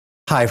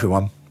Hi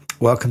everyone,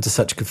 welcome to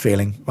Such a Good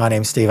Feeling. My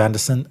name's Steve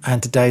Anderson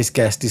and today's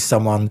guest is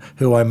someone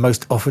who I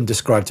most often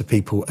describe to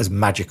people as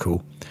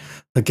magical.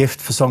 Her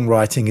gift for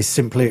songwriting is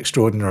simply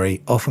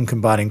extraordinary, often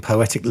combining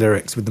poetic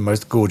lyrics with the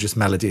most gorgeous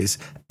melodies,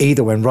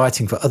 either when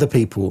writing for other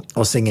people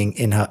or singing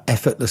in her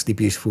effortlessly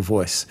beautiful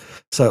voice.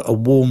 So a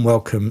warm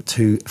welcome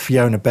to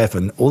Fiona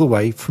Bevan, all the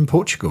way from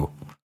Portugal.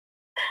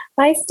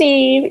 Hi,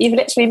 Steve. You've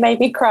literally made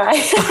me cry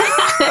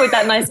with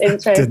that nice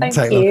intro.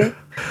 Thank you.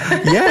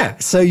 Yeah.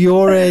 So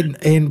you're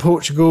in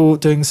Portugal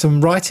doing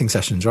some writing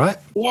sessions, right?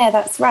 Yeah,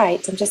 that's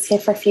right. I'm just here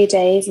for a few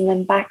days and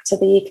then back to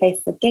the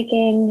UK for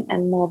gigging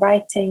and more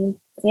writing.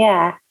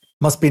 Yeah.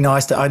 Must be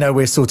nice I know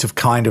we're sort of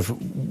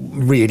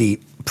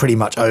really pretty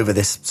much over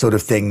this sort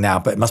of thing now,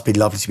 but it must be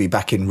lovely to be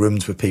back in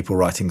rooms with people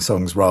writing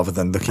songs rather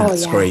than looking at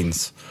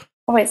screens.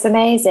 Oh, it's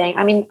amazing.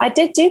 I mean, I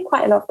did do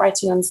quite a lot of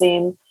writing on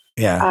Zoom.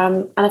 Yeah.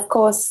 And of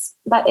course,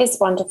 that is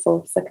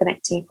wonderful for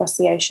connecting across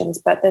the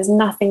oceans, but there's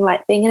nothing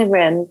like being in a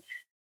room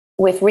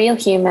with real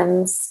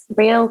humans,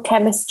 real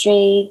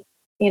chemistry.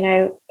 You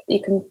know,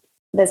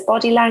 there's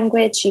body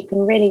language, you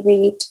can really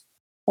read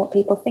what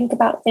people think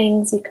about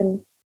things.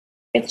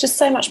 It's just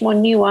so much more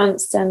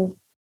nuanced and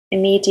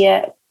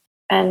immediate.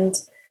 And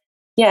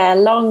yeah,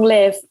 long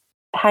live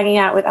hanging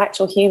out with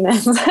actual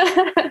humans.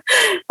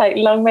 Like,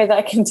 long may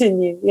that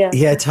continue. Yeah.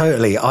 Yeah,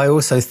 totally. I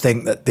also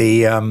think that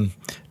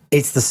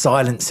it's the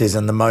silences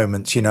and the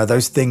moments,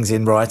 those things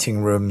in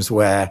writing rooms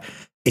where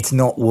it's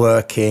not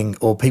working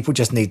or people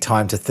just need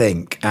time to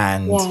think.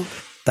 And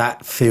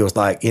that feels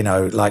like,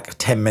 like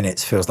 10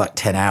 minutes feels like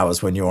 10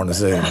 hours when you're on a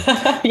Zoom.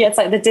 Yeah, it's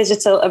like the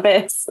digital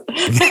abyss.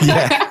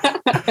 Yeah.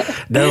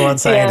 No one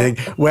saying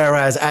anything.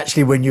 Whereas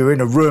actually when you're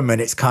in a room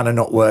and it's kind of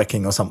not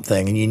working or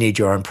something and you need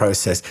your own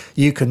process,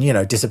 you can,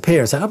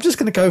 disappear and say, I'm just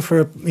going to go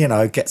for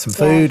get some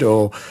food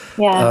or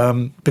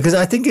because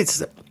I think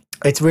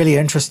it's really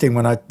interesting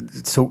when I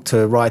talk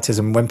to writers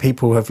and when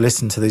people have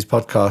listened to these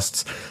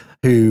podcasts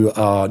who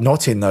are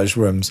not in those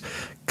rooms,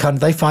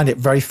 they find it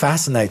very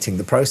fascinating,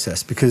 the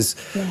process, because,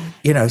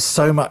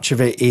 so much of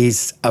it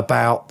is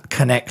about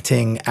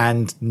connecting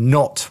and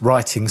not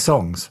writing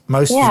songs.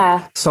 Most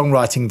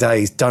songwriting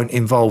days don't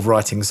involve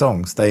writing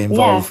songs. They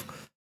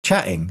involve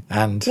chatting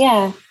and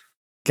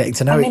getting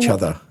to know each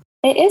other.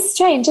 It is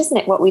strange, isn't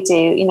it, what we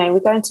do? We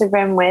go into a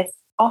room with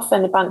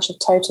often a bunch of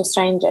total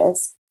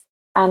strangers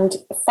and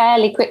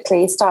fairly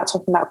quickly start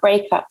talking about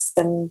breakups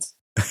and,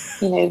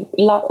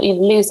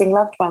 losing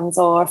loved ones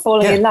or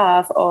falling in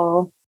love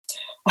or...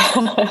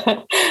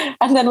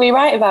 and then we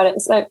write about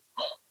it. So,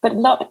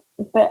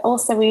 but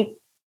also we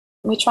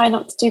try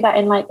not to do that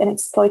in like an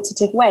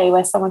exploitative way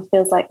where someone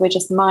feels like we're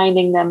just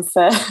mining them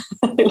for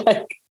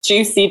like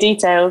juicy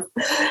details.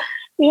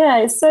 Yeah,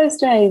 it's so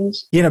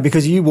strange.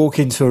 Because you walk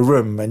into a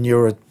room and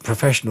you're a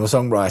professional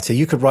songwriter,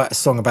 you could write a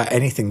song about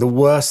anything. The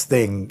worst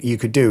thing you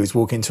could do is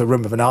walk into a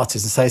room of an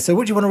artist and say, so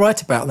what do you want to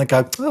write about? And they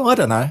go, oh, I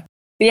don't know.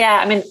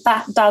 Yeah, I mean,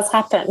 that does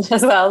happen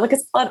as well.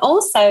 And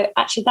also,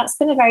 actually, that's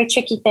been a very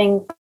tricky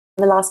thing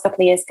in the last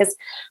couple of years, because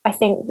I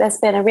think there's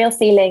been a real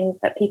feeling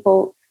that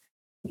people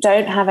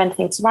don't have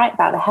anything to write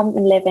about. They haven't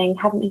been living,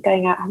 haven't been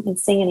going out, haven't been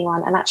seeing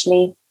anyone. And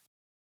actually,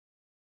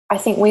 I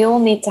think we all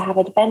need to have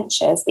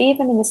adventures,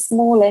 even in the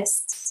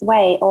smallest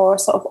way or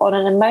sort of on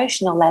an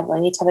emotional level.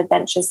 You need to have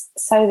adventures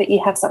so that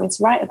you have something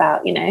to write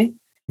about,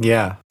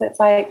 Yeah. It's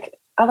like,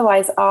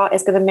 otherwise art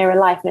is going to mirror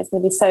life and it's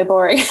going to be so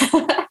boring.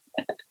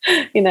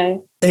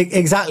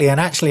 Exactly. And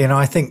actually,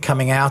 I think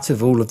coming out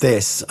of all of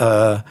this,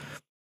 there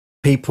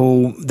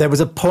was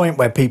a point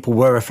where people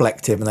were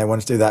reflective and they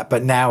wanted to do that.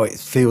 But now it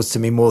feels to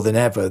me more than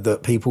ever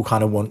that people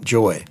kind of want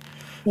joy.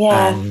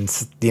 Yeah. And,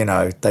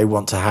 they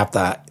want to have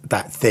that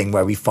thing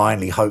where we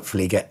finally,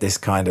 hopefully get this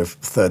kind of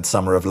third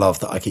summer of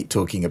love that I keep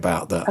talking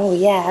about. Oh,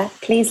 yeah.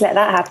 Please let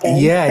that happen.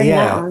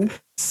 Yeah.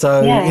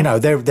 So,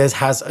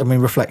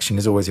 reflection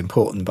is always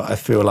important, but I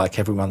feel like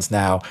everyone's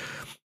now,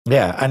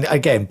 and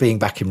again, being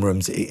back in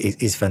rooms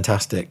is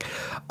fantastic.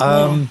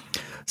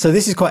 So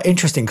this is quite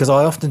interesting because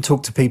I often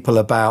talk to people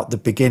about the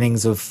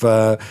beginnings of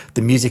the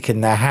music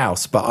in their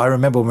house. But I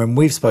remember when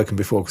we've spoken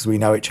before, because we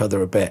know each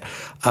other a bit,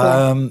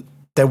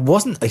 there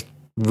wasn't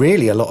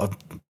really a lot of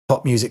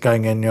pop music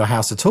going in your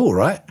house at all,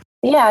 right?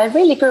 Yeah, I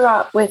really grew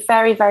up with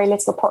very, very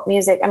little pop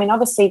music. I mean,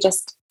 obviously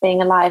just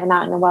being alive and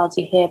out in the world,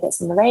 you hear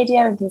bits on the radio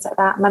and things like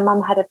that. My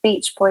mum had a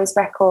Beach Boys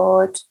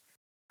record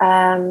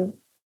and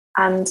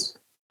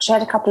she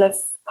had a couple of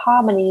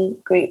harmony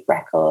group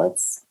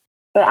records.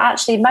 But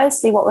actually,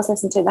 mostly what was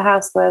listened to in the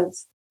house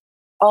was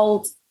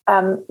old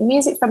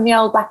music from the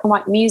old black and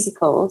white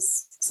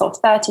musicals, sort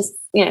of 30s,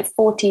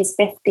 40s,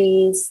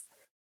 50s.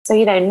 So,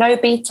 no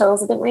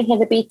Beatles. I didn't really hear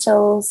the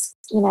Beatles,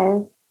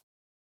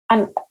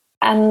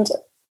 and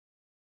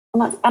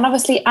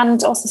obviously,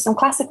 and also some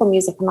classical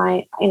music. And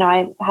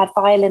I had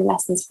violin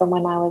lessons from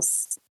when I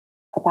was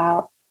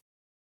about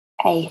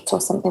 8 or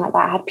something like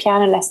that. I had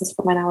piano lessons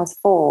from when I was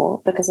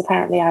 4 because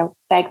apparently I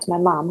begged my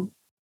mum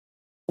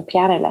for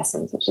piano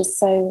lessons, which is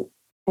so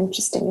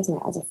interesting, isn't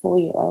it, as a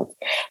 4-year-old?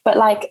 But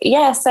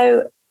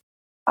so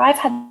I've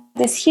had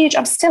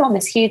I'm still on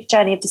this huge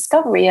journey of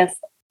discovery of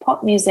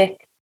pop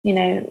music you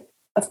know,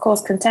 of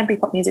course, contemporary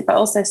pop music, but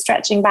also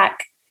stretching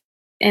back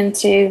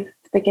into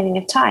the beginning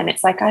of time.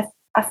 It's like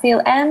I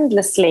feel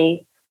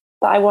endlessly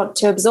that I want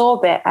to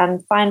absorb it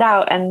and find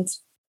out. And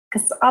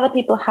because other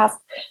people have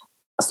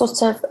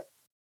sort of,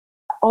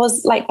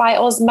 like by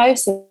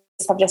osmosis,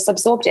 have just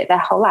absorbed it their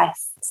whole life.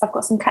 So I've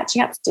got some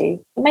catching up to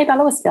do. But maybe I'll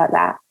always feel like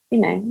that. You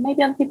know,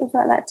 maybe other people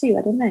feel like that too.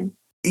 I don't know.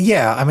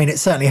 Yeah, I mean, it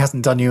certainly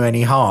hasn't done you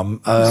any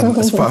harm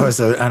as far as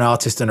an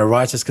artist and a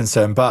writer is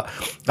concerned. But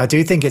I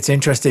do think it's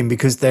interesting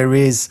because there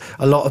is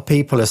a lot of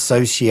people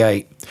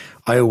associate,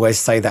 I always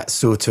say that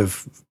sort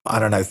of, I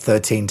don't know,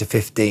 13 to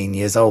 15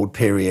 years old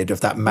period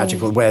of that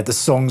magical, where the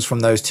songs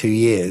from those 2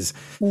 years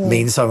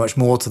mean so much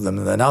more to them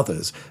than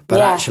others. But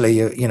actually,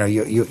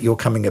 you're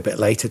coming a bit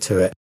later to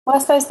it. Well, I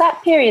suppose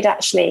that period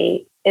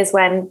actually is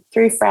when,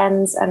 through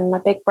friends and my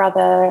big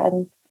brother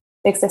and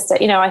big sister,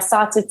 you know, I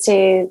sort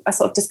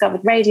of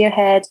discovered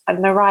Radiohead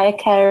and Mariah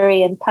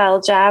Carey and Pearl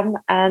Jam,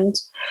 and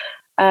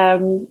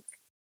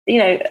you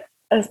know,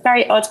 a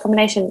very odd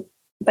combination,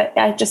 but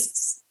I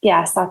just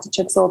started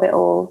to absorb it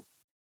all.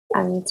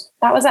 And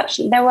that was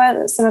actually, there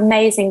were some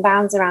amazing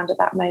bands around at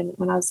that moment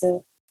when I was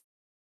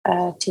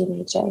a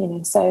teenager, you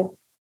know, so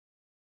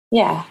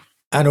yeah.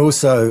 And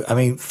also, I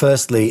mean,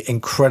 firstly,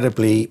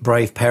 incredibly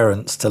brave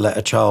parents to let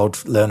a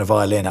child learn a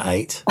violin at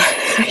 8.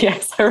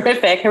 Yes,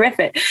 horrific.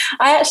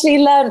 I actually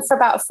learned for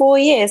about 4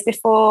 years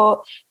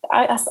before.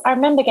 I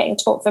remember getting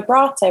taught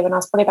vibrato when I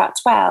was probably about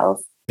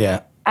 12.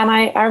 Yeah. And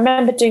I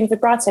remember doing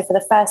vibrato for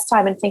the first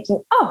time and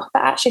thinking, oh,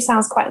 that actually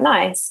sounds quite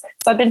nice.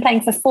 So I've been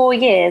playing for 4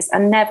 years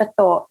and never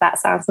thought that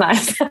sounds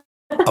nice.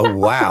 Oh,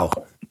 wow.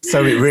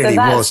 So it really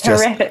was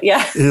just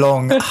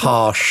long,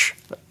 harsh,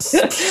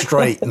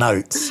 straight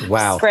notes.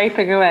 Wow.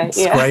 Scraping away.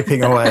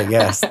 Scraping away,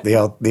 yes. The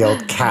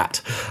old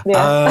cat.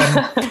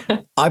 Yeah.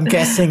 I'm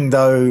guessing,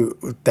 though,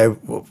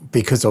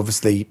 because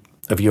obviously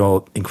of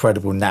your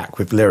incredible knack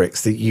with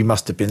lyrics, that you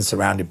must have been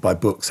surrounded by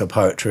books or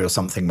poetry or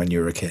something when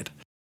you were a kid.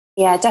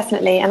 Yeah,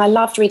 definitely. And I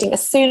loved reading.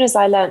 As soon as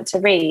I learned to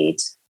read,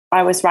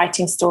 I was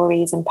writing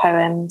stories and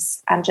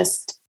poems and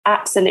just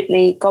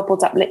absolutely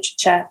gobbled up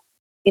literature,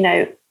 you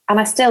know, and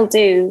I still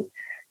do,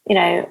 you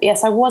know.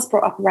 Yes, I was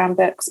brought up around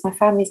books. My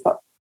family's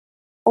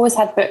always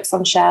had books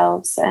on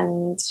shelves,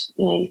 and,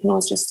 you know, you can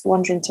always just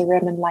wander into a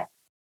room and like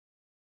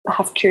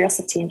have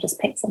curiosity and just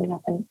pick something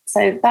up. And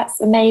so that's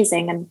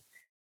amazing. And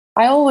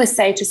I always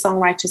say to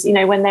songwriters, you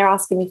know, when they're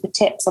asking me for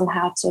tips on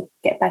how to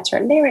get better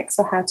at lyrics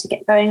or how to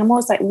get going, I'm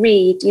always like,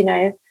 read, you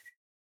know,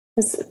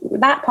 because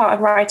that part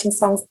of writing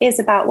songs is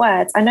about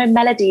words. I know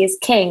melody is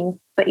king,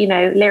 but, you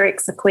know,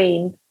 lyrics are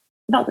queen.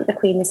 Not that the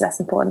queen is less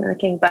important than the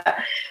king, but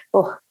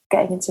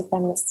getting into a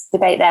feminist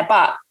debate there.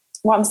 But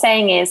what I'm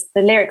saying is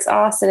the lyrics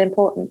are still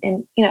important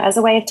in, you know, as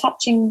a way of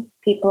touching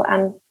people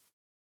and,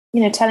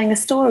 you know, telling a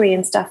story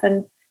and stuff.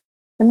 And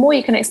the more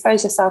you can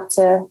expose yourself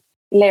to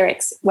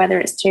lyrics, whether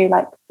it's through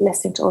like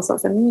listening to all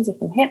sorts of music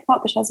and hip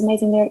hop, which has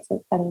amazing lyrics,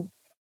 and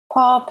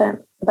pop,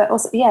 but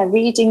also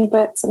reading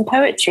books and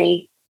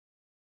poetry,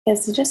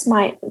 because you just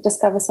might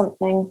discover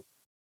something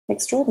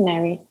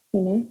extraordinary, you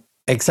know.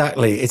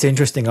 Exactly. It's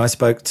interesting. I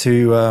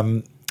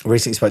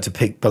recently spoke to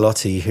Pete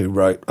Bellotti, who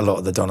wrote a lot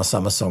of the Donna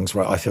Summer songs,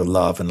 wrote I Feel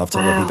Love and Love to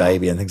Love You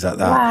Baby and things like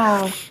that.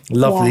 Wow.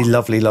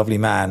 Lovely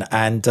man.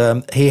 And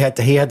he had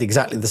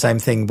exactly the same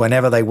thing.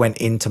 Whenever they went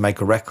in to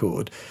make a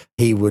record,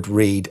 he would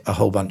read a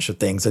whole bunch of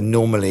things and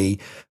normally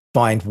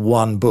find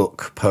one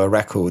book per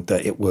record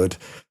that it would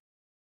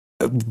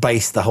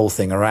base the whole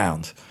thing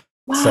around.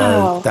 Wow,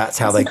 so that's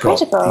how they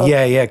incredible. got.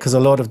 Yeah, because a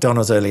lot of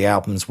Donna's early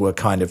albums were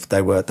kind of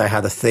they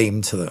had a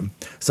theme to them.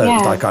 So it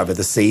was like either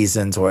the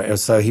seasons or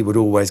so he would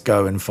always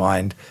go and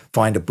find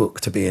a book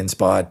to be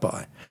inspired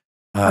by.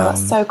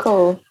 That's so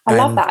cool. I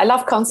love that. I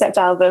love concept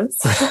albums.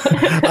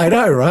 I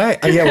know, right?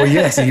 Yeah, well,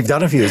 yes, you've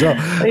done a few as well.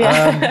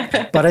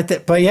 Yeah.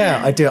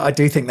 I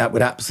do think that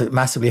would absolutely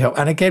massively help.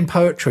 And again,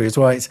 poetry as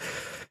well.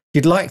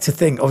 You'd like to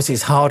think, obviously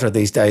it's harder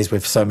these days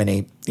with so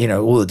many, you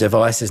know, all the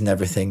devices and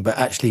everything, but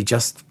actually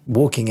just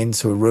walking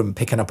into a room,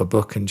 picking up a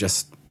book and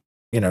just,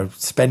 you know,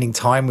 spending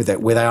time with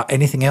it without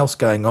anything else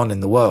going on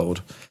in the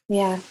world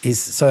is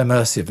so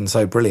immersive and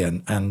so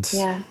brilliant and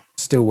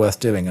still worth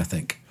doing, I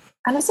think.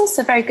 And it's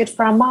also very good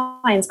for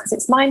our minds because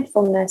it's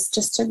mindfulness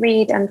just to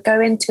read and go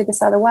into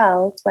this other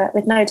world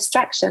with no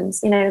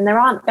distractions, you know, and there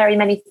aren't very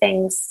many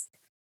things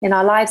in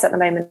our lives at the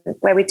moment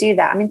where we do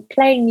that. I mean,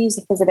 playing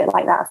music is a bit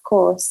like that, of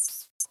course.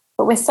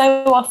 But we're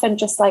so often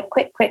just like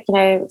quick, you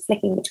know,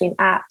 flicking between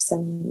apps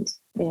and,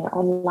 you know,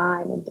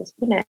 online and just,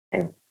 you know.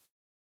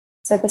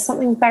 So there's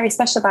something very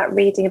special about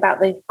reading, about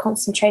the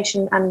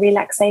concentration and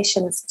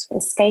relaxation,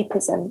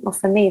 escapism. Or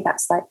for me,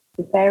 that's like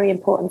very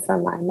important for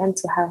my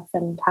mental health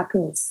and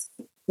happiness.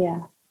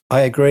 Yeah.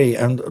 I agree.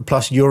 And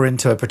plus your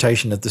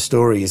interpretation of the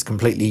story is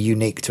completely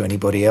unique to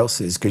anybody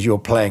else's because you're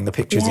playing the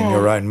pictures in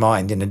your own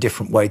mind in a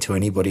different way to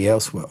anybody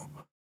else will.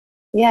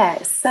 Yeah,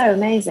 it's so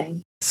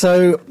amazing.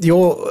 So you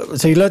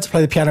learned to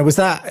play the piano. Was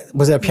there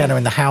a piano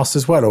in the house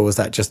as well, or was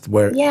that just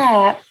where?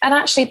 Yeah, and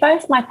actually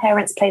both my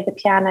parents played the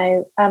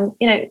piano. You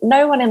know,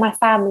 no one in my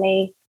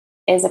family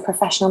is a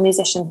professional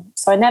musician.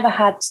 So I never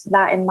had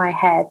that in my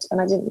head,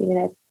 and I didn't really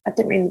know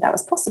that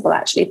was possible,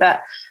 actually.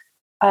 But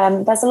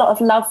there's a lot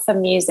of love for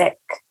music,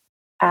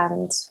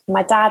 and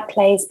my dad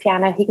plays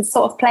piano. He can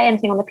sort of play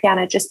anything on the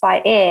piano just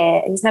by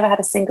ear. He's never had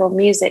a single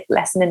music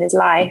lesson in his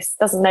life,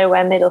 doesn't know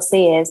where middle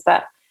C is,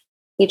 but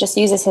he just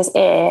uses his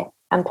ear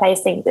and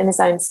plays things in his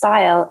own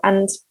style.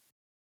 And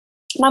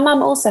my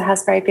mum also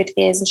has very good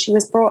ears, and she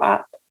was brought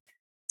up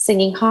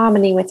singing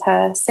harmony with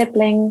her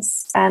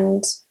siblings.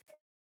 And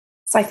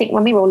so I think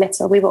when we were all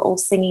little, we were all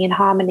singing in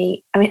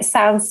harmony. I mean, it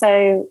sounds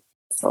so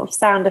sort of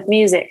Sound of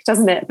Music,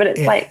 doesn't it? But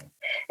it's like,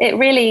 it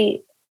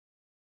really,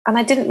 and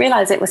I didn't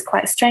realize it was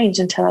quite strange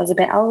until I was a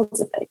bit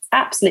older. But it's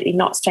absolutely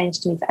not strange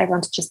to me for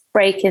everyone to just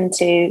break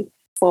into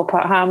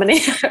 4-part harmony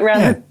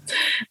around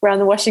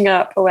the washing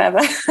up or whatever.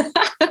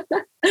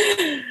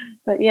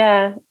 But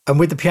yeah. And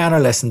with the piano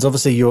lessons,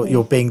 obviously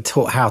you're being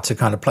taught how to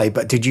kind of play,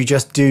 but did you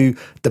just do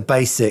the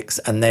basics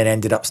and then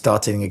ended up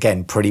starting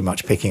again, pretty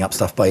much picking up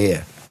stuff by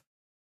ear?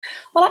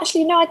 Well,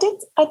 actually, no, I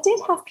did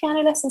have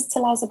piano lessons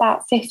till I was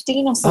about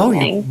 15 or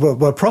something. Oh, you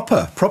were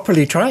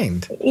properly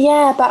trained.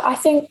 Yeah, but I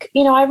think,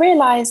 I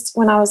realised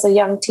when I was a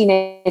young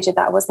teenager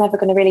that I was never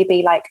going to really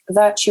be like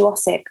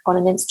virtuosic on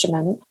an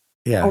instrument.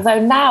 Yeah.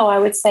 Although now I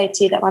would say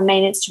to you that my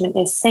main instrument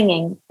is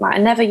singing. Like, I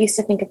never used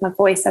to think of my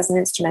voice as an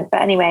instrument.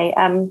 But anyway,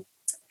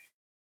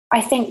 I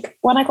think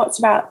when I got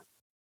to about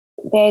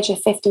the age of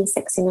 15,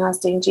 16, when I was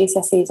doing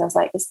GCSEs, I was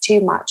like, it's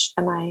too much.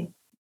 And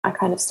I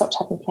kind of stopped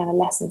having piano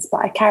lessons, but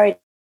I carried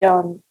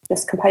on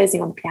just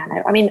composing on the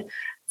piano. I mean,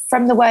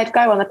 from the word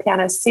go on the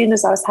piano, as soon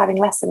as I was having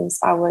lessons,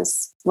 I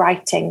was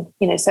writing,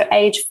 so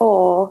age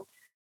 4,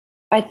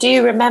 I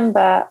do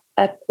remember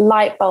a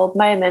light bulb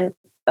moment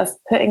of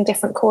putting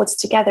different chords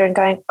together and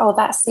going, oh,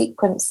 that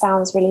sequence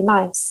sounds really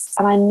nice.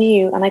 And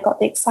I got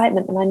the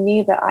excitement, and I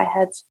knew that I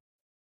had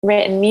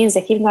written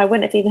music, even though I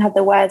wouldn't have even had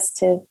the words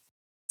to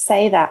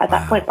say that at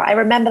that point. But I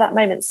remember that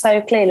moment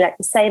so clearly, like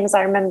the same as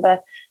I remember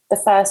the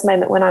first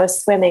moment when I was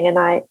swimming and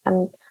I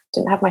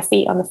didn't have my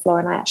feet on the floor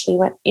and I actually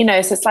went,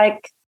 so it's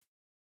like,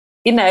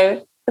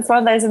 it's one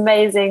of those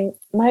amazing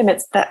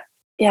moments that,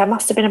 it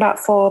must have been about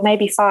 4,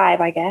 maybe 5,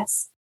 I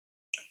guess.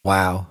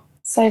 Wow.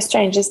 So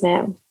strange, isn't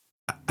it?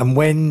 And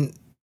when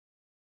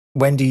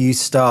do you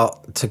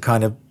start to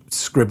kind of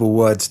scribble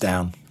words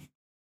down?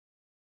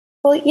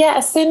 Well, yeah,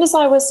 as soon as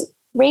I was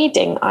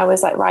reading, I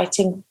was like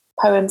writing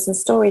poems and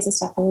stories and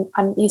stuff, and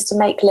I used to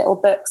make little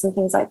books and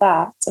things like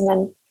that. And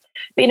then,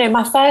 but,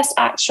 my first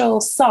actual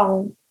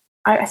song,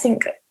 I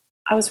think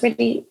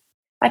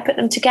I put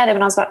them together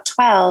when I was about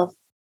 12.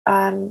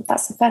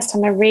 That's the first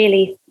time I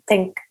really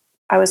think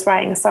I was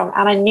writing a song,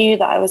 and I knew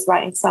that I was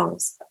writing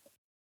songs.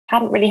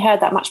 Hadn't really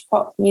heard that much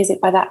pop music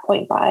by that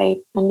point, but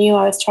I knew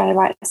I was trying to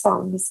write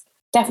songs.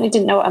 Definitely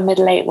didn't know what a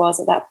middle 8 was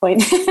at that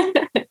point.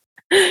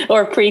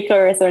 Or a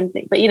pre-chorus or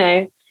anything, but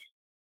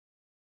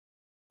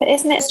but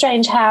isn't it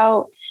strange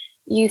how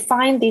you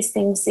find these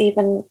things,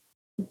 even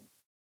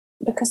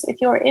because if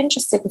you're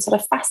interested and sort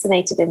of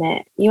fascinated in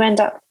it, you end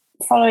up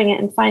following it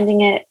and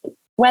finding it,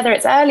 whether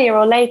it's earlier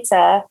or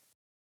later.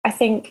 I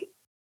think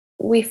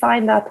we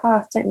find our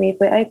path, don't we, if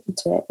we're open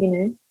to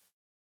it,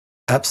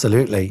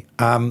 Absolutely.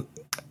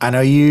 And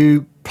are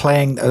you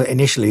playing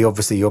initially?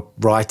 Obviously, you're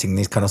writing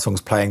these kind of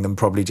songs, playing them,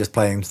 probably just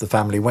playing them to the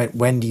family.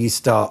 When do you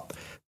start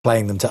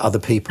playing them to other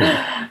people?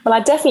 Well, I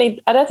don't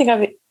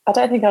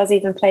think I was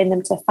even playing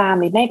them to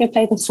family. Maybe I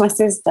played them to my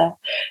sister.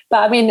 But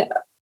I mean,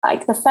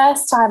 like the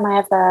first time I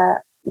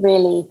ever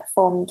really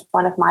performed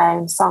one of my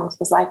own songs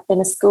was like in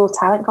a school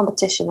talent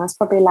competition. I was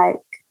probably like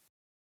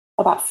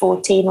about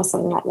 14 or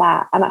something like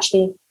that. And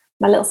actually,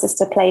 my little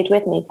sister played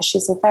with me because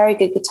she's a very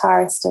good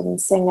guitarist and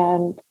singer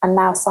and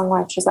now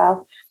songwriter as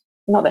well.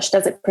 Not that she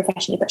does it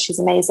professionally, but she's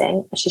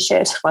amazing. She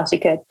should. Well, she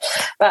could.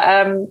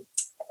 But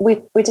we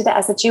did it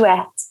as a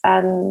duet,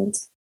 and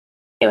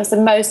it was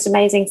the most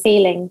amazing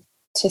feeling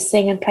to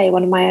sing and play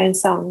one of my own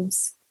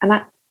songs. And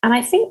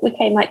I think we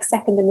came like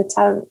second in the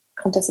talent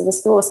contest of the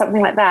school or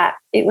something like that.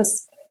 It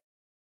was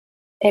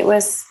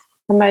the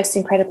most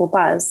incredible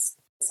buzz.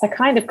 So I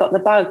kind of got the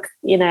bug,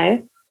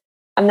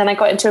 and then I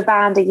got into a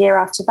band a year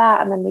after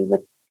that, and then we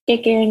were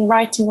gigging,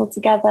 writing all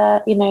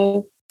together,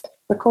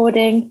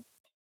 recording,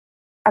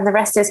 and the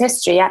rest is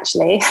history,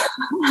 actually.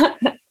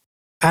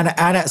 And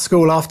at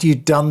school, after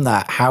you'd done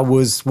that,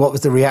 what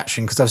was the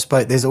reaction? Because I've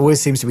spoke, there's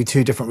always seems to be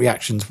 2 different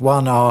reactions.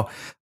 One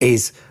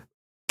is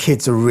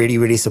kids are really,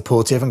 really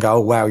supportive and go, oh,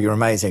 wow, you're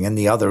amazing. And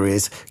the other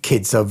is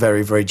kids are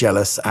very, very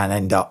jealous and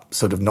end up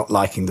sort of not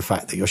liking the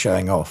fact that you're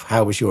showing off.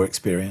 How was your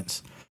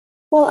experience?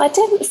 Well, I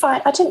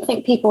didn't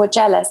think people were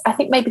jealous. I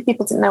think maybe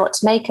people didn't know what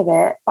to make of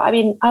it. But I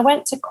mean, I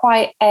went to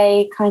quite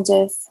a kind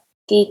of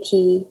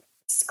geeky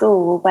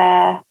school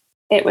where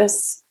it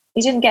was,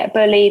 you didn't get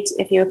bullied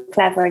if you were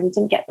clever, and you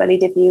didn't get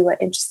bullied if you were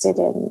interested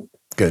in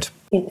good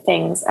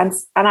things. And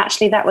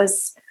actually that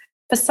was,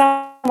 for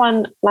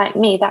someone like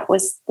me, that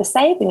was the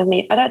saving of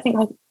me. I don't think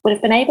I would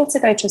have been able to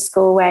go to a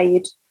school where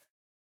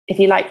if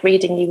you liked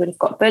reading, you would have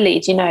got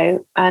bullied,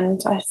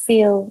 And I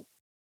feel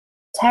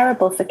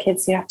terrible for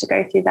kids who have to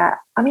go through that.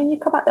 I mean, you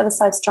come out the other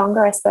side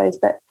stronger, I suppose,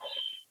 but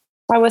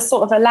I was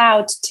sort of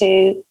allowed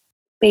to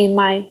be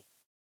my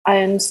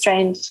own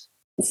strange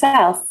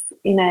self,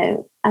 you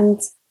know. And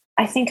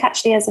I think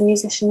actually as a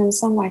musician and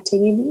songwriter,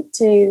 you need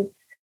to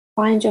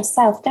find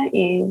yourself, don't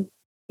you?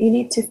 You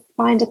need to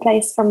find a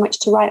place from which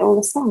to write all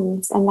the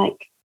songs, and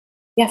like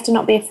you have to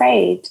not be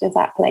afraid of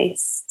that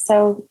place.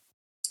 So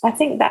I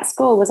think that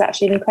school was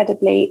actually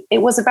it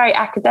was a very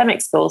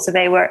academic school. So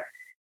they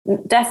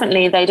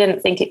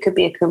didn't think it could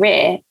be a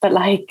career, but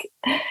like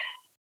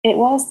it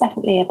was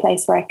definitely a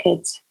place where I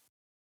could,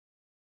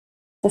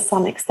 to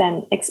some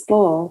extent,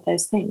 explore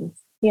those things.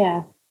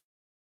 Yeah.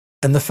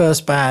 And the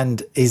first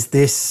band, is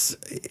this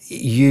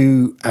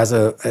you as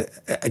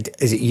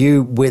is it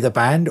you with a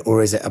band,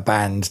 or is it a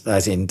band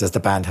as in, does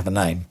the band have a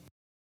name?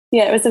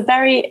 Yeah, it was a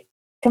very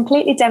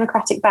completely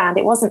democratic band.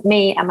 It wasn't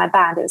me and my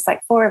band. It was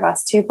like 4 of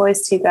us, 2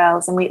 boys, 2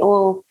 girls, and we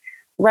all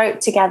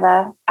wrote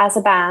together as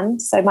a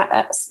band. So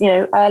my,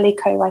 early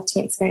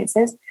co-writing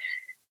experiences.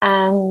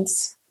 And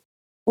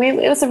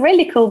it was a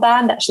really cool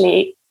band,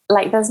 actually.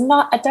 Like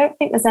I don't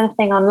think there's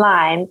anything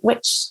online,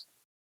 which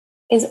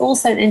is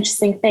also an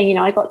interesting thing. You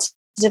know, I got to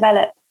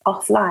develop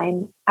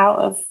offline, out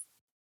of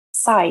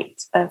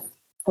sight of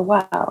the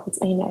world.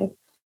 You know,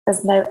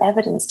 there's no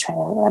evidence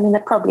trail. I mean,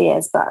 there probably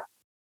is, but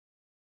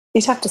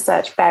you'd have to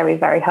search very,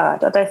 very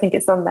hard. I don't think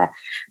it's on there.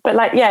 But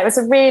like, yeah, it was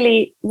a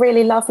really,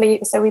 really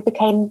lovely. So we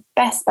became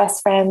best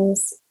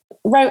friends,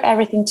 wrote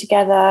everything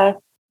together.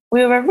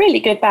 We were a really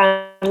good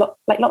band,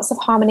 like lots of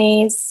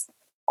harmonies,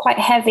 quite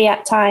heavy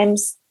at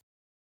times,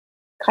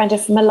 kind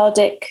of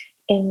melodic,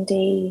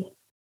 indie,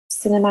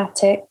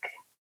 cinematic,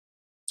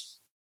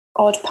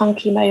 odd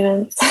punky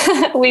moments.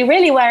 We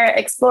really were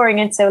exploring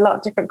into a lot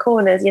of different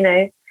corners, you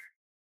know.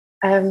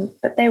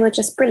 But they were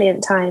just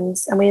brilliant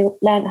times, and we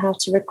learned how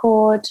to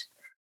record,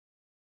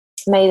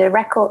 made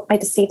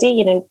a CD,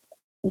 you know,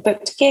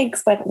 booked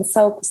gigs, went and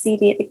sold the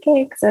CD at the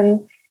gigs,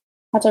 and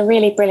had a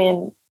really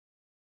brilliant,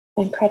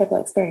 incredible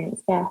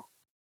experience. Yeah.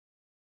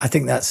 I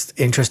think that's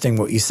interesting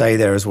what you say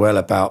there as well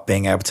about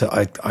being able to,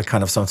 I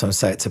kind of sometimes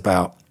say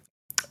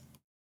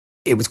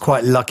it was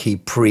quite lucky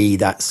pre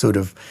that sort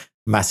of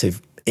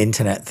massive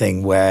internet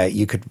thing where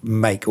you could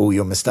make all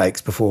your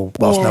mistakes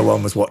whilst no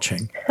one was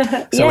watching.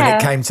 So when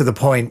it came to the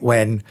point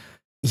when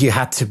you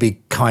had to be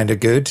kind of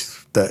good,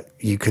 that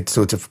you could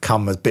sort of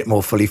come a bit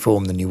more fully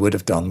formed than you would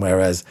have done.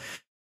 Whereas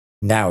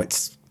now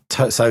it's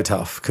so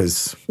tough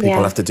because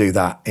people have to do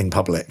that in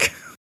public.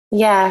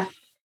 Yeah,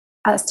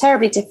 it's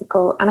terribly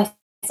difficult. And I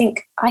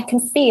think I can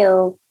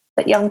feel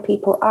that young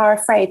people are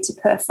afraid to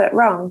put a foot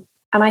wrong.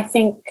 And I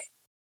think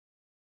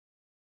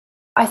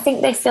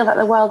they feel that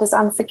the world is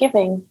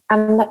unforgiving,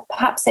 and that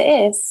perhaps it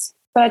is.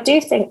 But I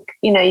do think,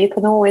 you know, you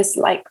can always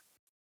like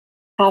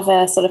have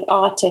a sort of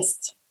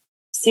artist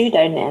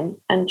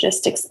pseudonym and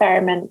just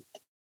experiment.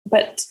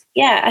 But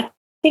yeah, I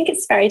think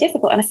it's very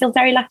difficult, and I feel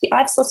very lucky.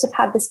 I've sort of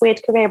had this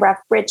weird career where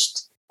I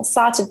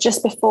started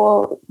just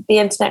before the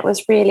internet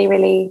was really,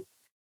 really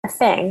a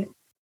thing.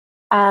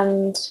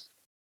 And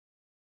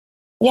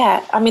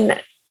yeah, I mean,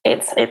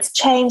 it's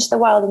changed the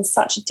world in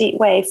such a deep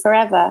way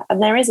forever.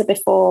 And there is a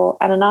before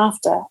and an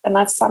after. And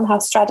I've somehow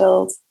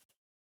straddled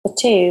the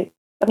two.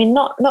 I mean,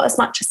 not as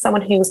much as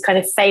someone who was kind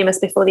of famous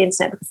before the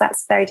internet, because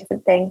that's a very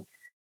different thing.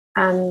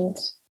 And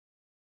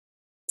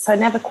so I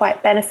never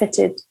quite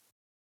benefited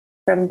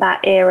from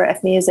that era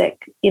of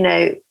music, you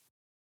know,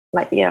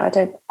 like, you know, I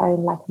don't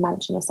own like a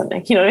mansion or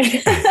something, you know what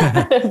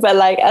I mean? But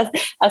like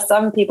as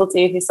some people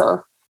do who sort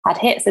of had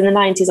hits in the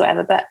 90s or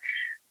whatever. But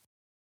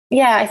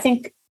yeah, I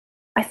think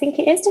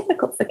it is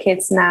difficult for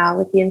kids now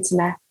with the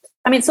internet.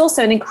 I mean, it's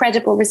also an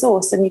incredible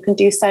resource, and you can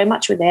do so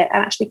much with it.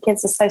 And actually,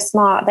 kids are so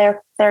smart.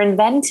 They're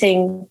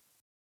inventing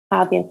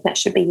how the internet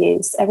should be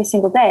used every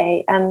single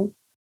day. And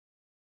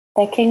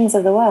they're kings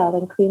of the world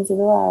and queens of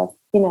the world,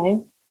 you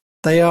know.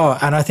 They are.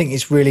 And I think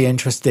it's really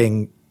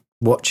interesting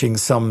watching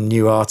some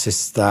new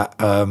artists that,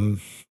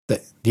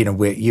 you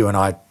know, you and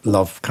I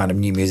love kind of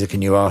new music and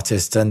new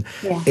artists. And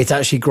it's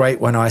actually great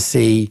when I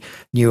see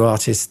new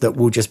artists that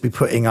will just be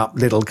putting up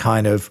little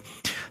kind of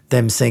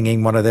them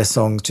singing one of their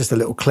songs, just a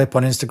little clip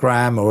on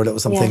Instagram or a little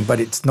something, but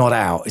it's not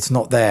out. It's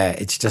not there.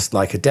 It's just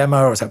like a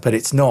demo or something, but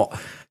it's not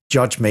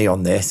judge me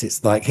on this.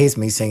 It's like, here's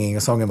me singing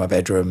a song in my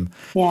bedroom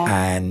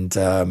and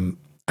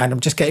I'm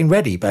just getting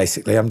ready,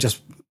 basically. I'm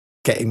just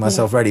getting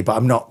myself ready, but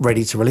I'm not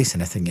ready to release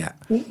anything yet.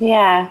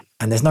 Yeah.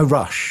 And there's no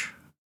rush.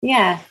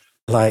 Yeah.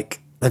 Like,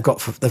 they've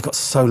got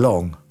so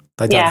long.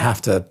 They don't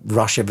have to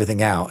rush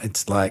everything out.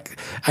 It's like,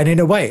 and in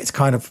a way, it's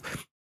kind of,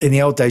 in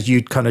the old days,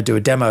 you'd kind of do a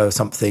demo of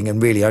something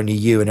and really only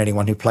you and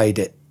anyone who played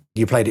it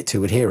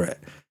to would hear it.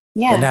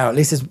 Yeah. But now at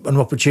least there's an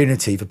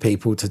opportunity for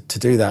people to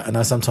do that. And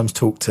I sometimes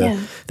talk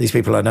to these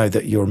people. I know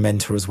that you're a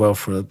mentor as well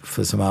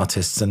for some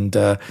artists. And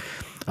I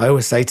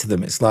always say to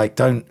them, it's like,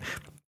 don't,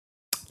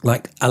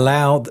 like,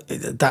 allow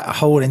that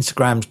whole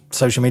Instagram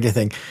social media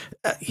thing.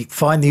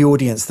 Find the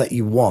audience that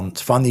you want.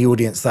 Find the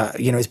audience that,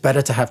 you know, it's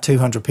better to have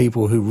 200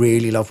 people who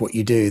really love what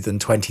you do than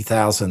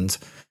 20,000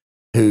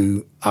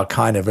 who are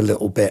kind of a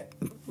little bit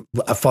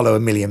follow a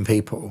million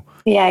people.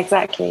 Yeah,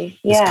 exactly.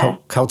 Yeah.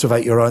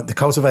 Cultivate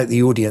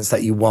the audience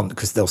that you want,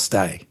 because they'll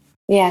stay.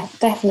 Yeah,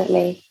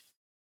 definitely.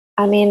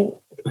 I mean,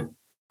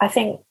 I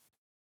think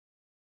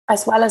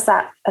as well as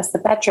that, as the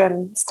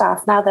bedroom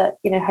stuff, now that,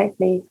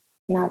 hopefully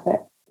now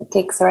that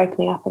gigs are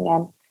opening up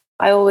again,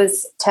 I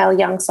always tell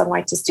young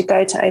songwriters to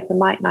go to open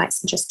mic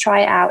nights and just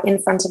try it out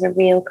in front of a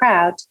real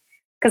crowd.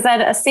 Because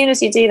then as soon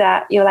as you do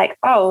that, you're like,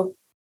 oh,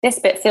 this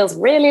bit feels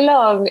really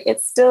long.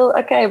 It's still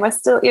okay. Am I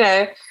still,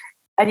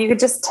 and you could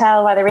just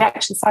tell by the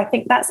reaction. So I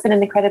think that's been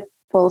an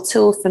incredible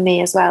tool for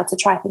me as well, to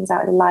try things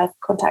out in a live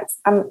context.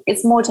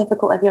 It's more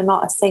difficult if you're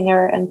not a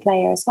singer and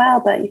player as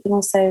well, but you can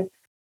also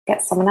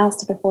get someone else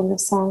to perform the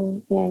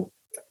song,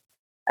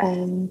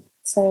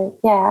 So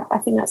yeah, I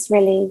think that's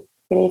really,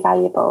 really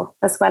valuable,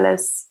 as well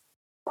as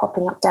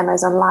popping up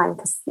demos online,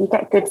 because you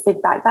get good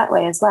feedback that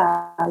way as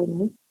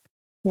well,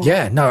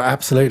 Yeah, no,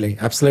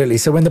 absolutely.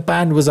 So when the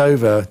band was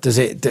over,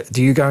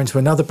 do you go into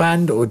another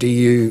band, or do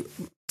you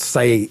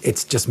say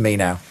it's just me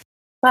now?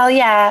 Well,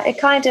 yeah, it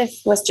kind of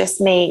was just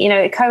me.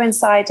 It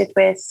coincided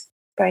with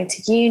going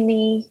to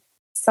uni.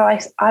 So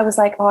I was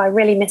like, oh, I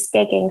really miss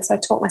gigging. So I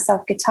taught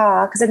myself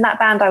guitar, because in that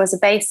band I was a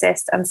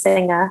bassist and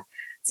singer.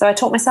 So I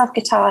taught myself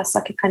guitar so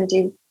I could kind of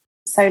do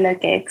solo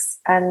gigs.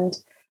 And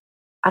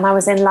I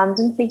was in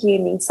London for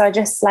uni. So I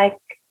just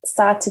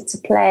started to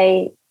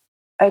play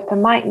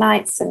open mic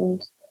nights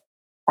and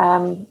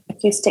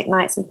acoustic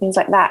nights and things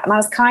like that. And I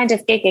was kind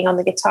of gigging on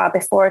the guitar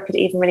before I could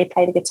even really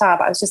play the guitar,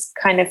 but I was just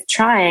kind of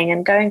trying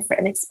and going for it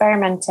and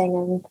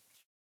experimenting.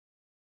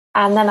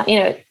 And then,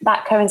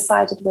 that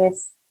coincided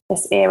with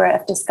this era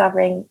of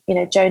discovering,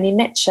 Joni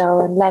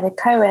Mitchell and Leonard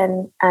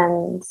Cohen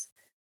and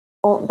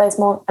all those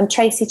and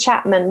Tracy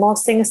Chapman, more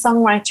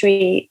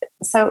singer-songwritery.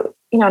 So,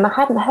 and I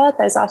hadn't heard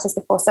those artists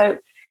before. So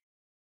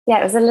yeah,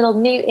 it was a little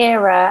new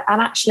era.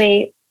 And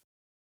actually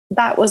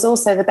that was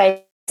also the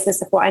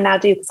basis of what I now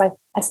do, because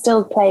I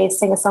still play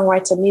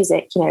singer-songwriter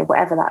music,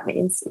 whatever that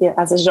means,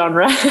 as a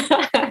genre.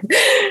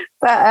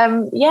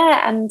 But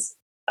yeah, and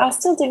I was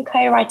still doing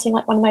co-writing.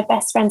 Like, one of my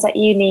best friends at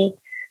uni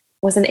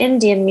was an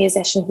Indian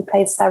musician who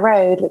played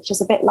sarod, which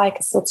is a bit like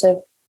a sort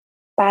of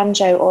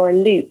banjo or a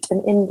lute,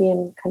 an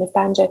Indian kind of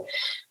banjo.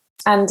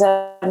 And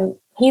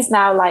he's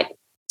now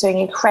doing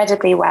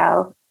incredibly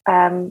well.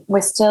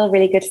 We're still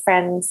really good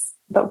friends,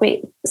 but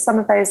some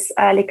of those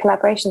early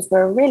collaborations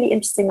were really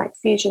interesting, like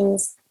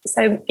fusions.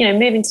 So,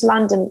 moving to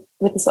London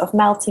with the sort of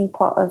melting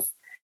pot of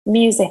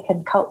music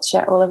and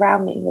culture all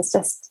around me was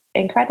just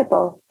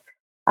incredible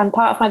and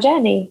part of my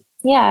journey.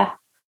 Yeah.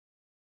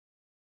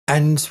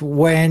 And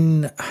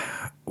when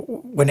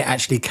it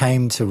actually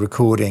came to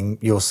recording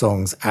your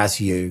songs as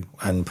you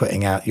and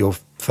putting out your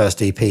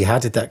first EP, how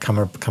did that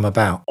come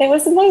about? It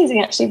was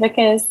amazing, actually,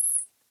 because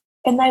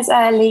in those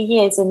early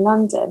years in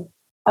London,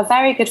 a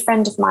very good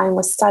friend of mine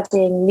was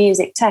studying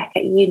music tech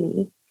at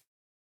uni,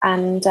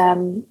 and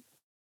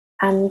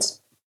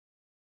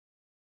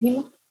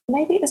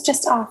maybe it was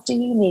just after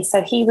uni.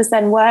 So he was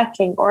then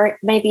working, or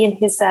maybe in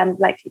his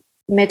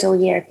middle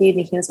year of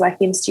uni, he was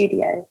working in the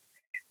studio.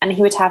 And he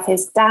would have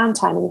his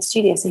downtime in the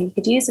studio. So he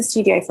could use the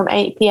studio from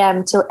 8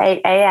 p.m. till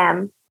 8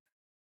 a.m.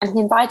 And he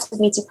invited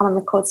me to come and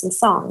record some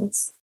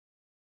songs.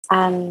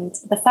 And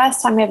the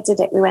first time we ever did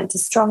it, we went to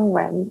Strong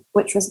Room,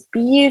 which was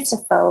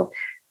beautiful.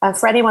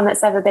 For anyone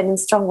that's ever been in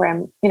Strong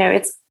Room,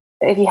 it's,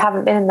 if you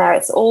haven't been in there,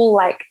 it's all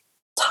like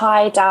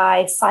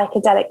tie-dye,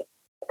 psychedelic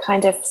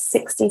kind of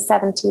 60s,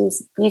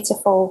 70s,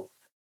 beautiful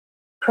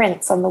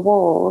prints on the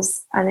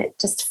walls. And it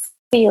just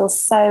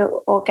feels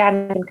so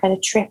organic and kind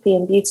of trippy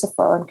and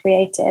beautiful and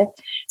creative.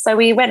 So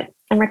we went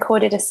and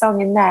recorded a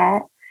song in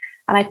there,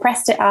 and I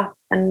pressed it up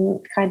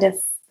and kind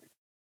of,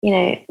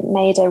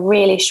 made a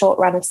really short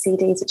run of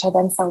CDs, which I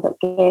then sold at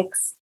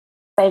gigs,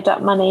 saved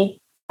up money.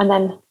 And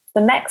then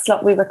the next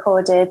lot we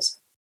recorded,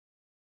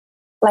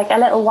 a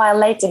little while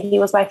later, he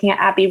was working at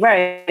Abbey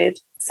Road.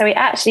 So we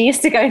actually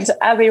used to go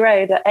into Abbey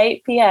Road at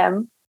 8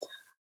 p.m.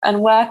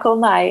 and work all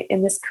night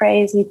in this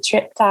crazy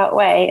tripped out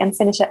way and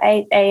finish at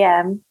 8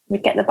 a.m.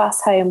 We'd get the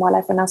bus home while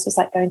everyone else was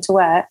going to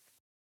work.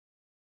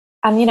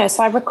 And,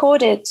 so I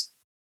recorded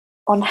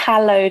on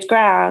hallowed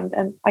ground,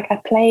 and I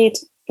played,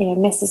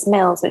 Mrs.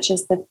 Mills, which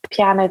is the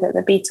piano that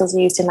the Beatles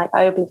used in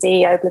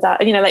Obla-Dee, Obla-Da,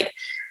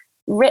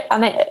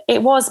 and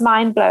it was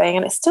mind blowing,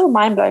 and it's still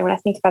mind blowing when I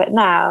think about it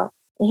now,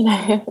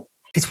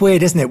 It's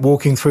weird, isn't it?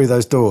 Walking through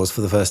those doors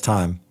for the first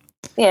time.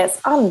 Yeah, it's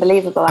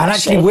unbelievable. And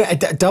actually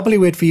doubly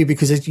weird for you,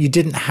 because you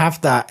didn't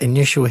have that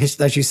initial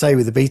history, as you say,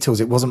 with the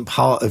Beatles. It wasn't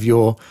part of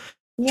your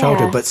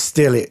childhood, but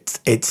still,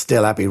 it's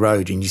still Abbey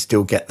Road, and you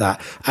still get that.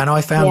 And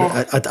I found,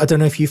 I don't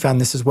know if you found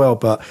this as well,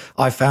 but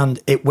I found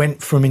it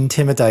went from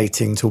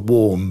intimidating to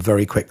warm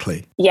very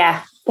quickly.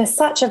 Yeah, there's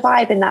such a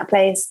vibe in that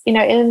place.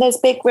 In those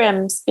big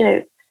rooms,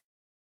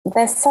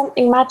 there's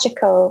something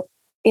magical.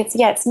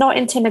 It's not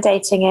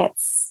intimidating.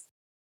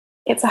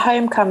 It's a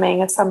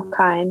homecoming of some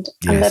kind.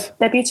 Yes. And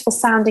they're beautiful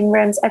sounding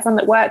rooms. Everyone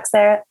that works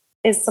there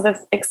is sort of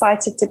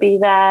excited to be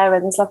there,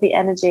 and there's lovely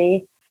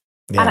energy.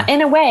 Yeah. And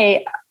in a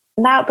way,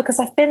 now, because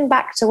I've been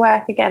back to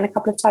work again a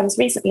couple of times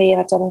recently,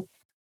 I've done a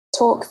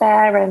talk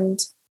there and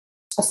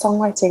a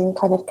songwriting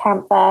kind of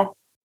camp there.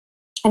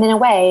 And in a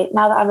way,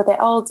 now that I'm a bit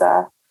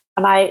older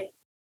and I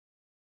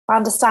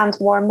understand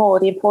more and more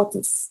the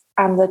importance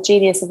and the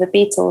genius of the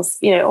Beatles,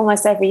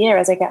 almost every year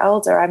as I get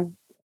older, I'm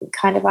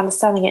kind of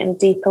understanding it in a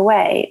deeper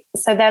way.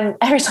 So then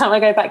every time I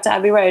go back to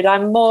Abbey Road,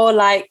 I'm more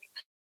like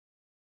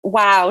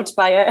wowed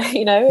by it,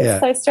 it's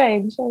so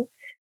strange.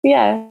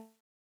 Yeah,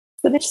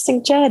 it's an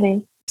interesting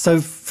journey. So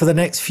for the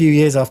next few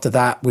years after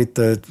that, with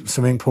the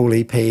Swimming Pool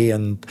EP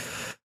and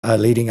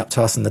leading up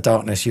to Us in the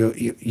Darkness,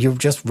 you're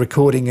just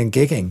recording and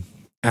gigging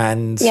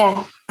and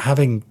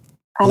having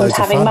loads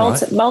of fun,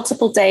 right?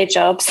 multiple day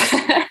jobs.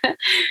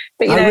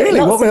 But really?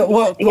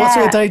 What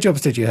sort of day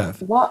jobs did you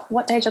have?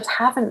 What day jobs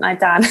haven't I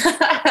done?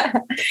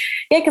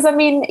 Because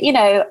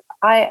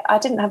I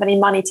didn't have any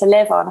money to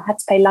live on. I had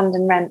to pay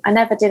London rent. I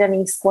never did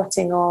any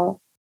squatting or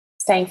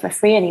staying for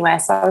free anywhere.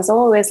 So I was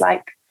always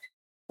like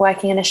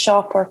working in a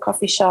shop or a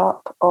coffee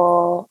shop,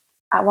 or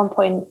at one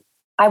point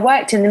I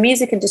worked in the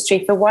music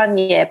industry for 1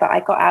 year, but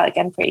I got out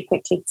again pretty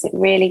quickly because it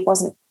really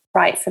wasn't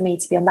right for me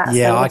to be on that side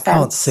of the fence.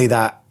 Can't see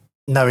that.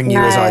 Knowing you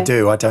as I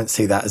do, I don't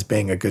see that as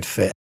being a good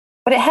fit.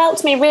 But it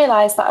helped me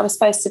realise that I was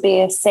supposed to be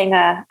a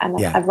singer and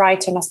a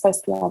writer, and I was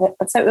supposed to love it.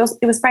 But so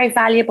it was very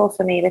valuable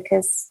for me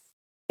because,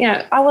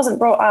 I wasn't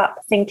brought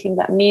up thinking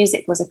that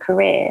music was a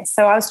career.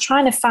 So I was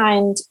trying to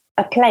find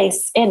a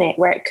place in it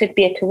where it could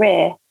be a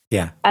career.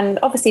 Yeah. And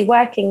obviously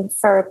working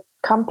for a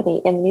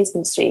company in the music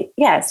industry,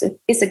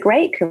 it's a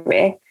great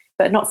career,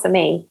 but not for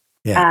me.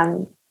 Yeah.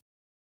 It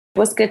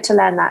was good to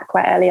learn that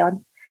quite early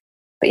on.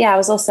 But I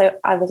was a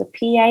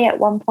PA at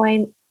one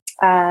point.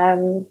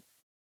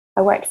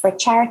 I worked for a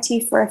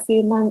charity for a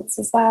few months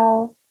as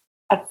well.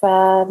 I've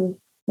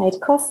made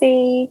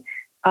coffee.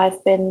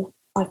 I've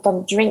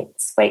done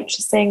drinks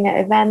waitressing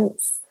at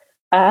events.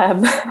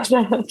 I'm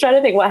trying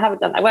to think what I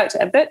haven't done. I worked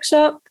at a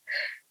bookshop.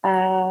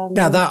 Now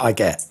that I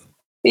get.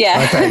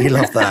 Yeah. I bet you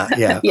love that.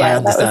 Yeah, I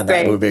understand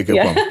that would be a good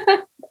one.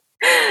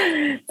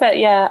 But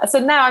so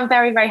now I'm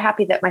very, very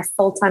happy that my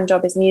full-time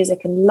job is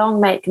music, and long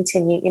may it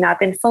continue. I've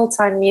been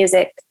full-time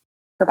music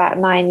for about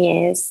 9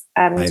 years.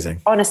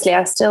 Amazing. Honestly,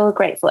 I'm still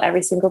grateful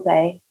every single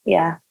day.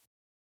 Yeah.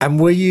 And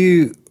were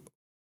you,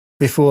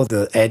 before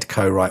the Ed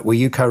co-write, were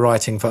you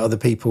co-writing for other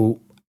people,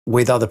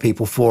 with other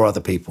people, for other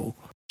people?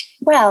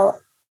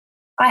 Well,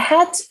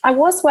 I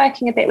was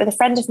working a bit with a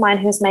friend of mine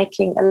who's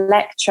making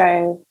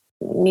electro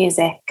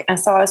music. And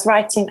so I was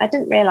writing, I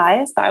didn't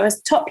realize that I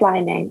was top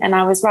lining, and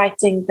I was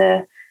writing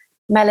the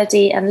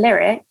melody and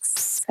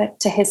lyrics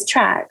to his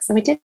tracks. And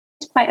we did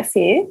quite a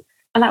few,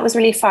 and that was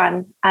really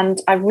fun.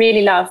 And I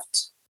really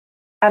loved,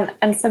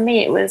 and for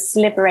me, it was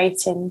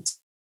liberating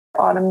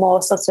on a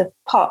more sort of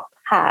pop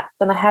hat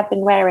than I had been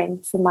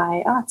wearing for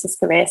my artist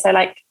career. So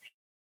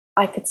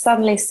I could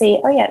suddenly see,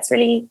 it's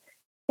really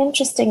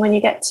interesting when you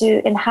get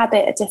to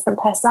inhabit a different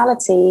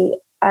personality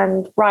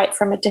and write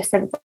from a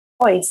different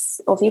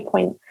voice or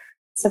viewpoint.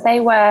 So they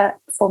were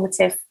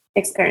formative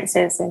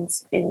experiences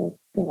in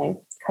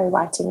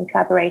co-writing and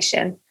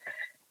collaboration.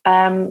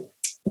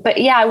 But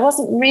I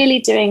wasn't really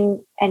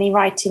doing any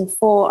writing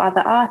for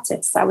other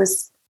artists. I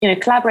was,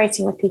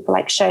 collaborating with people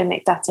like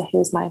Shoumik Dutta,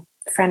 who's my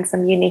friend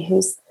from uni,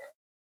 who's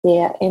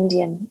the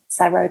Indian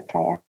sarod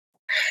player.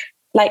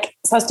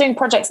 So I was doing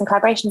projects and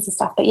collaborations and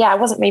stuff, but I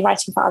wasn't really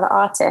writing for other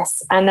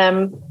artists. And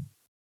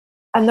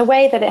the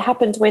way that it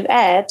happened with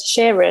Ed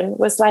Sheeran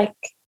was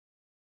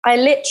I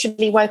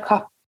literally woke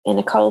up in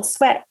a cold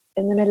sweat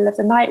in the middle of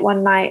the night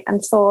one night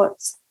and thought,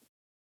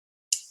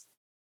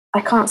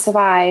 I can't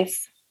survive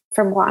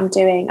from what I'm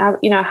doing.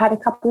 I had a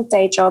couple of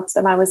day jobs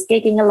and I was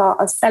gigging a lot.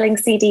 I was selling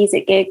CDs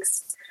at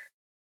gigs,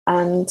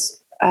 and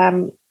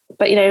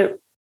but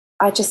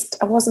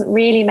I wasn't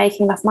really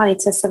making enough money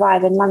to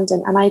survive in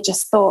London. And I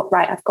just thought,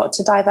 right, I've got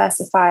to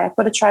diversify. I've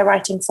got to try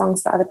writing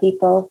songs for other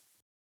people.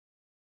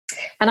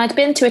 And I'd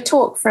been to a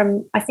talk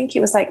from, I think it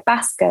was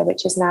BASCA,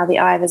 which is now the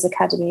Ivors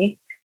Academy.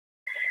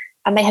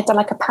 And they had done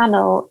a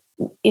panel,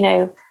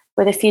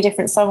 with a few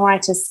different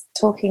songwriters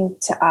talking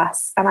to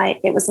us. And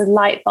it was a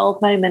light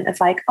bulb moment of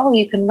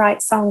you can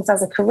write songs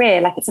as a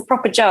career, it's a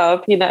proper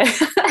job,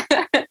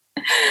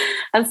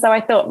 And so I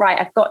thought, right,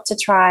 I've got to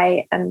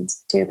try and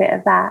do a bit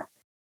of that.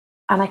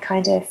 And I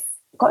kind of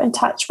got in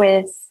touch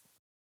with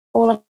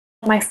all of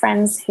my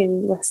friends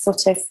who were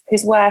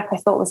whose work I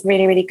thought was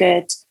really, really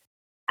good,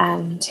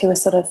 and who were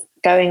sort of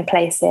going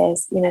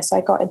places, so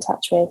I got in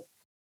touch with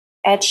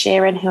Ed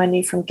Sheeran, who I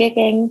knew from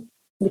gigging.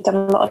 We've done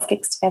a lot of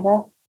gigs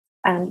together.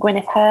 And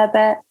Gwyneth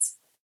Herbert,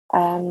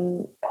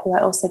 who I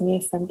also knew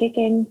from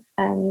gigging,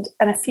 and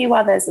a few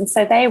others. And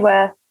so they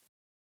were,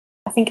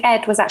 I think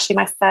Ed was actually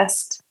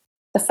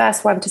the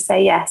first one to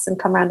say yes and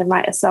come around and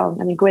write a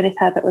song. I mean, Gwyneth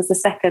Herbert was the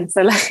second.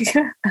 So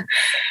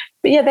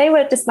but they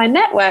were just my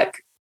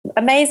network,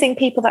 amazing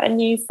people that I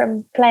knew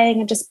from playing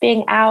and just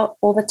being out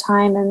all the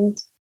time. And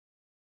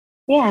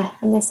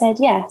and they said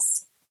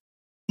yes.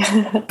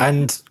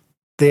 And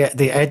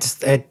the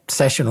Ed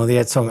session or the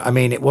Ed song, I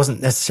mean, it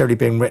wasn't necessarily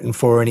being written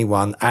for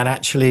anyone. And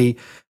actually,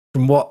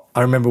 from what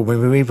I remember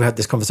when we had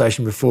this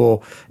conversation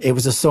before, it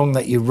was a song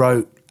that you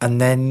wrote and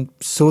then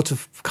sort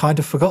of kind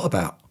of forgot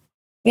about.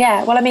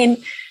 Yeah, well, I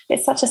mean,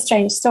 it's such a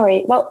strange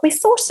story. Well, we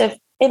sort of,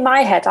 in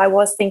my head, I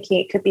was thinking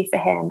it could be for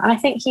him. And I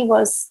think he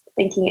was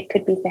thinking it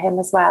could be for him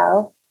as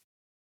well.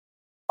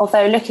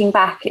 Although looking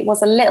back, it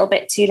was a little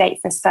bit too late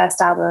for his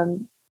first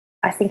album.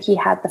 I think he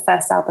had the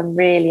first album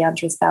really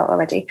under his belt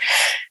already.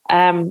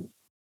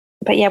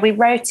 But yeah, we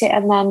wrote it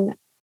and then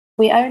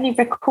we only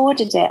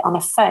recorded it on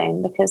a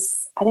phone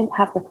because I didn't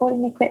have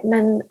recording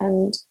equipment.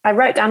 And I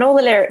wrote down all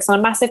the lyrics on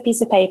a massive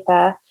piece of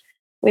paper.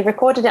 We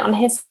recorded it on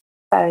his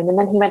phone and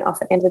then he went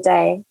off at the end of the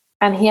day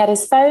and he had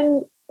his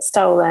phone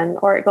stolen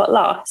or it got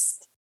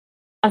lost.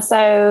 And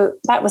so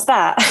that was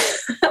that.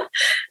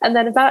 And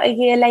then about a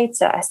year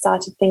later, I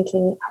started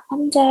thinking, I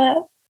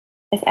wonder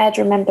if Ed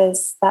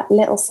remembers that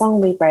little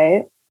song we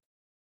wrote,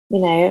 you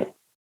know,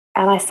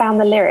 and I found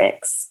the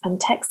lyrics and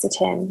texted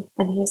him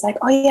and he was like,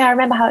 oh yeah, I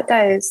remember how it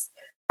goes.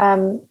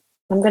 I'm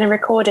going to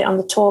record it on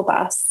the tour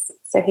bus.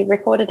 So he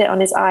recorded it on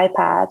his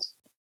iPad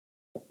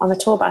on the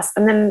tour bus.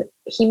 And then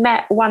he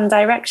met One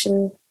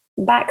Direction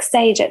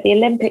backstage at the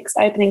Olympics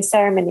opening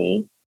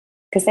ceremony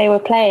because they were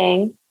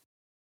playing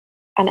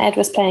and Ed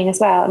was playing as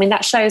well. I mean,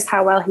 that shows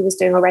how well he was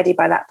doing already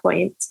by that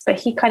point. But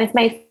he kind of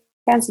made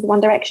friends with One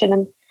Direction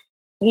and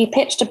he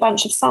pitched a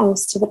bunch of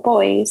songs to the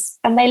boys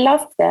and they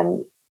loved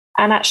them.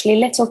 And actually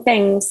Little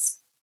Things,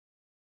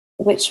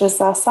 which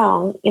was our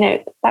song, you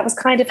know, that was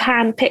kind of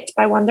hand-picked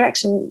by One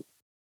Direction.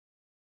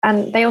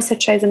 And they also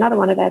chose another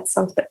one of Ed's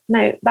songs. But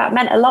no, that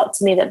meant a lot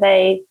to me that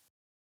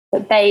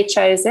they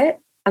chose it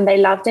and they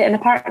loved it. And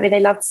apparently they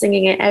loved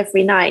singing it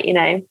every night, you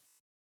know.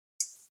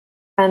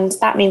 And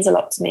that means a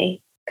lot to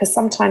me because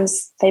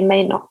sometimes they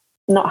may not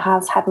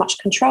have had much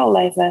control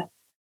over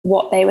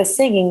what they were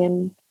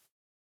singing.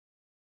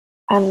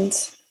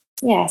 And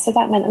yeah, so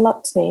that meant a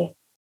lot to me.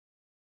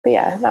 But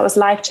yeah, that was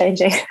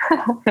life-changing.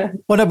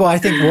 Well, no, but I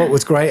think what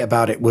was great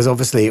about it was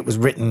obviously it was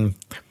written,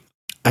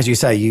 as you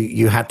say,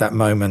 you had that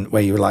moment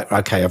where you were like,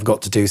 okay, I've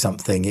got to do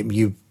something.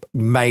 You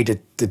made a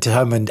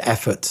determined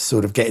effort to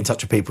sort of get in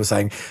touch with people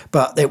saying,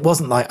 but it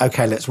wasn't like,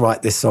 okay, let's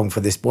write this song for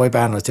this boy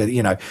band. Let's do,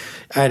 you know,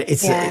 and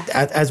it's,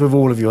 as with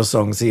all of your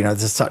songs, you know,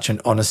 there's such an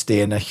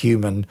honesty and a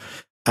human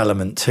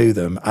element to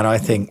them. And I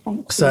think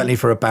certainly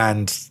for a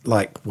band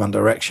like One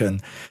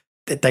Direction,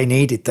 they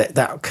needed that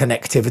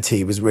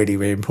connectivity was really,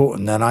 really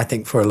important. And I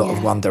think for a lot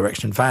of One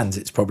Direction fans,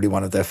 it's probably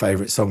one of their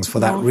favourite songs for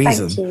that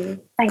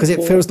reason. Because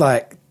it feels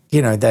like,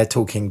 you know, they're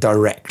talking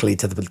directly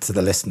to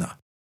the listener.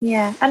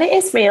 Yeah, and it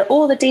is real.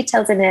 All the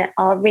details in it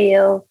are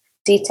real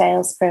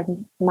details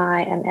from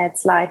my and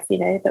Ed's life, you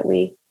know,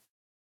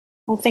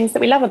 all things that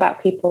we love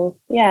about people.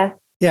 Yeah.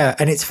 Yeah,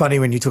 and it's funny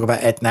when you talk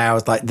about Ed now,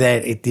 it's like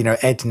you know,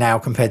 Ed now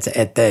compared to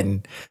Ed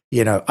then,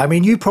 you know, I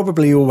mean, you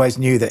probably always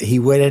knew that he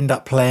would end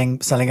up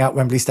selling out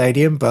Wembley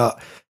Stadium,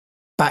 but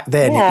back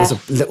then it was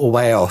a little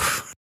way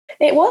off.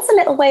 It was a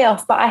little way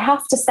off, but I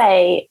have to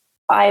say,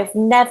 I've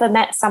never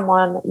met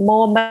someone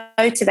more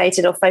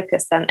motivated or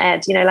focused than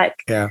Ed. You know, like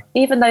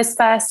even those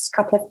first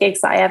couple of gigs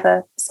that I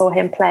ever saw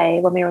him play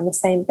when we were on the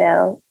same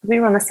bill,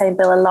 we were on the same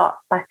bill a lot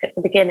back at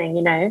the beginning,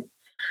 you know,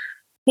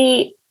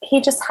 he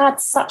just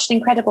had such an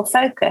incredible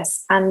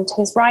focus and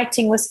his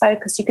writing was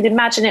focused. You could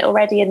imagine it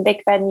already in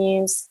big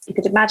venues. You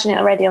could imagine it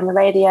already on the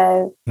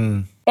radio.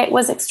 It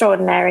was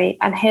extraordinary.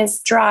 And his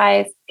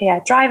drive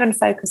and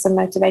focus and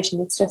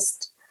motivation is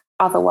just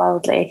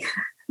otherworldly.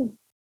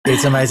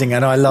 It's amazing.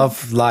 And I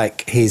love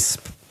like his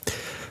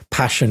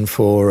passion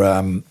for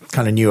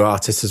kind of new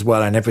artists as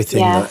well and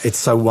everything. It's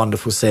so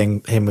wonderful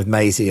seeing him with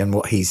Maisie and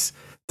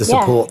the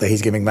support that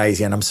he's giving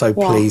Maisie. And I'm so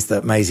pleased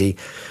that Maisie,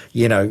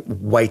 you know,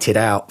 waited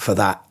out for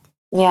that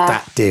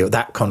deal,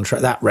 that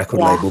contract, that record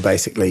label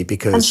basically,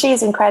 because... And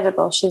she's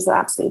incredible. She's an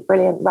absolutely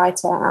brilliant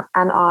writer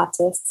and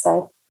artist.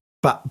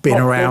 But been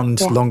around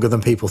longer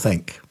than people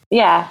think.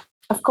 Yeah,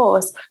 of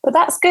course. But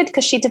that's good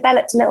because she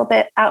developed a little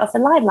bit out of the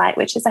limelight,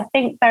 which is, I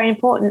think, very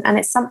important. And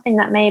it's something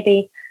that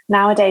maybe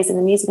nowadays in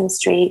the music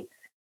industry,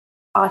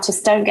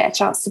 artists don't get a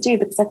chance to do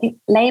because I think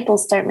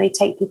labels don't really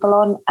take people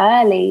on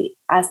early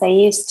as they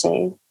used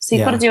to. So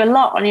you've got to do a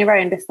lot on your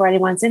own before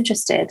anyone's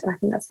interested. And I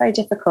think that's very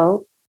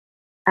difficult.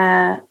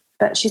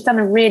 But she's done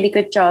a really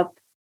good job.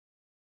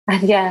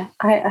 And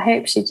I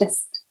hope she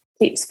just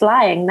keeps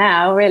flying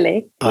now,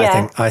 really.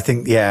 I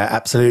think,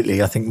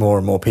 absolutely. I think more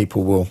and more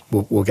people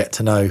will get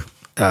to know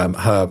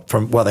her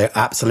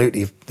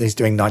he's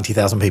doing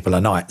 90,000 people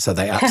a night, so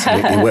they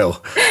absolutely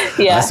will.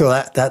 I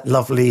saw that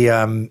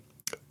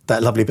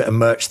lovely bit of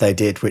merch they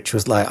did, which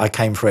was like, I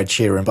came for Ed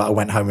Sheeran, but I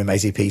went home with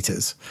Maisie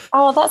Peters.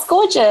 Oh, that's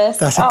gorgeous.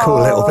 That's a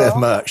cool little bit of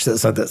merch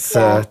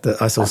that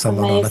I saw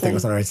someone amazing. On, I think it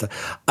was on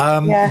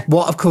Insta.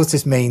 What, of course,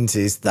 this means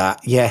is that,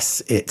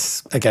 yes,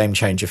 it's a game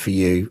changer for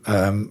you.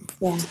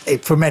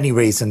 For many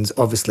reasons,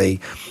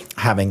 obviously,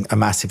 having a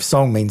massive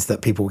song means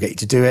that people will get you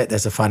to do it.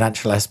 There's a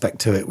financial aspect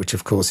to it, which,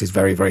 of course, is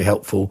very, very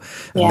helpful.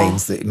 It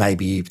means that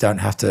maybe you don't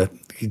have to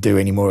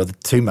do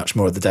too much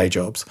more of the day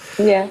jobs.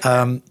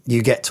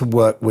 You get to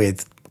work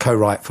with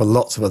co-write for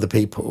lots of other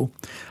people.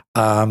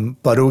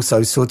 but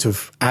also sort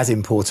of as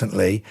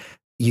importantly,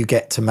 you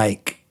get to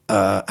make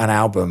an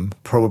album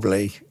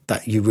probably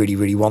that you really,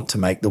 really want to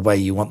make the way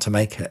you want to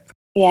make it.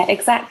 Yeah,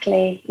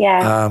 exactly.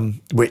 Yeah.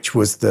 Which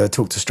was the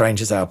Talk to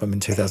Strangers album in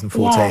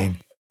 2014.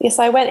 Yes,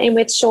 I went in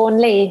with Sean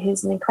Lee,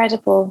 who's an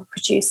incredible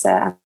producer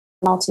and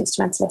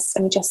multi-instrumentalist,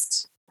 and we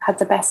just had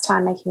the best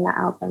time making that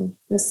album.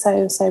 It was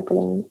so, so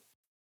brilliant.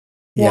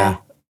 Yeah.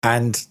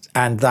 And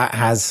that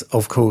has,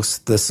 of course,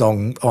 the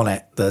song on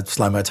it, the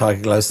Slow Mo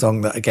Tiger Glow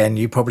song that, again,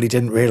 you probably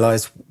didn't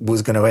realise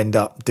was going to end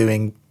up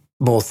doing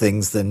more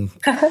things than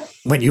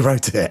when you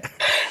wrote it.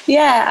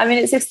 Yeah, I mean,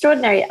 it's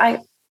extraordinary.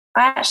 I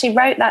actually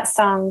wrote that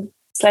song,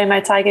 Slow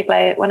Mo Tiger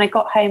Glow, when I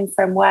got home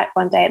from work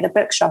one day at the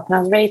bookshop, and I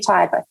was really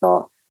tired, but I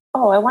thought,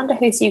 oh, I wonder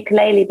whose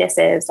ukulele this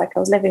is. Like, I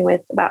was living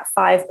with about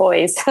 5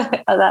 boys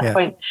at that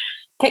point.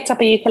 Picked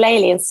up a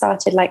ukulele and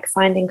started like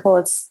finding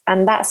chords,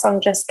 and that song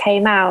just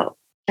came out.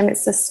 And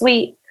it's a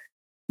sweet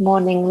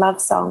morning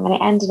love song. And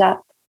it ended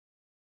up,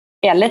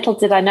 little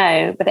did I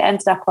know, but it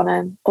ended up on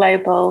a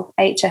global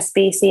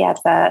HSBC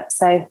advert.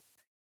 So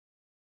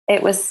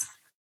it was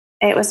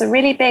a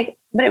really big,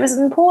 but it was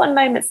an important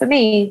moment for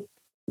me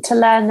to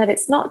learn that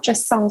it's not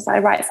just songs that I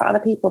write for other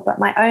people, but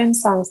my own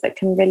songs that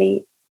can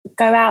really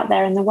go out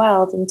there in the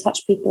world and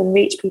touch people and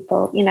reach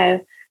people. You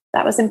know,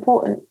 that was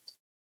important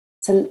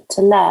to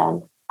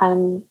learn.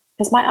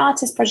 Because my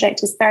artist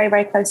project is very,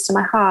 very close to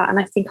my heart, and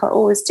I think I'll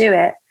always do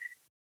it.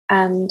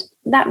 And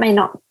that may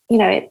not,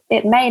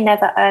 it may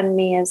never earn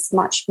me as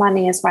much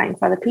money as writing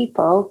for other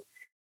people,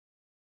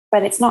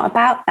 but it's not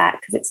about that,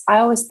 because I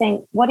always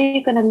think, what are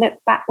you going to look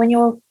back when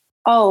you're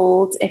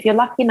old? If you're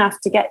lucky enough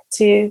to get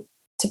to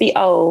be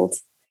old,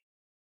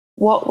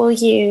 what will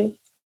you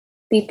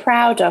be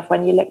proud of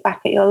when you look back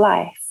at your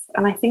life?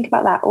 And I think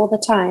about that all the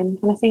time.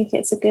 And I think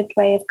it's a good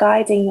way of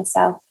guiding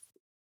yourself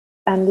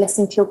and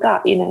listening to your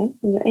gut, and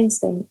your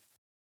instinct.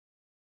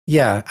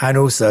 Yeah, and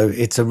also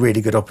it's a really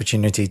good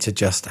opportunity to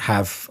just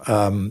have,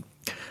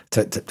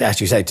 to,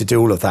 as you say, to do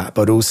all of that,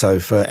 but also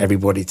for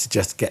everybody to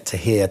just get to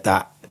hear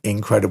that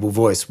incredible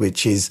voice,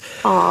 which is,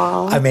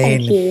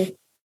 thank you.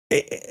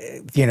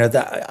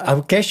 That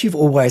I guess you've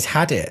always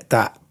had it,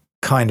 that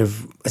kind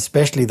of,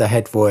 especially the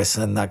head voice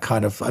and that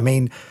kind of,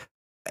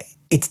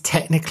 it's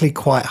technically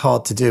quite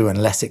hard to do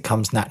unless it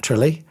comes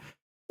naturally.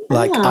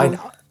 Like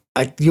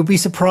you'll be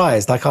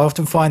surprised. Like, I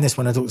often find this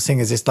when I talk to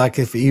singers, it's like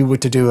if you were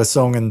to do a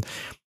song and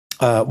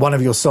one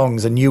of your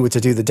songs and you were to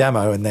do the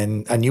demo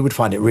and you would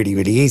find it really,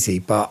 really easy.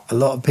 But a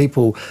lot of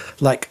people,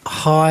 like,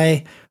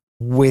 high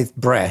with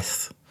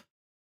breath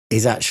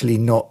is actually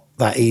not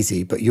that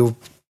easy, but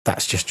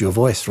that's just your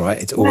voice,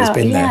 right? It's always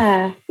been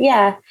there.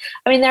 Yeah.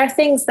 I mean, there are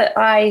things that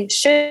I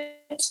should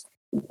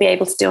be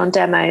able to do on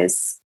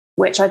demos,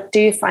 which I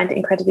do find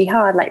incredibly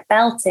hard, like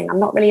belting. I'm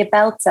not really a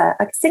belter.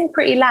 I can sing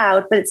pretty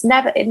loud, but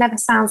it never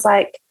sounds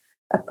like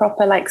a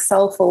proper, like,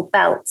 soulful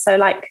belt. So,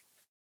 like,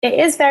 it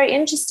is very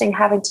interesting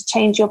having to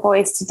change your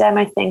voice to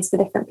demo things for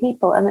different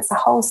people. And it's a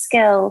whole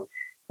skill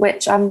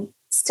which I'm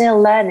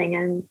still learning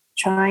and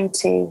trying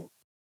to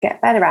get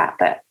better at.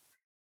 But,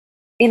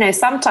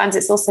 sometimes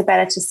it's also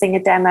better to sing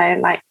a demo,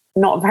 like,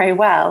 not very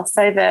well,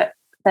 so that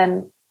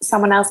then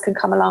someone else can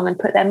come along and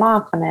put their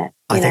mark on it.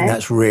 I think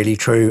that's really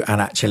true. And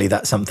actually,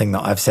 that's something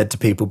that I've said to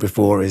people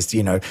before is,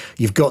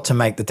 you've got to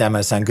make the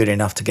demo sound good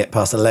enough to get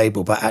past a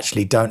label, but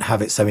actually don't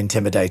have it so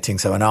intimidating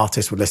so an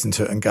artist would listen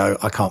to it and go,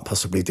 I can't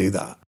possibly do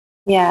that.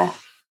 Yeah.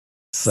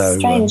 So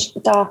strange,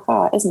 dark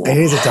art, isn't it? It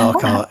is a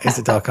dark art. It's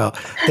a dark art.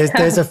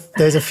 There's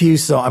a few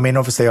songs. I mean,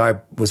 obviously, I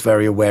was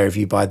very aware of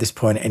you by this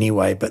point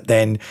anyway, but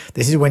then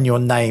this is when your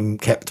name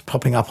kept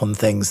popping up on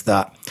things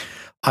that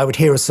I would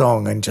hear a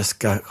song and just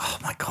go, oh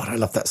my God, I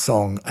love that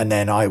song. And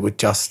then I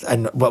would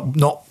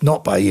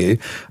not by you.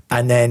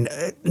 And then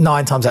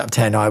 9 times out of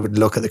 10, I would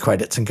look at the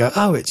credits and go,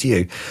 oh, it's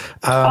you.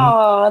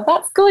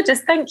 That's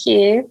gorgeous. Thank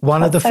you.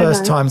 One of the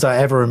first times I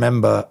ever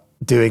remember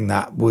doing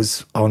that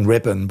was on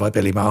Ribbon by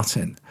Billy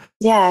Martin.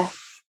 Yeah.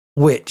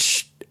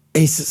 Which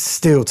is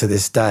still to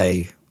this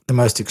day the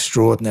most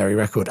extraordinary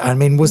record. I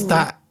mean, was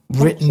that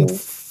written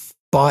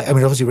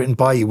obviously written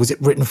by you. Was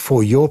it written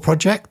for your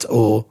project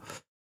or?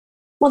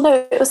 Well,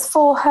 no, it was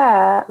for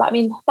her. I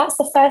mean, that's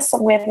the first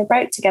song we ever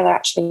wrote together,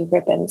 actually,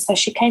 Ribbon. So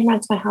she came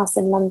round to my house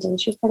in London.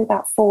 She was probably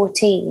about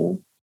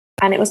 14.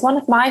 And it was one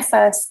of my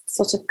first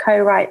sort of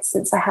co-writes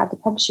since I had the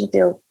publishing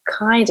deal,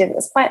 kind of. It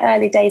was quite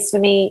early days for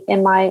me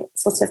in my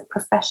sort of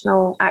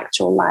professional,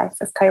 actual life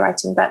of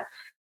co-writing. But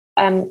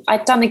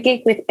I'd done a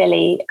gig with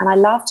Billy and I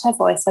loved her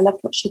voice. I loved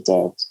what she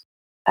did.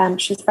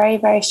 She was very,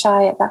 very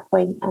shy at that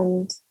point.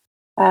 And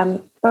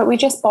but we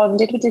just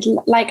bonded. We did,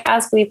 like,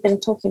 as we've been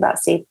talking about,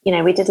 Steve,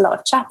 we did a lot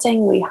of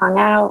chatting. We hung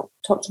out,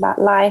 talked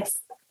about life,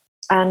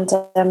 and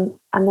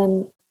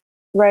then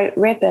wrote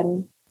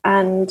Ribbon.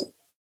 And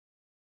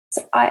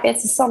so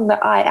it's a song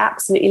that I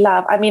absolutely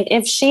love. I mean,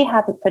 if she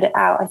hadn't put it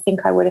out, I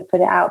think I would have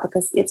put it out,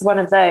 because it's one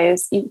of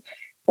those.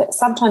 But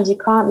sometimes you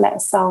can't let a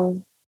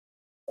song,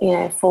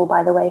 fall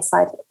by the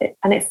wayside.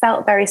 And it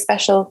felt very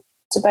special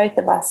to both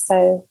of us.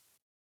 So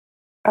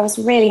I was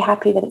really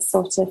happy that it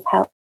sort of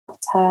helped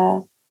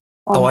her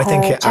on Oh, I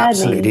think her it journey.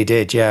 absolutely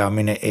did. Yeah. I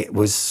mean, it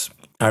was,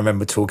 I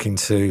remember talking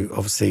to,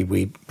 obviously,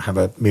 we have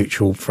a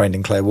mutual friend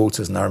in Claire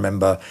Waters, and I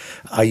remember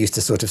I used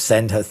to sort of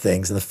send her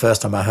things. And the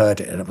first time I heard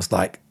it, and it was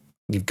like,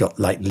 you've got,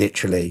 like,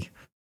 literally,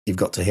 you've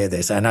got to hear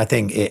this. And I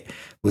think it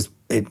was,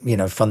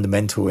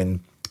 fundamental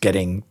in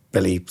getting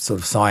Billie sort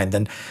of signed.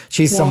 And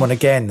she's someone,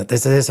 again, that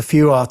there's a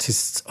few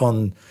artists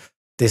on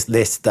this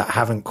list that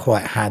haven't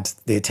quite had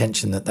the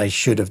attention that they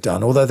should have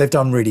done, although they've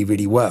done really,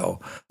 really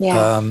well.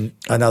 Yeah.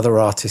 Another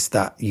artist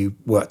that you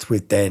worked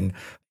with then,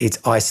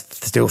 I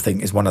still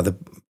think is one of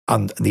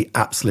the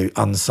absolute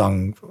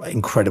unsung,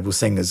 incredible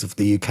singers of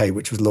the UK,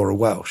 which was Laura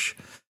Welsh,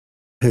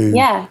 who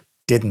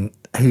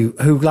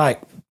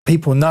like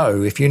people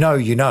know, if you know,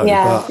 you know.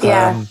 Yeah,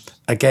 but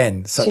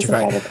again, such She's a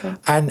great,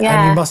 incredible. and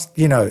you must,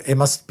 it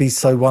must be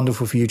so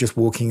wonderful for you just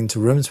walking into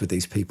rooms with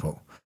these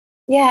people.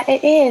 Yeah,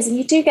 it is. And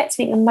you do get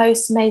to meet the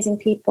most amazing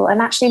people.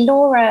 And actually,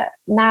 Laura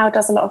now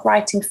does a lot of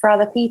writing for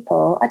other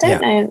people. I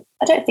don't know.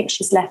 I don't think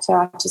she's left her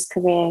artist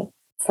career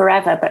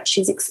forever, but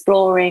she's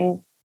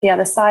exploring the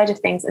other side of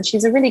things. And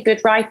she's a really good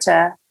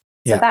writer.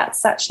 So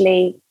that's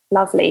actually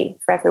lovely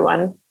for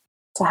everyone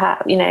to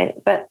have,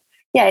 But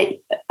yeah,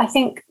 I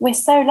think we're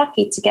so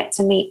lucky to get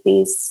to meet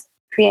these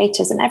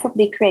creators, and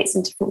everybody creates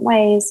in different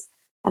ways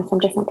and from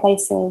different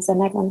places,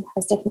 and everyone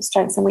has different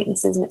strengths and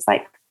weaknesses. And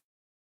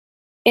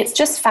it's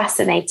just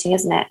fascinating,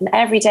 isn't it? And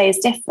every day is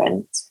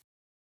different.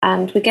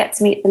 And we get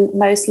to meet the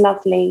most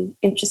lovely,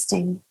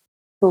 interesting,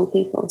 cool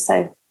people.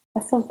 So I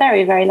feel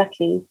very, very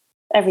lucky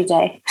every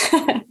day.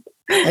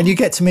 And you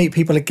get to meet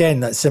people again,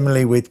 that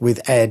similarly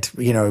with Ed,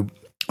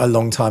 a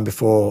long time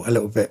before, a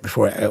little bit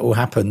before it all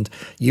happened.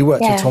 You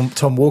worked with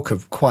Tom Walker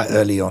quite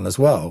early on as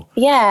well.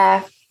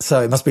 Yeah. So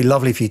it must be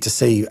lovely for you to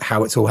see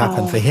how it's all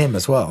happened for him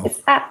as well.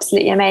 It's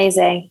absolutely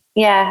amazing.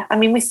 Yeah. I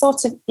mean,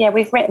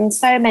 we've written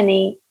so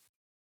many.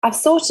 I've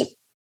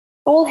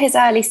all his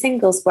early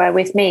singles were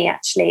with me,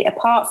 actually,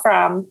 apart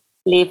from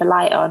Leave a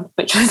Light On,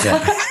 which was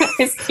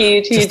his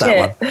huge hit.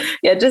 One.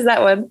 Yeah, just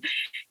that one.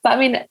 But I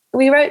mean,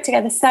 we wrote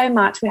together so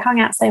much, we hung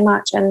out so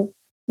much, and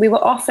we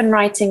were often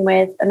writing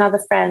with another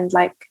friend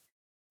like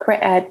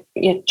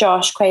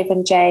Josh,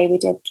 Craven J, we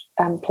did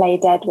Play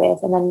Dead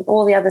with, and then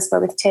all the others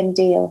were with Tim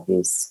Deal,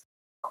 who's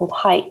called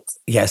Height.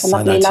 Yes, a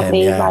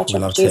lovely writer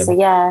and producer.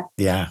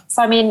 Yeah.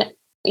 So I mean,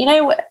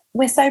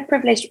 we're so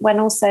privileged when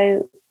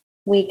also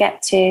we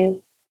get to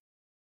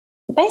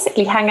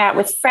basically hang out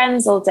with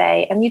friends all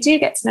day, and you do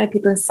get to know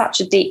people in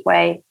such a deep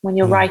way when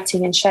you're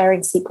writing and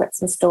sharing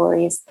secrets and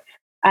stories,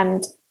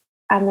 and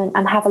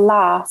have a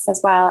laugh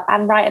as well,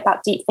 and write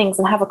about deep things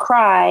and have a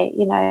cry,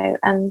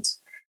 and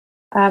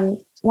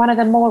one of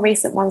the more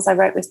recent ones I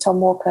wrote with Tom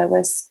Walker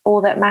was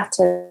All That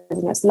Matters,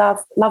 and it's love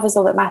is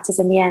all that matters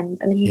in the end.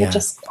 And he had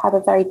just had a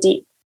very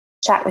deep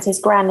chat with his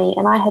granny,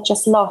 and I had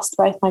just lost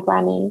both my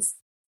grannies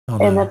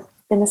in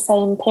the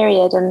same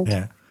period,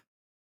 and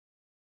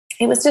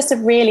it was just a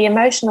really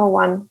emotional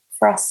one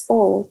for us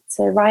all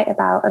to write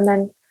about. And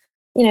then,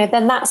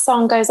 then that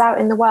song goes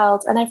out in the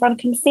world and everyone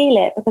can feel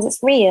it because it's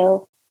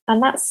real.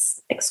 And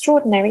that's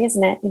extraordinary,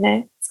 isn't it?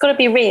 It's got to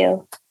be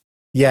real.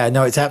 Yeah,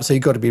 no, it's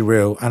absolutely got to be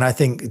real. And I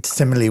think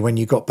similarly, when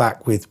you got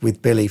back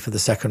with Billie for the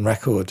second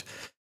record,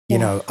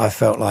 I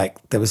felt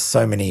like there was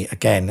so many,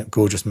 again,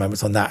 gorgeous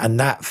moments on that. And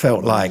that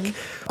felt like,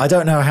 I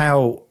don't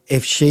know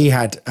if she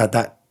had at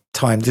that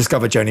time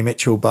discovered Joni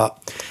Mitchell,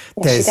 but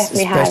there's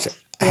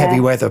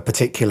Heavy Weather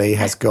particularly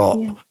has got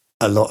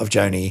a lot of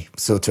Joni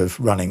sort of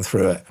running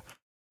through it.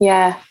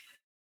 Yeah.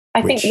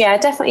 I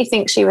definitely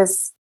think she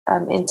was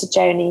into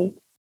Joni.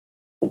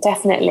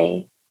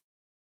 Definitely.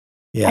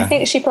 Yeah. I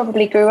think she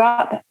probably grew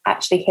up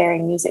actually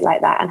hearing music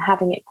like that and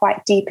having it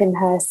quite deep in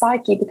her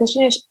psyche, because,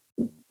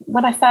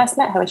 when I first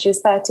met her when she was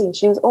 13,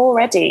 she was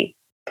already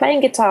playing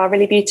guitar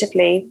really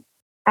beautifully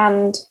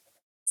and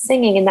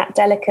singing in that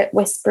delicate,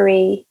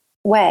 whispery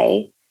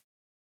way.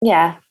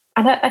 Yeah.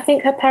 And I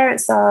think her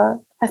parents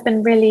have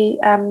been really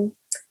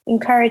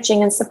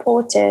encouraging and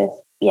supportive.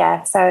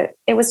 Yeah. So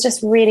it was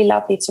just really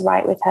lovely to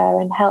write with her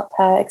and help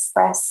her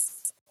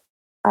express,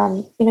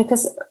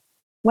 because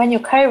when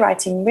you're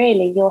co-writing,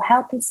 really, you're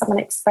helping someone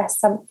express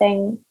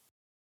something,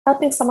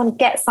 helping someone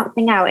get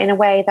something out in a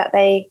way that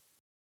they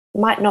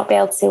might not be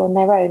able to on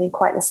their own in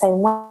quite the same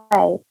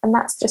way. And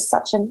that's just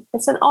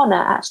it's an honor,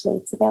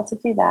 actually, to be able to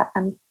do that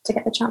and to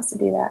get the chance to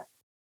do that.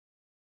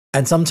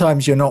 And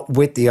sometimes you're not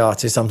with the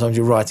artist, sometimes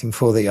you're writing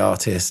for the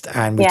artist.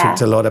 And we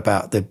talked a lot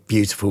about the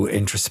beautiful,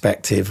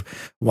 introspective,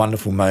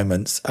 wonderful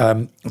moments.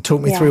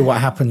 Talk me through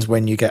what happens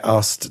when you get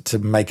asked to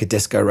make a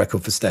disco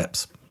record for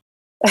Steps.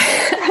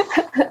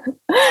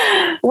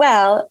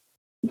 Well,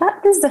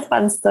 this is a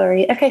fun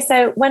story. Okay,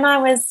 so when I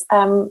was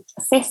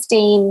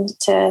 15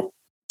 to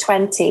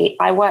 20,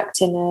 I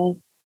worked in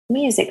a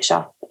music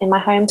shop in my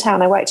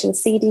hometown. I worked in a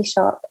CD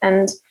shop,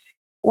 and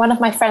one of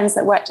my friends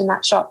that worked in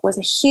that shop was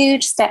a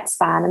huge Steps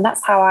fan, and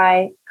that's how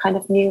I kind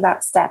of knew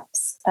about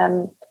Steps.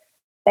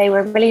 They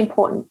were really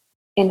important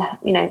in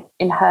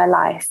her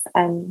life,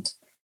 and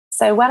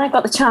so when I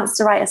got the chance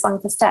to write a song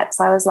for Steps,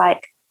 I was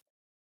like,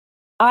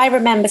 I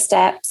remember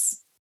Steps.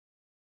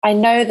 I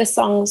know the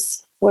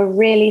songs were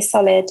really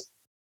solid,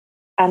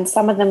 and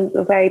some of them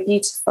were very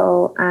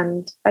beautiful.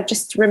 And I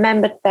just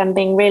remembered them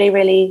being really,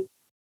 really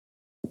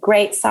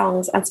great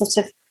songs, and sort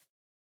of,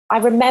 I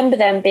remember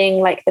them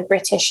being like the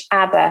British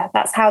ABBA.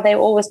 That's how they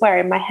always were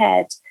in my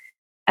head.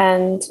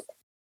 And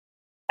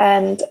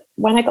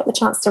when I got the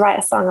chance to write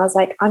a song, I was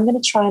like, I'm going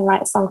to try and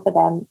write a song for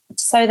them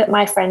so that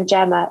my friend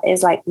Gemma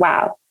is like,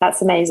 wow,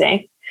 that's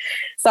amazing.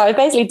 So I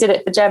basically did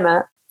it for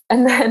Gemma.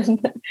 And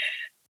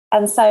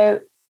so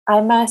I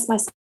immersed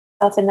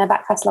myself in their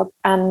back catalogue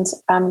and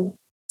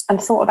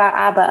thought about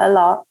ABBA a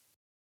lot.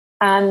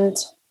 And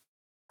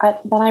then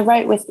I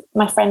wrote with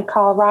my friend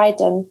Carl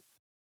Ryden,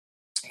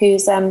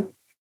 who's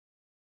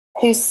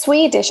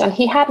Swedish, and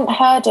he hadn't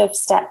heard of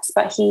Steps,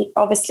 but he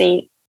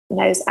obviously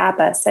knows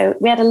ABBA. So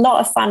we had a lot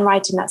of fun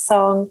writing that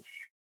song.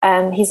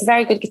 He's a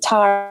very good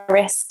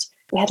guitarist.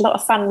 We had a lot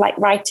of fun like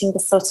writing the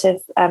sort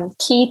of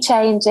key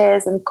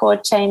changes and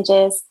chord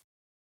changes.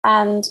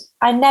 And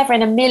I never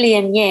in a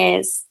million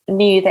years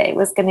knew that it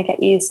was going to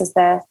get used as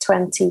their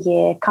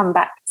 20-year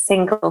comeback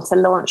single to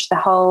launch the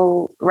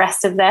whole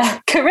rest of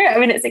their career. I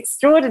mean, it's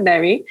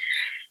extraordinary.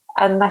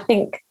 And I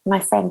think my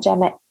friend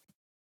Gemma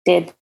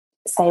did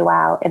say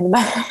wow in the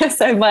moment.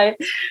 So my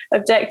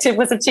objective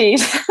was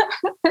achieved.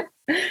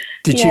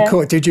 Did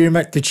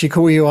she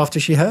call you after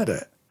she heard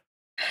it?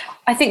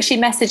 I think she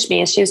messaged me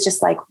and she was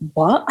just like,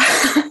 what?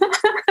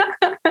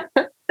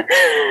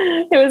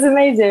 It was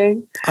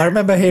amazing. I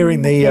remember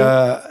hearing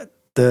the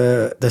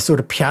sort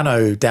of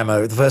piano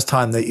demo the first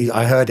time that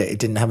I heard it. It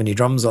didn't have any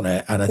drums on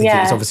it, and I think it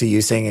was obviously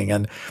you singing.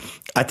 And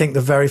I think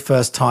the very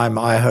first time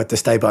I heard the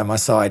Stay By My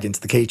Side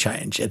into the key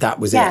change, that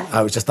was it.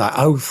 I was just like,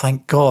 oh,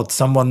 thank God,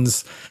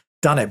 someone's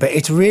done it. But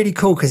it's really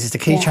cool because it's a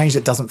key change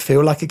that doesn't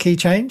feel like a key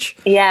change.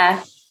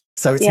 Yeah.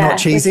 So it's not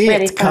cheesy.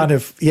 It's kind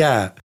of,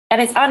 and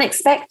it's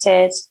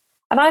unexpected.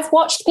 And I've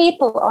watched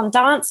people on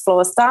dance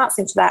floors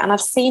dancing to that, and I've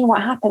seen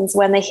what happens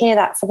when they hear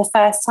that for the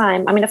first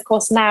time. I mean, of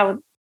course, now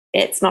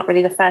it's not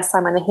really the first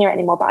time when they hear it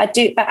anymore, but at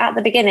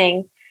the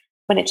beginning,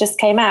 when it just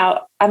came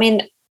out, I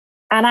mean,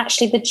 and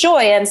actually the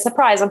joy and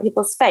surprise on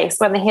people's face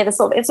when they hear the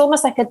sort of, it's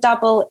almost like a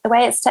double, the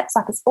way it steps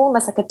up, it's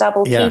almost like a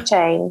double key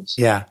change.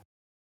 Yeah.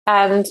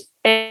 And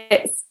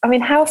it's, I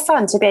mean, how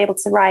fun to be able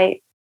to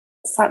write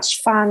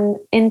such fun,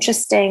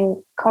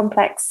 interesting,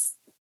 complex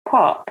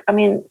pop. I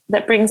mean,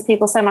 that brings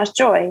people so much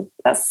joy.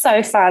 That's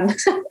so fun.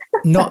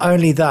 Not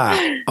only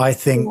that, I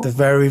think the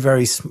very,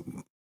 very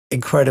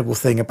incredible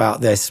thing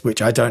about this,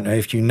 which I don't know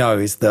if you know,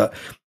 is that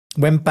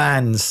when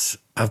bands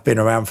have been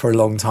around for a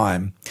long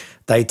time,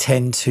 they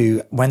tend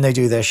to, when they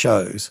do their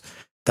shows,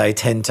 they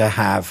tend to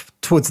have,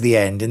 towards the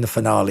end, in the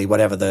finale,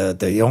 whatever,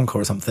 the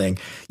encore or something,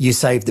 you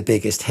save the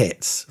biggest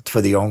hits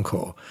for the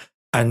encore.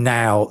 And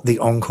now the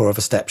encore of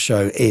a Step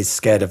show is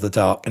Scared of the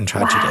Dark and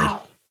Tragedy.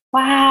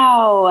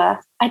 Wow.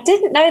 I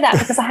didn't know that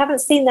because I haven't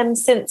seen them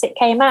since it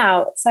came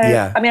out. So,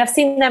 I mean, I've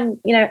seen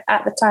them,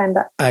 at the time,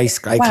 but a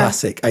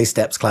classic, a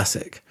Steps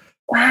classic.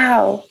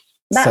 Wow.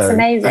 That's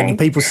amazing. And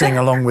people sing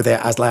along with it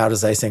as loud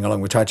as they sing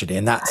along with Tragedy.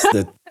 And that's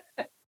the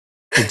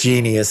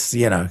genius,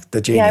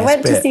 the genius I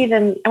went bit. to see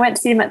them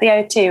at the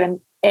O2,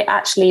 and it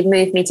actually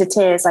moved me to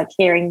tears, like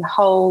hearing the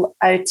whole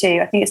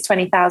O2. I think it's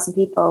 20,000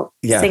 people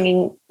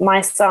singing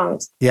my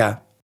songs. Yeah.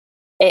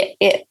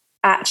 It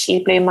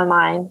actually blew my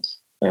mind.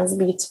 It was a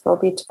beautiful,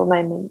 beautiful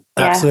moment.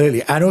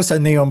 Absolutely. And also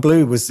Neon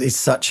Blue is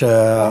such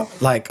a,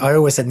 like, I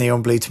always said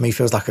Neon Blue to me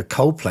feels like a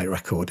Coldplay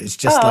record. It's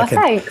just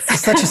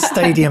it's such a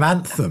stadium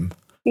anthem.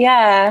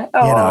 Yeah.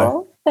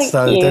 Oh,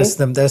 thank you.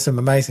 There's some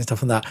amazing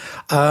stuff on that.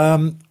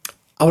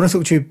 I want to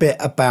talk to you a bit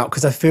about,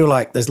 because I feel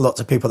like there's lots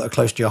of people that are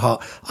close to your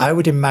heart. I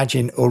would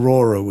imagine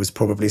Aurora was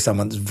probably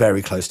someone that's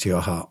very close to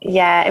your heart.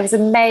 Yeah, it was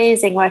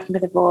amazing working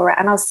with Aurora.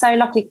 And I was so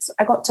lucky because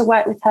I got to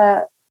work with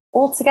her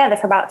all together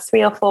for about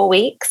 3 or 4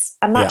 weeks.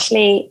 And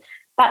actually,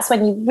 that's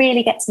when you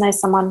really get to know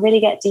someone, really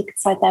get deep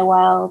inside their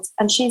world.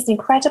 And she's an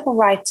incredible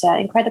writer,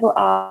 incredible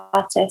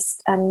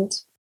artist. And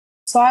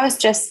so I was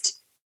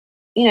just,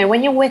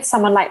 when you're with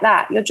someone like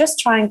that, you're just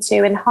trying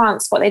to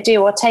enhance what they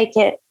do or take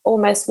it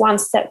almost one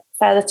step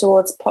further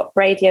towards pop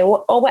radio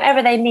or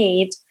whatever they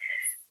need.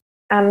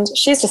 And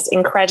she's just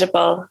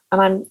incredible.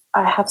 And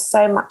I have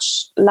so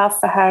much love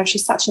for her.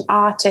 She's such an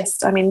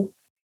artist. I mean,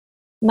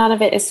 none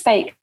of it is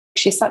fake.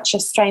 She's such a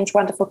strange,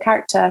 wonderful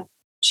character.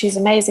 She's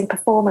an amazing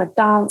performer,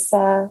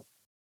 dancer,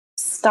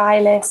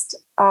 stylist,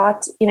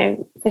 art,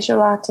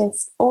 visual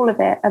artist, all of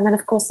it. And then,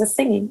 of course, the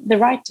singing, the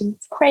writing.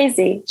 It's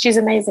crazy. She's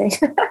amazing.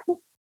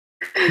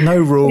 No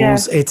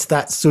rules. Yeah. It's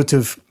that sort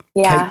of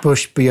Kate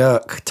Bush,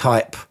 Björk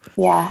type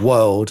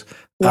world.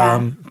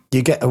 Yeah.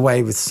 You get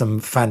away with some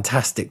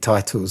fantastic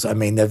titles. I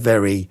mean, they're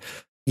very,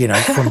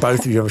 from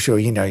both of you, I'm sure,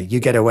 you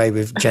get away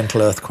with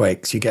Gentle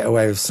Earthquakes, you get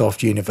away with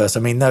Soft Universe.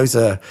 I mean, those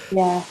are,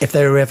 if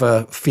they were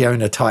ever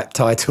Fiona type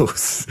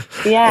titles,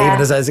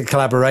 even as a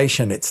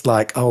collaboration, it's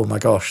like, oh my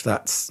gosh,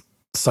 that's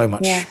so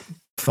much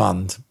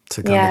fun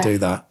to kind of do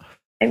that.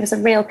 It was a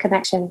real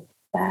connection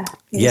there.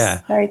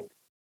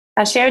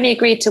 And she only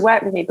agreed to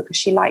work with me because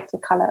she liked the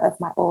colour of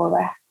my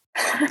aura.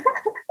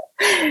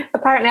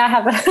 Apparently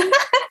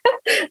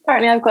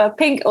I've got a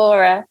pink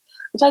aura.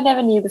 which I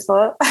never knew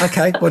before.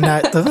 Okay, well,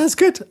 now that's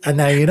good. And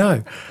now you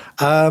know.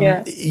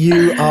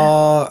 You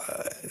are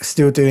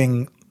still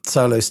doing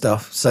solo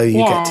stuff. So you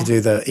get to do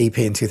the EP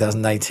in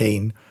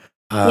 2018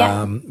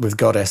 with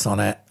Goddess on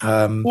it.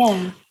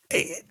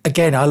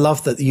 Again, I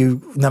love that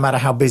you, no matter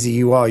how busy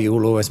you are, you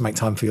will always make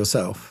time for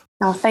yourself.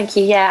 Oh, thank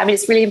you. Yeah, I mean,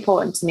 it's really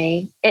important to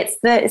me. It's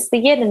the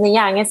yin and the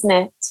yang, isn't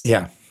it?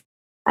 Yeah.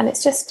 And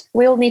it's just,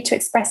 we all need to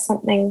express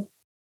something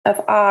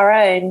of our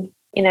own,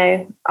 you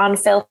know,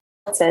 unfiltered,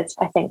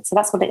 I think. So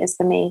that's what it is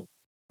for me.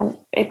 And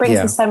it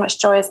brings me so much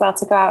joy as well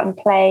to go out and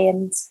play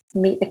and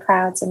meet the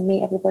crowds and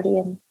meet everybody.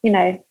 And, you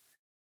know,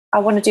 I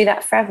want to do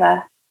that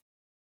forever.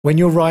 When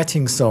you're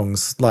writing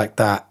songs like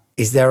that,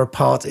 is there a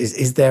part,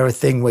 is there a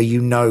thing where you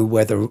know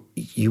whether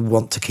you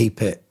want to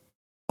keep it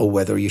or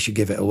whether you should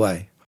give it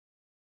away?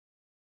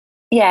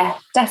 Yeah,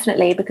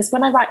 definitely. Because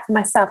when I write for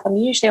myself, I'm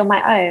usually on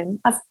my own.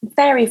 I've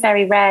very,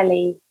 very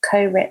rarely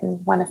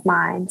co-written one of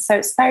mine. So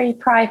it's a very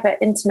private,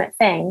 intimate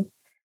thing.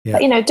 Yeah.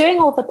 But, you know, doing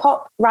all the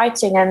pop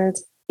writing and,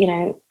 you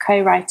know,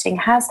 co-writing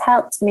has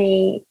helped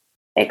me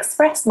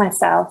express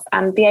myself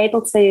and be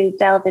able to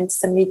delve into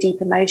some really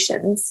deep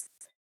emotions.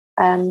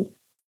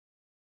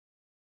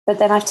 But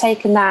then I've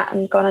taken that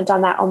and gone and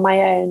done that on my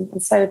own.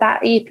 And so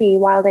that EP,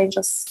 Wild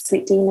Angels,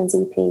 Sweet Demons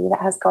EP, that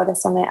has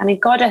Goddess on it. I mean,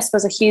 Goddess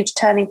was a huge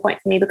turning point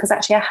for me because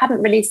actually I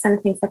hadn't released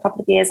anything for a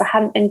couple of years. I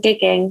hadn't been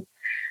gigging.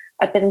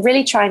 I'd been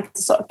really trying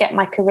to sort of get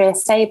my career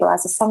stable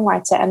as a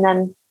songwriter. And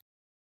then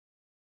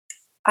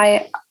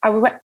I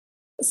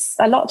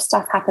a lot of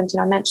stuff happened. You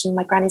know, I mentioned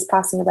my granny's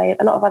passing away.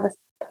 A lot of other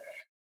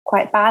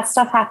quite bad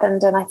stuff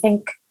happened. And I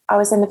think I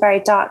was in a very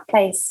dark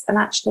place. And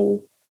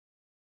actually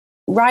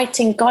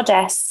writing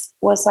Goddess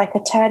was like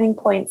a turning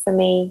point for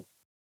me.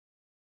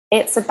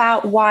 It's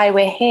about why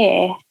we're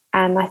here.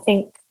 And I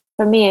think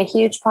for me, a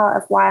huge part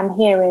of why I'm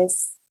here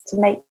is to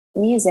make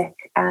music.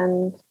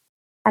 And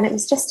it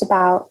was just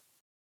about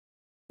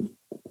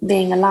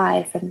being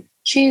alive and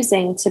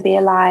choosing to be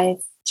alive,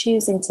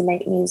 choosing to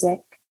make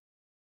music,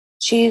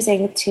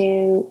 choosing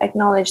to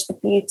acknowledge the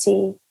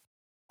beauty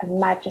and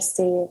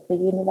majesty of the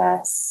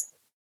universe.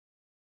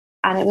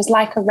 And it was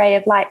like a ray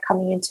of light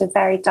coming into a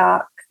very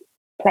dark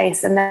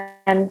place. And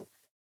then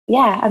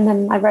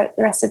I wrote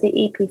the rest of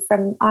the EP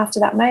from after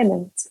that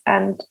moment.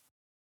 And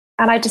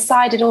I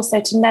decided also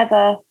to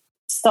never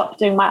stop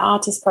doing my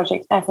artist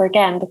project ever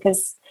again,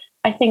 because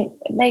I think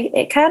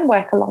it can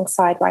work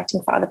alongside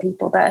writing for other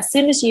people. But as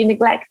soon as you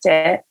neglect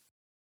it,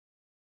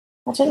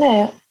 I don't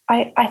know,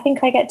 I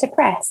think I get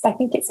depressed. I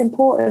think it's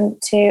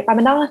important I'm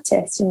an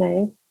artist, you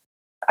know.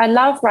 I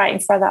love writing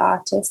for other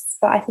artists,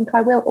 but I think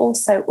I will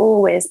also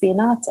always be an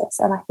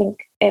artist. And I think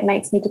it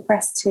makes me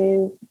depressed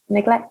to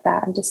neglect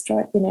that and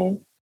destroy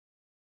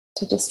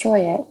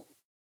it.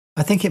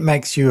 I think it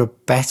makes you a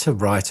better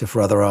writer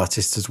for other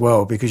artists as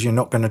well, because you're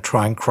not going to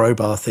try and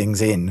crowbar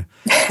things in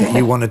that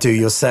you want to do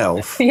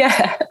yourself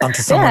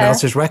onto someone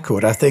else's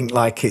record. I think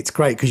like it's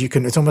great because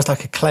it's almost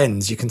like a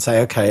cleanse. You can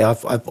say, okay,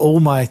 I've all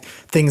my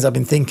things I've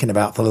been thinking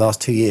about for the last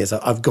 2 years,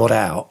 I've got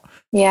out.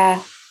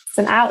 Yeah, it's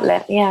an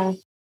outlet. Yeah.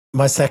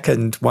 My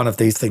second one of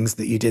these things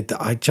that you did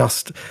that I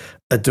just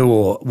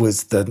adore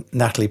was the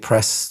Natalie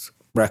Press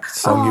record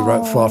song you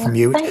wrote, Far From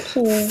You, which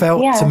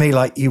felt to me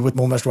like you were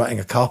almost writing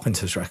a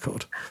Carpenter's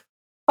record.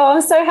 Oh,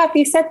 I'm so happy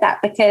you said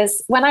that,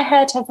 because when I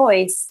heard her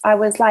voice, I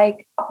was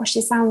like, oh,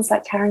 she sounds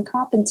like Karen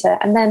Carpenter.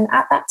 And then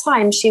at that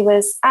time, she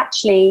was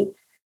actually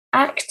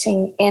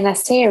acting in a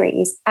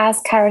series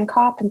as Karen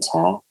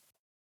Carpenter.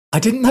 I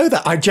didn't know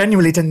that. I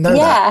genuinely didn't know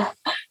that.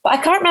 Yeah, but I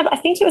can't remember. I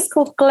think it was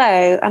called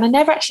Glow, and I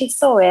never actually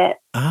saw it.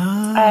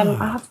 I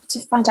have to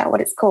find out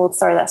what it's called.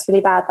 Sorry, that's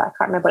really bad that I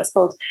can't remember what it's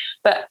called.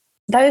 But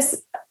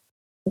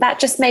that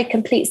just made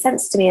complete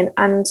sense to me.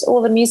 And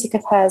all the music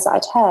of hers that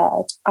I'd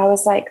heard, I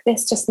was like,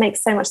 this just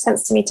makes so much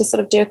sense to me to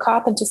sort of do a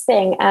Carpenter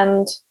thing.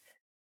 And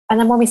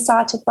then when we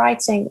started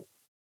writing,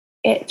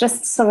 it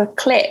just sort of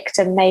clicked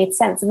and made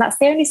sense. And that's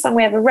the only song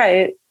we ever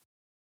wrote.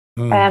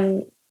 I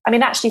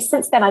mean, actually,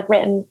 since then, I've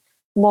written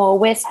more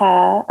with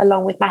her,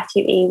 along with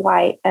Matthew E.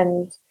 White,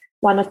 and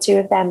one or two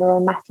of them are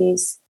on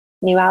Matthew's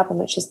new album,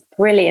 which is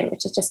brilliant,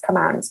 which has just come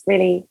out. It's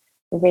really,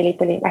 a really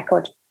brilliant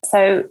record.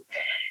 So,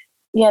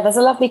 yeah, there's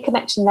a lovely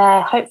connection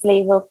there.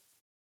 Hopefully we'll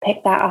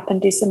pick that up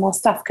and do some more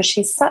stuff, because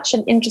she's such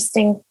an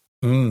interesting,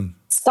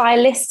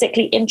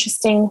 stylistically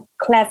interesting,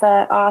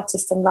 clever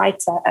artist and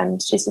writer,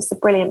 and she's just a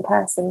brilliant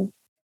person.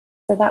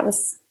 So that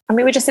was, I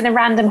mean, we're just in a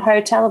random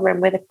hotel room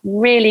with a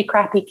really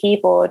crappy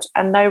keyboard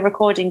and no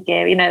recording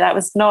gear. You know, that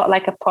was not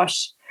like a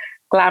posh,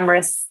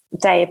 glamorous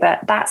day,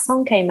 but that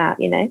song came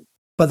out, you know.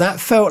 But that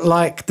felt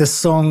like the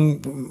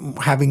song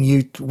having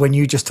you, when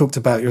you just talked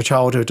about your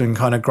childhood and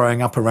kind of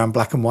growing up around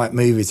black and white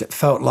movies, it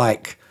felt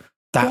like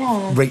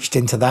that reached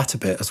into that a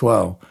bit as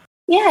well.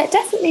 Yeah, it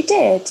definitely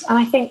did. And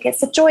I think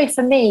it's a joy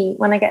for me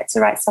when I get to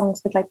write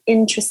songs with like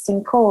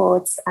interesting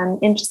chords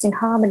and interesting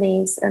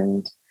harmonies.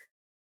 And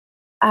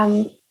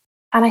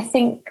I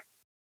think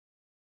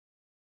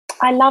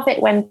I love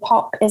it when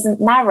pop isn't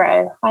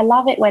narrow. I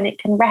love it when it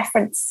can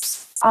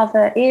reference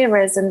other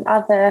eras and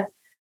other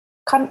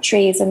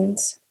countries. And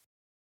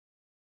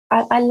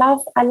I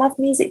love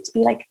music to be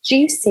like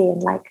juicy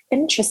and like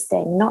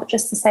interesting, not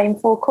just the same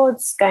 4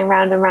 chords going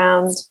round and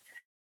round.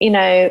 You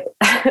know,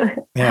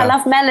 I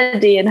love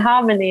melody and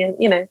harmony,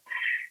 and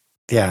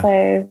Yeah.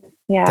 So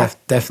yeah,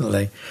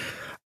 definitely.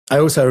 I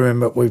also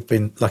remember we've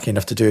been lucky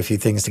enough to do a few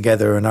things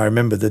together, and I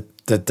remember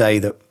the day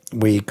that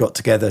we got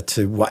together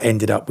to what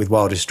ended up with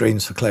Wildest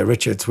Dreams for Claire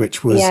Richards,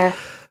 which was I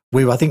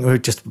think we were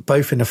just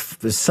both in a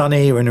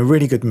sunny or in a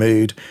really good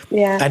mood.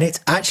 Yeah. And it's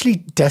actually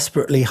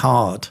desperately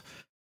hard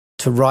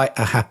to write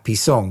a happy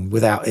song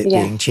without it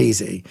being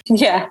cheesy.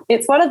 Yeah,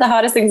 it's one of the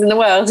hardest things in the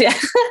world. Yeah.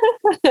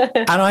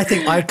 And I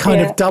think I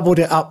kind of doubled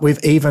it up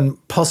with even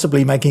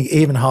possibly making it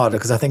even harder,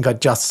 because I think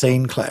I'd just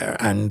seen Claire,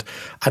 and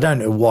I don't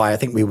know why. I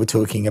think we were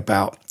talking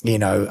about,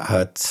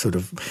 her sort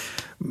of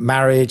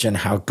marriage and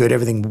how good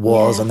everything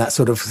was, and that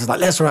sort of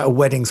like, let's write a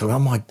wedding song. Oh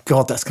my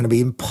God, that's going to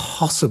be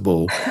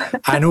impossible.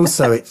 And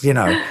also it,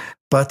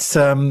 but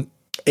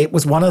it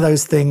was one of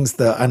those things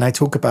that, and I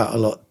talk about a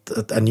lot,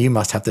 and you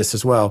must have this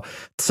as well.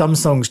 Some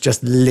songs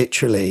just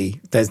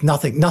literally, there's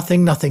nothing.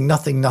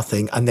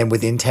 And then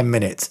within 10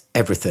 minutes,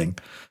 everything.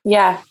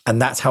 Yeah.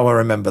 And that's how I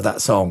remember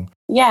that song.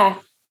 Yeah.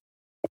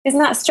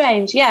 Isn't that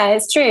strange? Yeah,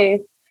 it's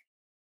true.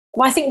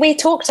 Well, I think we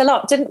talked a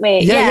lot, didn't we?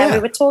 Yeah. We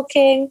were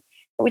talking,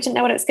 but we didn't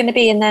know what it was going to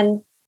be. And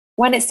then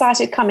when it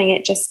started coming,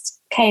 it just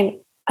came.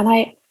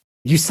 And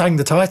you sang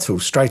the title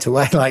straight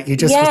away. Like you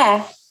just.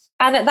 Yeah.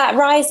 And that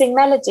rising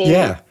melody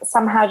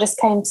somehow just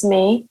came to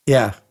me.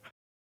 Yeah.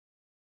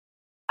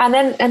 And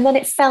then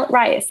it felt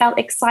right. It felt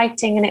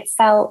exciting, and it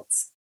felt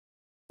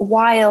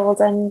wild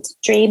and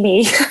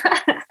dreamy.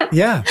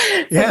 Yeah.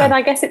 But then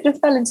I guess it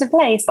just fell into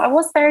place. But I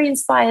was very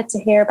inspired to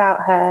hear about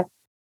her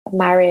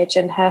marriage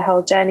and her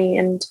whole journey.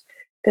 And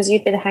because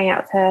you've been hanging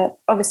out with her,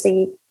 obviously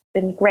you've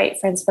been great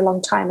friends for a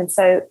long time. And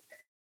so,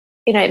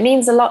 it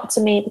means a lot to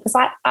me, because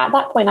at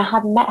that point I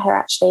hadn't met her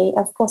actually.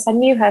 Of course, I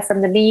knew her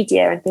from the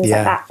media and things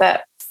like that.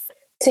 But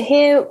to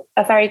hear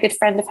a very good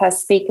friend of hers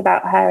speak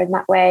about her in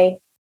that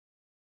way,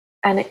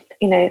 and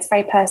it's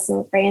very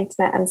personal, very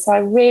intimate. And so I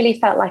really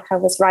felt like I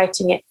was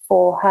writing it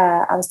for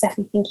her. I was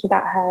definitely thinking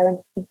about her and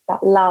thinking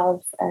about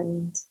love,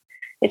 and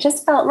it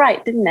just felt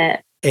right, didn't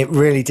it? It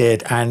really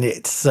did. And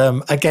it's,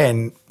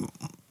 again,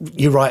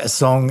 you write a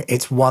song,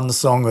 it's one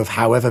song of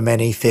however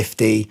many,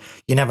 50,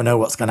 you never know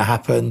what's going to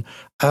happen.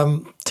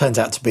 Turns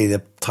out to be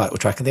the title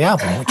track of the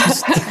album, which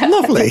is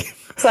lovely.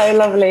 So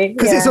lovely.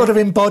 Because it sort of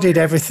embodied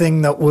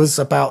everything that was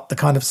about the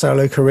kind of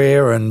solo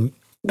career and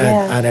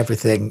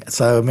everything.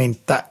 So, I mean,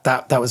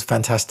 that was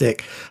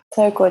fantastic.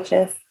 So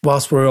gorgeous.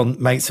 Whilst we're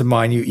on Mates of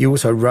Mine, you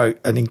also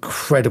wrote an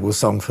incredible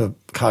song for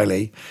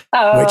Kylie,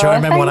 which I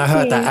remember when I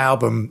heard that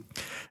album,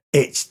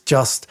 it's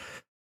just,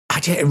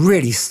 it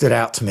really stood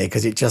out to me,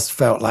 because it just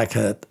felt like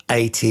a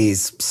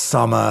 80s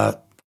summer.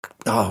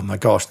 Oh my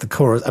gosh, the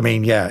chorus. I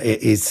mean,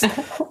 it is.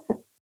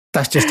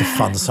 That's just a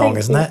fun song,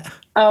 isn't it?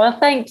 Oh, well,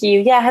 thank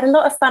you. Yeah, I had a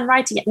lot of fun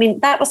writing it. I mean,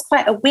 that was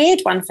quite a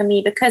weird one for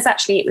me, because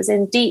actually it was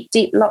in deep,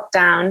 deep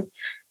lockdown,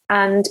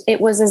 and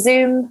it was a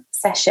Zoom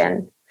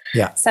session.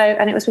 Yeah. So,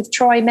 and it was with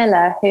Troy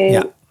Miller,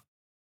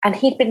 and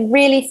he'd been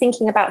really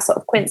thinking about sort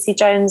of Quincy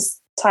Jones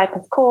type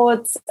of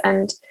chords,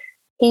 and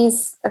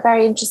he's a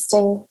very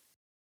interesting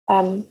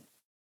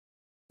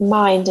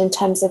mind in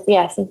terms of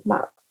thinking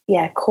about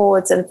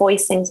chords and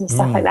voicings and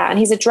stuff like that. And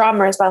he's a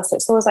drummer as well, so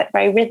it's always like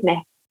very rhythmic.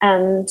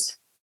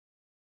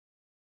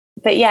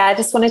 But I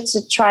just wanted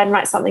to try and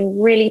write something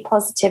really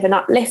positive and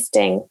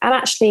uplifting. And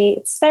actually,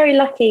 it's very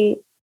lucky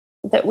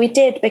that we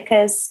did,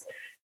 because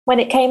when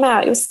it came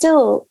out, it was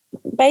still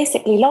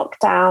basically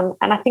lockdown,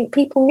 and I think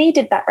people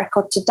needed that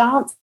record to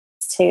dance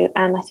to.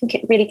 And I think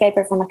it really gave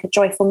everyone like a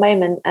joyful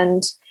moment.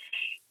 And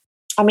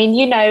I mean,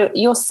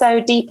 you're so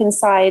deep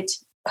inside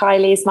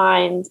Kylie's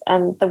mind,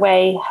 and the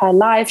way her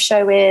live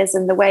show is,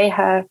 and the way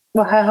her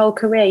whole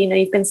career,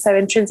 you've been so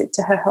intrinsic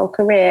to her whole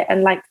career,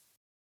 and like,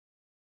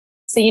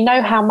 so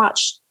how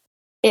much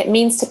it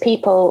means to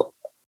people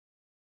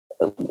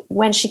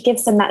when she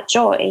gives them that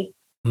joy.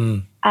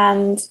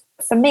 And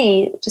for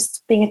me,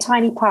 just being a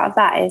tiny part of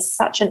that is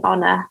such an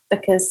honor,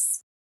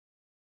 because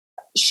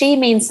she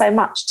means so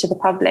much to the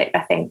public, I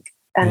think.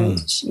 And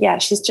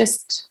she's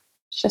just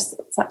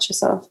such a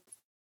sort of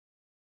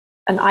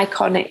an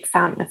iconic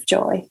fountain of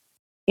joy.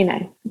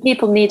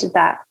 People needed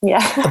that. Yeah,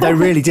 they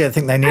really did. I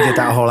think they needed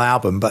that whole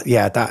album. But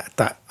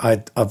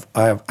I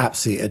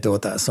absolutely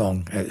adored that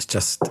song. It's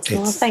just,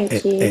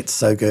 thank you. It's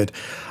so good.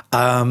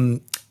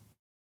 The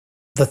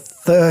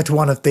third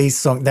one of these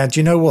songs. Now, do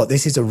you know what?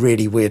 This is a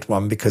really weird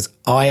one, because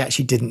I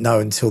actually didn't know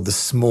until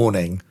this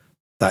morning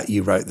that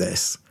you wrote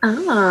this.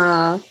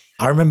 I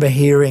remember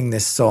hearing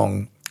this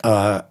song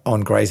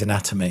on Grey's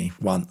Anatomy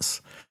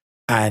once,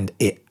 and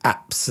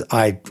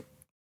I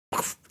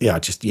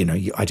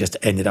just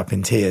ended up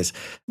in tears.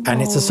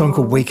 And it's a song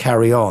called We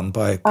Carry On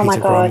by Peter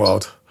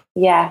Grunwald.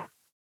 Yeah.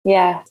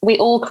 We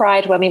all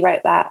cried when we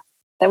wrote that.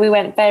 We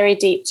went very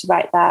deep to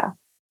write that.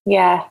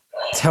 Yeah.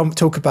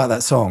 Talk about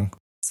that song.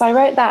 So I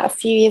wrote that a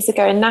few years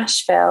ago in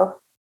Nashville.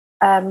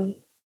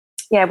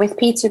 With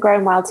Peter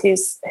Grunwald,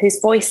 whose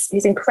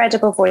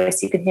incredible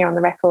voice you can hear on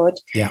the record.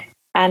 Yeah.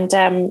 And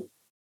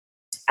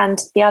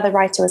the other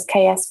writer was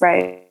K.S.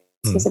 Rose,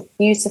 who's a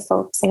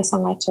beautiful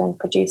singer-songwriter and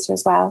producer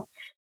as well.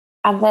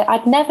 And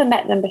I'd never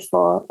met them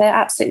before. They're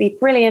absolutely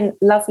brilliant,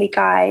 lovely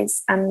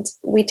guys. And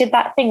we did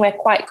that thing where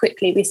quite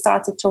quickly we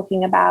started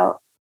talking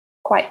about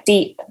quite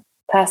deep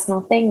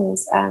personal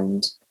things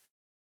and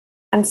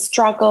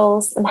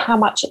struggles and how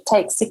much it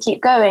takes to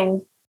keep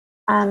going.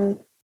 And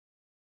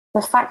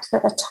the fact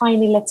that a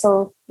tiny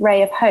little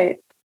ray of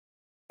hope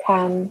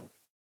can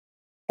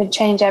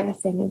change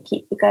everything and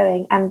keep you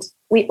going. And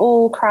we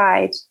all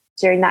cried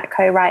during that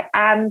co-write.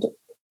 And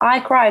I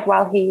cried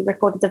while he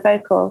recorded the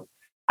vocal.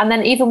 And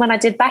then even when I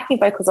did backing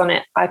vocals on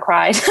it, I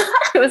cried.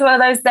 It was one of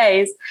those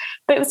days.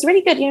 But it was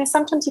really good. You know,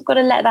 sometimes you've got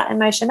to let that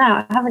emotion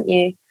out, haven't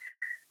you?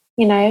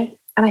 You know,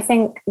 and I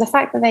think the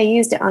fact that they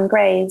used it on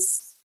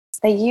Graze,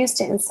 they used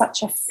it in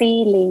such a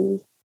feely,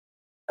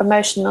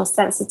 emotional,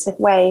 sensitive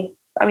way.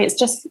 I mean, it's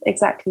just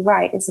exactly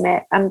right, isn't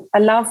it? And I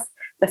love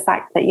the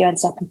fact that you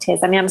ended up in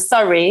tears. I mean, I'm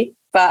sorry,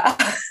 but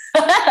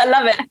I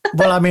love it.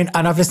 Well, I mean,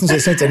 and I've listened to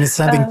it since, and it's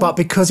something, but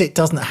because it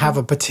doesn't have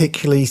a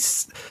particularly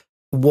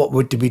what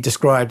would be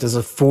described as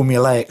a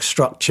formulaic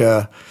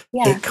structure,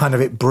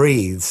 it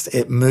breathes,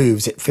 it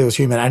moves, it feels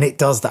human, and it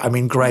does that. I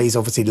mean, Graze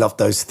obviously loved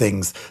those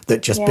things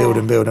that just build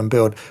and build and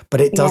build,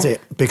 but it does it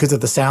because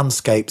of the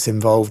soundscapes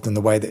involved and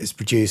the way that it's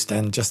produced,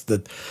 and just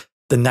the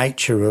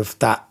nature of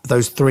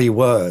those three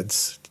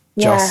words,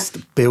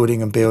 just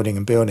building and building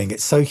and building.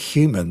 It's so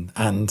human,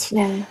 and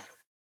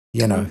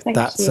you know,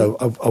 that's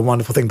a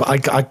wonderful thing.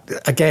 But I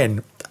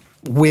again,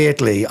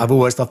 weirdly, I've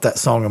always loved that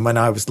song. And when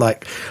I was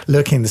like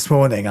looking this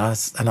morning, I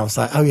was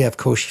like, oh yeah, of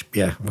course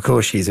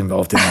she's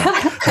involved in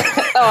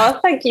that. Oh,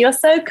 thank you. You're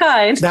so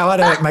kind. Now I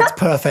know it makes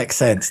perfect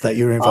sense that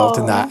you're involved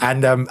in that.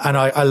 And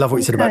I love what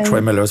you said about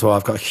Troy Miller as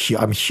well.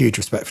 I'm a huge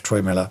respect for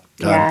Troy Miller.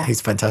 He's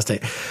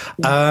fantastic.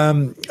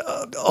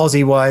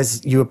 Aussie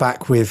wise, you were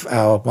back with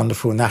our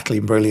wonderful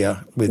Natalie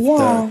Imbruglia with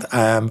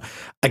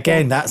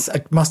again,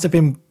 it must have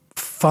been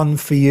fun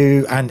for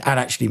you and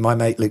actually my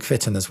mate Luke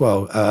Fitton as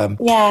well,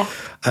 who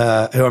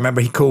I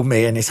remember he called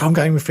me and he said, I'm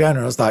going with Fiona,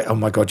 and I was like, oh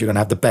my god, you're gonna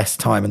have the best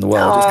time in the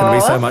world. It's gonna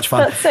be so much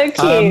fun. That's so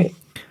cute.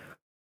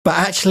 But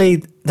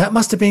actually that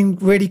must have been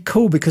really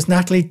cool because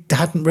Natalie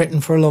hadn't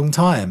written for a long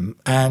time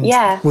and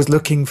was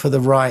looking for the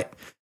right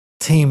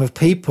team of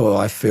people,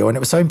 I feel, and it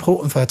was so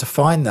important for her to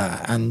find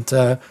that, and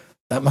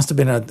that must have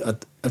been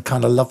a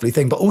kind of lovely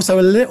thing, but also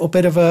a little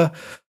bit of a,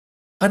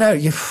 I know I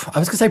was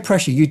going to say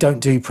pressure. You don't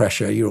do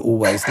pressure. You're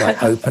always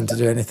like open to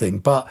do anything.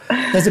 But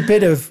there's a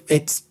bit of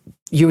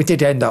you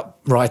did end up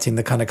writing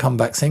the kind of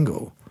comeback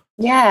single.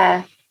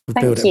 Yeah.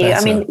 Thank you.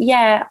 I mean,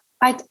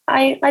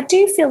 I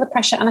do feel the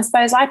pressure. And I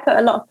suppose I put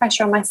a lot of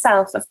pressure on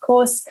myself, of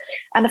course.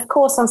 And of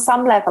course, on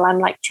some level, I'm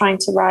like trying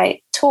to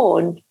write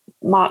Torn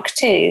Mark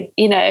II,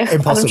 you know.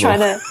 Impossible.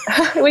 And I'm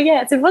trying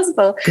to, it's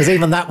impossible. Because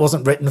even that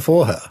wasn't written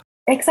for her.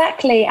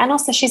 Exactly. And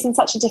also she's in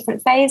such a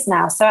different phase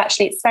now. So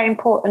actually it's very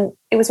important.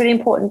 It was really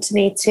important to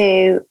me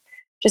to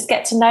just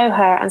get to know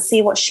her and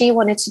see what she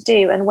wanted to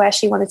do and where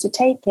she wanted to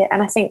take it.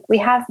 And I think we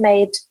have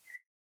made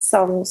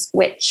songs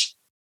which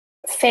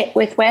fit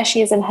with where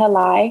she is in her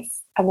life,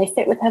 and they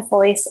fit with her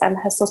voice and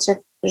her sort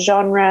of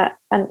genre.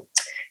 And,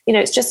 you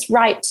know, it's just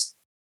right.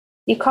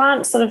 You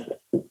can't sort of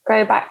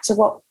go back to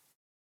what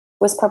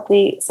was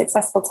probably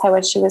successful to her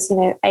when she was,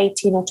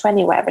 18 or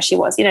 20, wherever she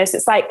was, so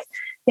it's like,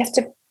 you have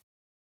to,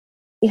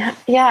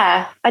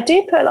 I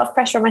do put a lot of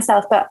pressure on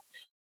myself, but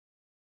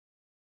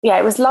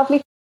it was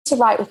lovely to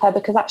write with her,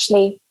 because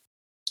actually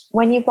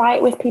when you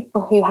write with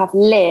people who have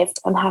lived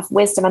and have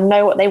wisdom and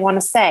know what they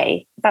want to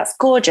say, that's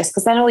gorgeous,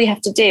 because then all you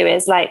have to do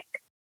is like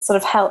sort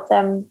of help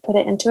them put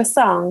it into a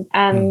song.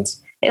 And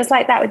it was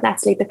like that with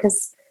Natalie,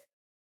 because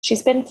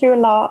she's been through a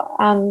lot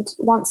and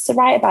wants to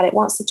write about it,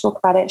 wants to talk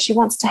about it. She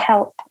wants to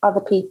help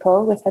other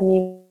people with her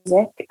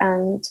music,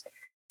 and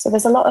so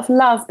there's a lot of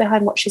love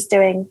behind what she's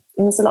doing,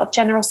 and there's a lot of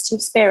generosity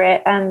of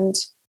spirit, and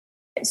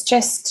it's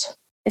just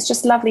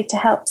lovely to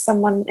help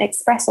someone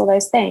express all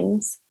those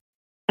things.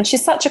 And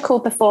she's such a cool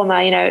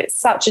performer, it's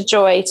such a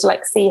joy to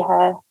like see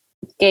her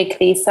gig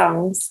these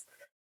songs.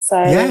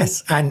 So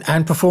yes,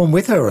 and perform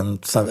with her on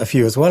a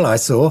few as well, I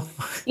saw.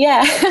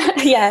 Yeah,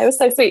 it was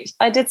so sweet.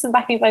 I did some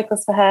backing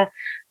vocals for her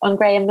on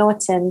Graham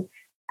Norton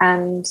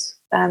and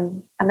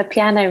the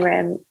Piano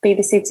Room,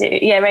 BBC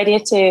Two, Radio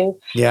 2.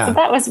 Yeah. So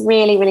that was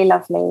really, really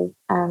lovely.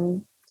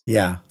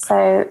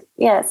 So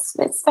yes,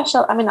 it's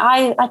special. I mean,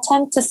 I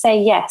tend to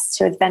say yes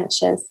to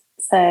adventures.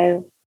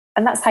 So,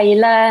 and that's how you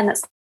learn,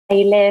 that's how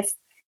you live,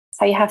 that's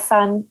how you have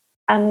fun.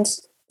 And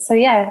so,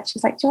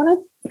 she's like, do you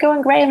want to go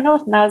on Graham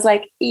Norton? And I was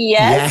like,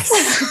 yes.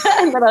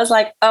 And then I was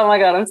like, oh my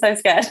God, I'm so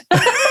scared.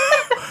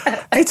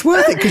 It's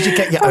worth it because you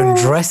get your own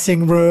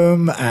dressing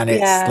room, and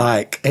it's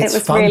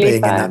it's fun really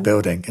being fun in that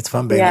building. It's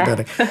fun being in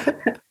that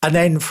building. And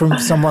then from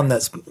someone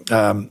that's,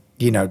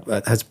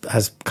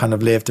 has kind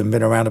of lived and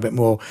been around a bit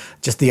more,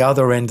 just the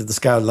other end of the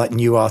scale, like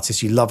new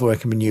artists. You love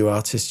working with new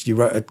artists. You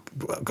wrote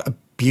a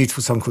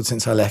beautiful song called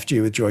Since I Left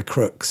You with Joy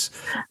Crooks.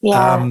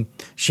 Yeah.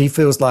 She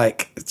feels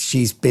like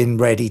she's been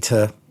ready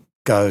to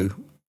go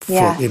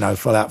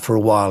full out for a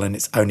while, and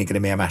it's only going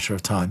to be a matter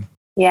of time.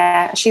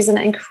 Yeah, she's an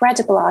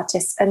incredible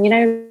artist. And,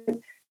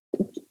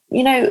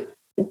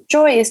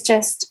 Joy is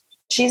just,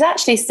 she's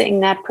actually sitting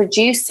there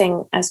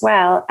producing as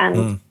well.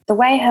 And the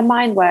way her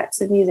mind works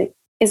with music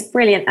is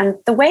brilliant. And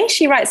the way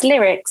she writes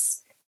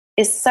lyrics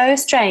is so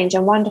strange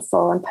and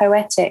wonderful and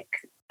poetic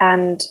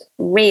and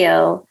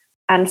real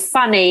and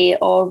funny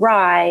or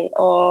wry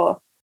or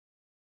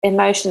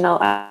emotional.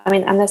 I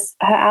mean, and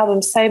her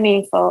album's so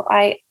meaningful.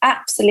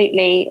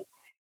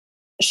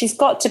 She's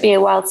got to be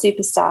a world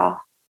superstar.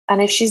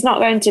 And if she's not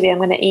going to be, I'm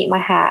going to eat my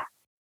hat.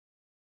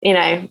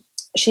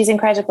 She's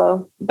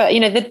incredible. But,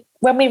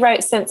 when we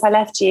wrote Since I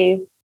Left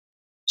You,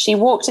 she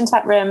walked into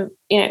that room,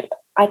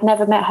 I'd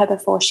never met her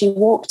before. She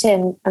walked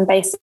in and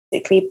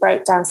basically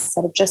broke down,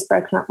 said, I've just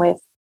broken up with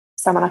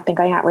someone I've been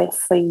going out with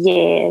for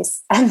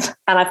years. And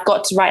I've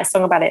got to write a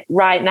song about it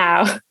right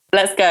now.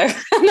 Let's go.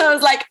 And I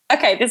was like,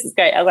 okay, this is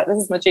great. I was like, this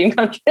is my dream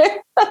come true. I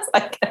was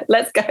like,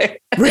 let's go.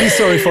 Really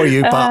sorry for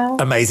you, but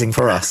amazing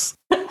for us.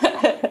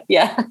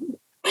 Yeah.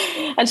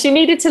 And she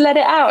needed to let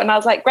it out. And I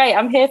was like, great,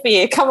 I'm here for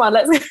you. Come on,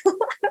 let's go.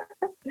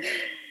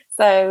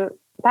 So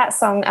that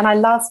song, and I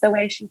love the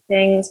way she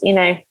sings,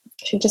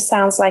 she just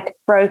sounds like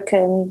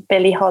broken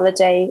Billie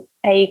Holiday,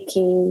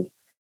 achy,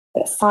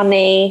 but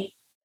funny.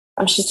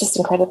 And she's just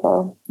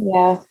incredible.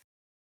 Yeah.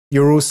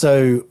 You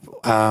also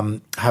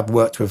have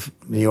worked with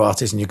new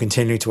artists, and you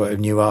continue to work with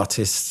new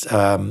artists.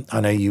 I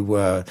know you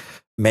were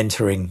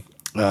mentoring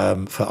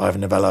for Ivor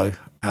Novello.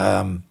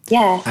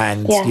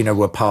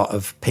 Were part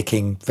of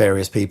picking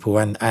various people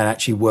and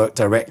actually worked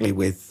directly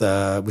with,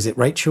 was it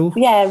Rachel?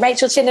 Yeah,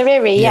 Rachel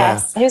Chinariri,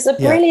 yes, who's a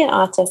brilliant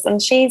artist.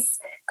 And she's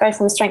going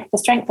from strength to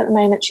strength at the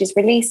moment. She's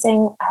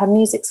releasing, her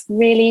music's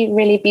really,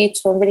 really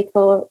beautiful, really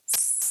cool,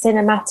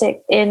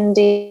 cinematic,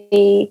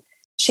 indie.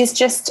 She's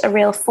just a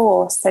real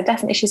force. So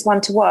definitely she's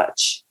one to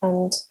watch.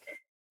 And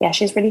yeah,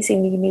 she's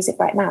releasing new music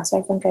right now. So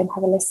everyone go and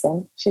have a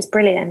listen. She's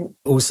brilliant.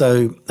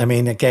 Also, I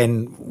mean,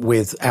 again,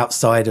 with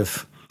outside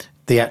of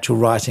the actual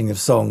writing of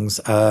songs,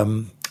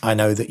 I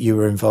know that you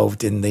were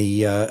involved in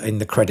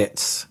the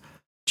credits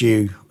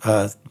due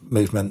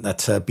movement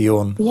that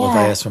Bjorn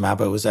Ulvaeus from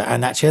ABBA was there.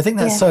 And actually, I think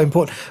that's so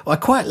important. I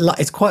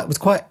it was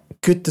quite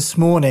good this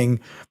morning.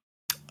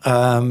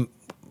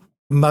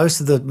 Most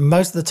of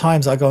the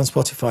times I go on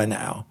Spotify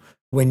now,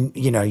 when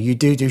you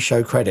do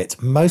show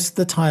credits, most of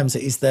the times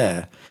it is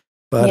there.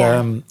 But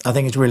I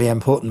think it's really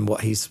important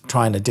what he's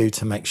trying to do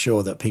to make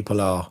sure that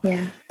people are,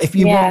 if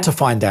you want to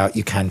find out,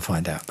 you can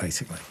find out,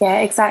 basically.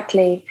 Yeah,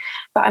 exactly.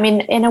 But I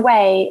mean, in a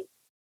way,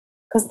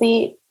 because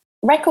the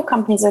record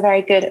companies are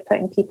very good at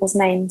putting people's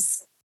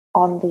names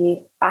on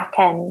the back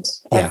end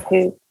of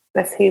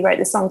who wrote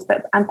the songs,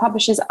 and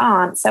publishers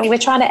aren't. So we're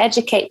trying to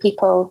educate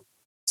people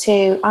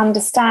to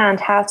understand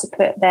how to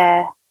put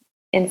their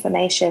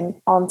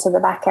information onto the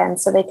back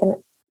end so they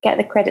can get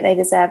the credit they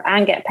deserve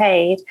and get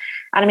paid.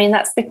 And I mean,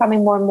 that's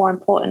becoming more and more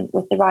important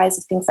with the rise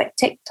of things like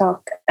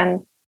TikTok,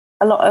 and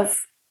a lot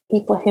of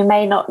people who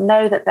may not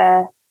know that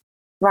they're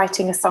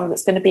writing a song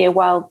that's going to be a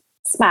world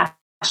smash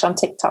on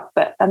TikTok,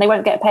 and they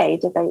won't get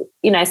paid if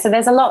they, so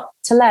there's a lot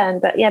to learn.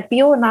 But yeah,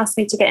 Bjorn asked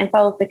me to get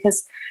involved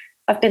because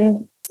I've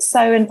been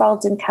so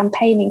involved in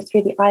campaigning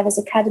through the Ivors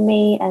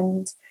Academy,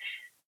 and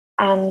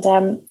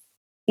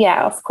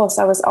of course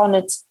I was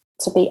honoured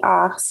to be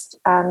asked.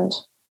 And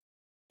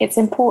it's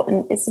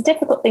important. It's a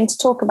difficult thing to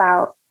talk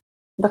about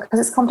because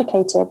it's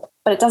complicated,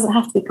 but it doesn't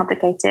have to be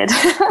complicated.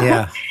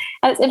 Yeah.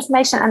 And it's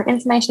information, and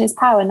information is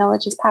power.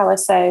 Knowledge is power.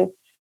 So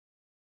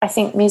I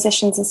think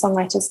musicians and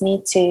songwriters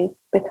need to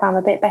become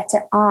a bit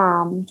better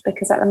armed,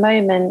 because at the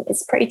moment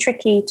it's pretty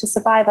tricky to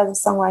survive as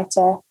a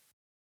songwriter.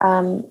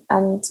 And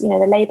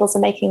the labels are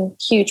making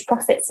huge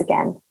profits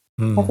again.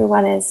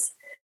 Everyone's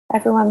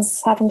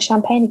having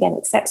champagne again,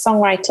 except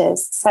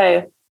songwriters.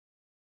 So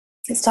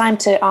it's time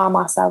to arm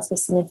ourselves with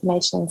some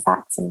information and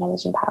facts and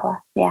knowledge and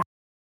power. Yeah.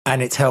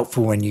 And it's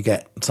helpful when you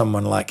get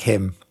someone like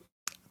him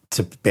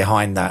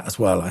behind that as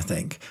well, I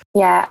think.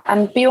 Yeah.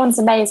 And Bjorn's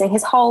amazing.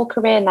 His whole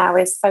career now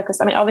is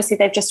focused. I mean, obviously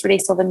they've just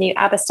released all the new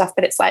ABBA stuff,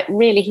 but it's like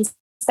really he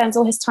spends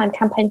all his time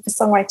campaigning for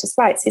songwriters'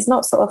 rights. He's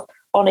not sort of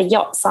on a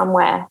yacht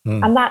somewhere.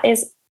 And that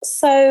is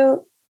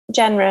so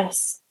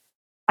generous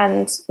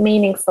and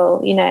meaningful,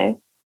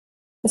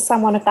 for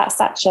someone of that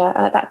stature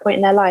and at that point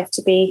in their life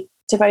to be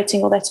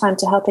devoting all their time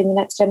to helping the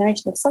next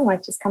generation of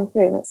songwriters come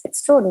through. It's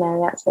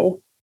extraordinary, actually.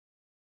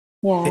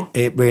 Yeah.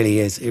 It really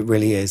is. It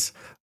really is.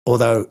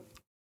 Although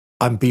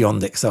I'm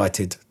beyond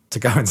excited to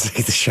go and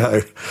see the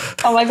show.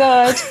 Oh my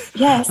God.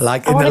 Yes.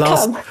 Like in the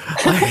last,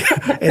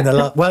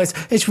 well,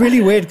 it's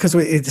really weird because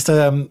it's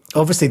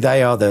obviously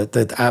they are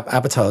the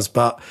avatars,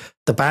 but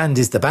the band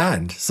is the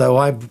band. So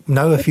I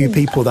know a few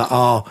people that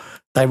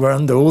they were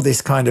under all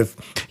this kind of,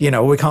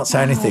 we can't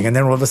say anything. And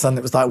then all of a sudden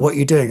it was like, what are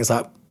you doing? It's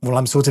like, well,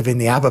 I'm sort of in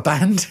the ABBA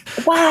band.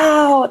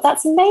 Wow,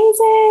 that's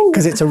amazing.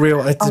 Because it's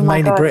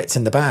mainly Brits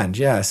in the band,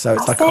 yeah. So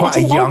it's quite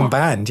a young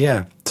band,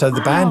 yeah. So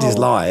the band is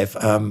live,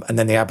 and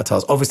then the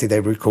avatars, obviously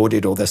they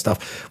recorded all their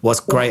stuff. What's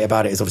great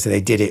about it is obviously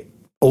they did it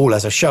all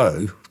as a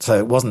show. So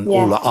it wasn't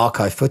all like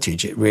archive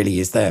footage, it really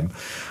is them.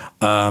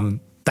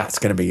 That's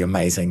going to be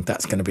amazing.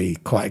 That's going to be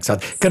quite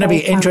exciting. Going to be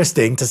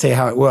interesting to see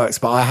how it works,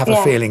 but I have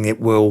a feeling it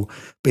will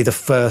be the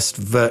first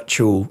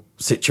virtual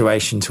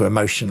situation to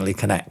emotionally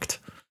connect.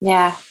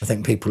 Yeah. I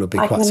think people will be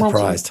quite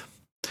surprised.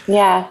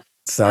 Yeah.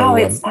 So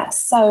that's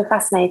so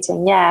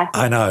fascinating. Yeah.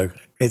 I know.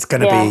 It's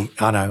going to be,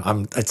 I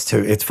know,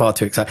 it's far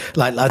too exciting.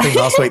 Like, I think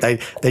last week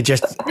they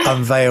just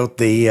unveiled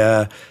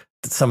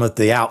some of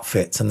the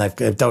outfits, and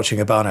Dolce &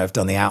 Gabbana have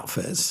done the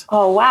outfits.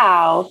 Oh,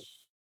 wow.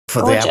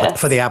 For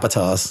the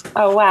avatars.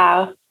 Oh,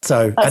 wow.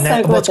 So, and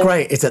then what's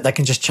great is that they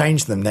can just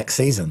change them next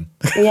season.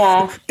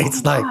 Yeah. It's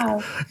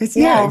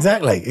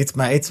exactly. It's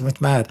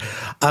mad.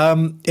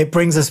 It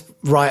brings us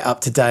right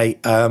up to date.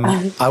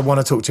 I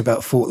want to talk to you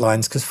about Fault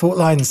Lines, because Fault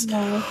Lines,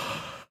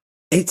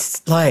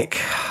 it's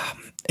like,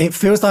 it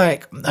feels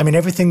like, I mean,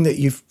 everything that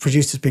you've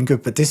produced has been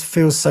good, but this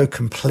feels so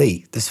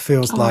complete. This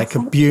feels like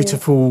a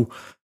beautiful,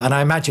 and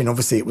I imagine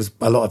obviously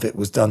a lot of it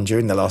was done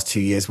during the last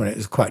 2 years when it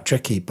was quite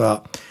tricky,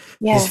 but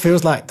this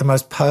feels like the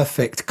most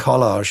perfect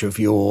collage of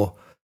your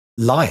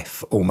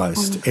life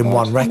almost in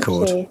one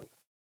record.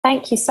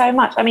 Thank you so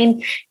much. I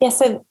mean,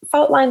 so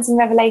Fault Lines and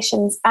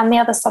Revelations and the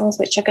other songs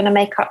which are going to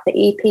make up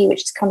the EP,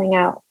 which is coming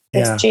out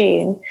this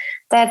June,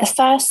 they're the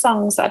first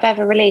songs that I've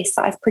ever released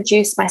that I've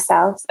produced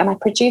myself, and I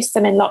produced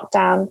them in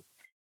lockdown.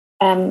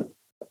 And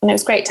it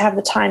was great to have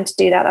the time to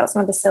do that. That was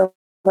one of the silver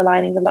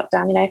linings of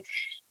lockdown, you know.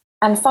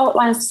 And Fault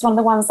Lines was one of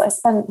the ones that I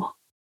spent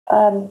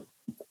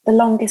the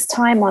longest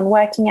time on,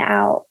 working it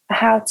out,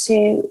 how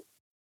to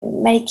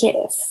make it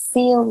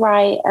feel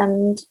right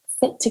and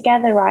fit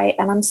together right.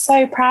 And I'm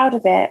so proud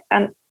of it.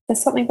 And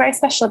there's something very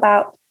special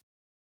about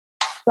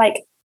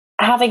like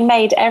having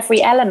made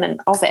every element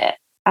of it,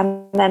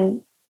 and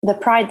then the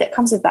pride that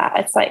comes with that.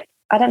 It's like,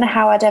 I don't know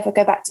how I'd ever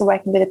go back to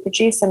working with a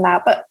producer now,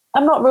 but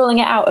I'm not ruling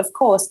it out, of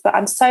course, but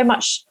I've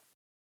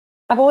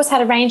always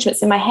had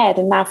arrangements in my head,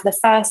 and now for the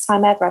first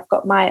time ever, I've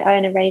got my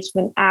own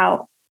arrangement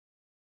out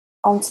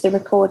onto the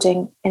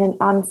recording in an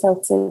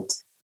unfiltered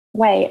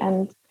way.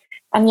 And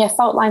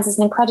Fault Lines is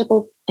an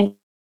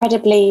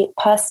incredibly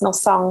personal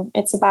song.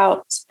 It's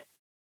about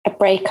a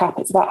breakup.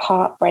 It's about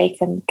heartbreak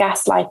and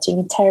gaslighting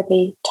and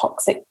terribly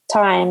toxic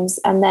times,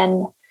 and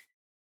then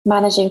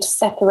managing to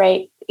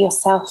separate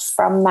yourself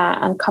from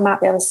that and come out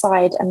the other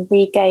side and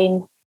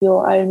regain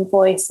your own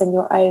voice and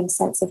your own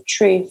sense of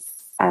truth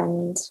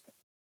and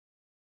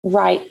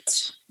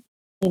rightness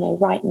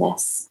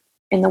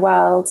in the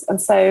world.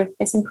 And so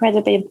it's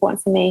incredibly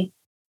important for me,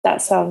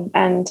 that song.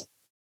 And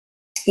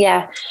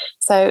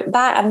so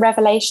that and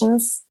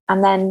Revelations,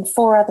 and then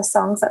 4 other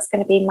songs. That's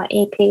going to be my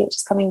EP, which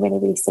is coming really,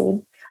 really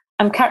soon.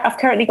 I've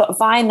currently got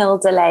vinyl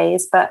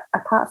delays, but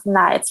apart from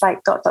that, it's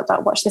like ...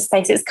 watch this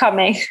space, it's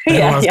coming.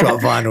 Everyone's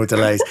got vinyl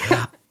delays.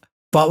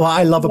 But what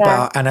I love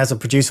about, and as a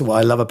producer, what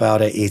I love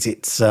about it is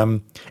it's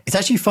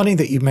actually funny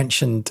that you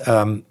mentioned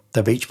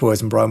the Beach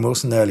Boys and Brian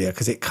Wilson earlier,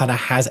 because it kind of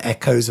has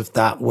echoes of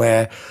that,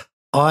 where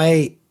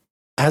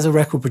as a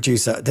record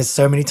producer, there's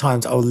so many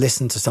times I'll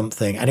listen to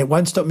something and it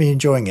won't stop me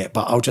enjoying it,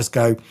 but I'll just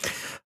go,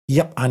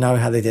 yep, I know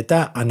how they did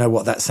that. I know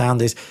what that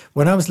sound is.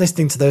 When I was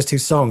listening to those 2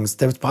 songs,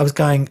 I was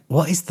going,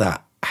 what is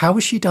that? How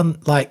has she done?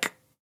 Like,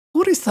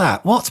 what is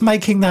that? What's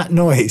making that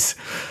noise?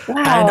 Wow.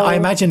 And I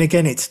imagine,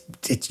 again, it's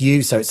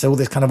you. So it's all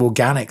this kind of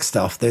organic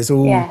stuff. There's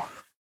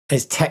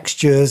it's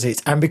textures.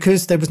 And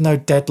because there was no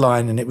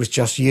deadline and it was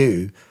just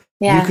you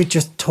could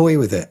just toy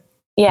with it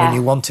when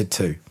you wanted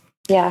to.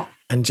 Yeah.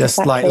 And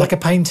just like a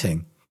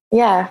painting.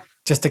 Yeah.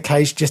 Just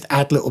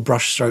add little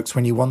brush strokes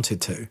when you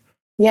wanted to.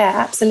 Yeah,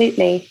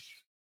 absolutely.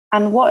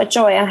 And what a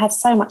joy. I had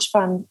so much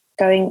fun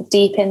going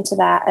deep into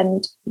that.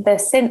 And the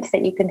synth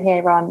that you can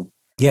hear on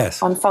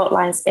Fault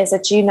Lines is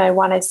a Juno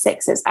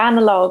 106. It's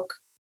analog.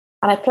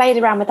 And I played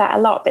around with that a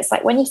lot. But it's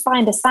like when you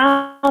find a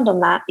sound on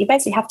that, you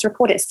basically have to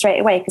record it straight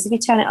away, because if you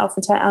turn it off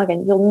and turn it on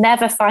again, you'll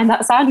never find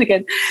that sound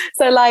again.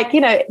 So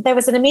there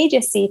was an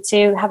immediacy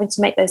to having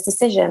to make those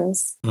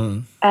decisions,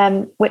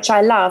 which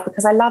I love,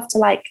 because I love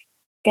to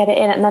get it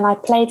in. And then I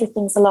played with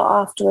things a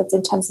lot afterwards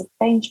in terms of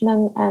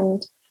arrangement.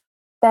 And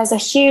there's a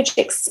huge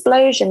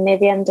explosion near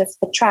the end of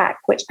the track,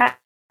 which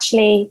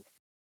actually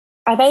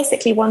I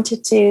basically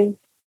wanted to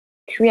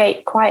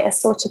create quite a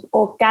sort of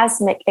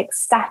orgasmic,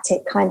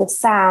 ecstatic kind of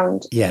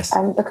sound. Yes.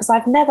 Because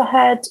I've never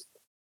heard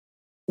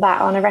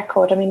that on a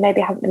record. I mean,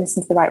 maybe I haven't been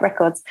listening to the right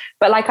records,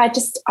 but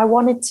I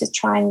wanted to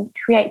try and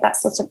create that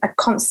sort of a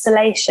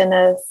constellation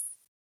of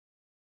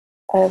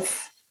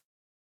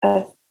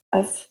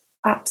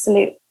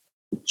absolute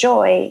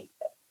joy,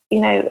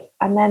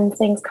 and then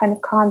things kind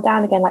of calm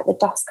down again, like the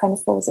dust kind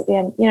of falls at the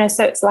end,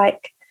 so it's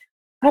like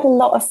I had a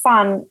lot of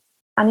fun.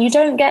 And you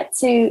don't get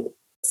to,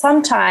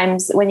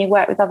 sometimes when you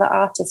work with other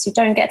artists, you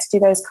don't get to do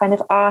those kind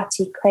of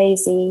arty,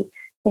 crazy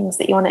things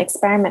that you want to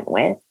experiment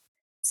with.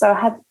 So I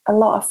had a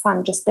lot of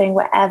fun just doing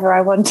whatever I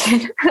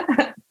wanted.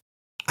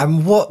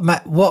 And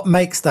what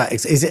makes that?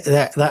 Is it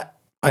that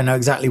I know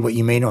exactly what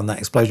you mean on that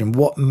explosion.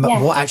 What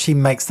actually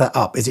makes that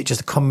up? Is it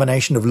just a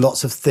combination of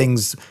lots of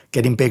things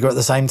getting bigger at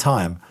the same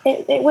time?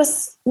 It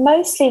was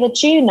mostly the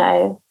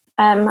Juno,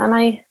 and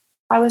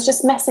I was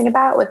just messing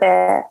about with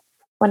it.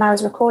 when I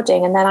was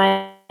recording, and then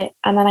I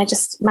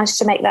just managed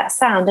to make that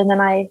sound, and then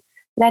I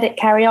let it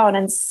carry on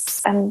and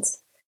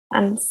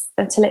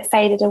until it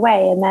faded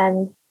away, and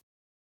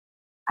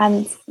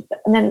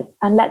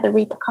let the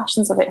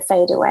repercussions of it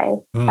fade away.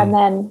 And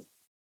then,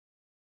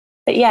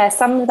 but yeah,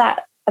 some of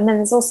that, and then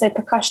there's also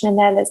percussion in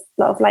there. There's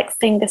a lot of like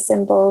finger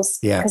cymbals,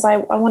 because I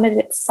wanted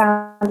it to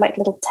sound like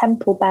little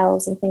temple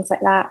bells and things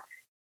like that.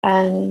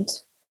 And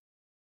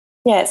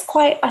yeah,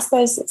 I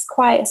suppose it's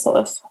quite a sort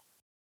of,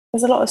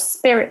 there's a lot of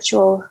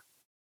spiritual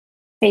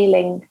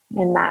feeling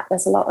in that.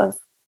 There's a lot of,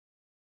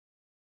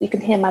 you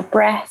can hear my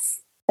breath.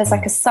 There's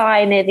like a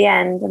sigh near the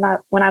end. And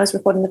when I was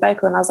recording the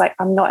vocal, and I was like,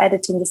 I'm not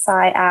editing the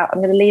sigh out. I'm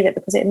going to leave it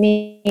because it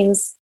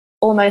means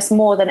almost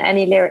more than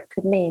any lyric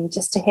could mean,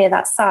 just to hear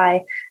that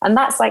sigh. And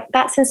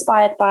that's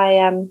inspired by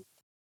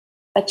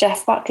a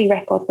Jeff Buckley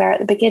record, where at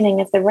the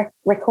beginning of the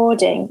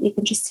recording, you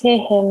can just hear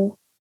him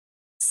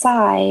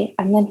sigh,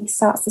 and then he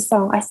starts the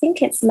song. I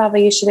think it's Lover,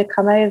 You Should Have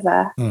Come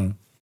Over.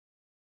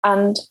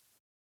 And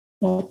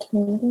I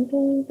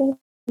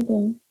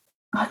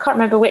can't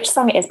remember which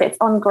song it is, but it's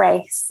on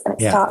Grace, and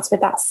it starts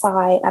with that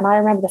sigh. And I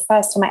remember the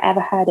first time I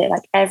ever heard it,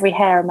 like every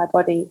hair on my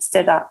body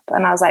stood up,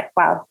 and I was like,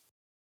 wow.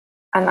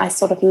 And I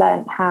sort of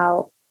learned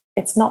how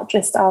it's not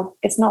just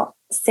it's not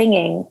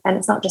singing, and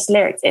it's not just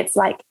lyrics. It's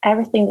like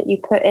everything that you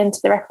put into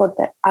the record,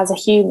 that as a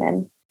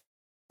human,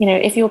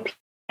 if your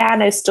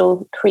piano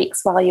stool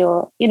creaks while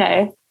you're,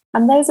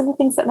 and those are the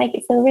things that make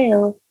it feel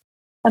real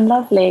and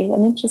lovely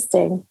and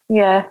interesting.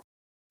 Yeah.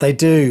 They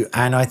do.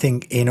 And I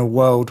think in a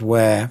world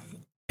where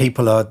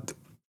people are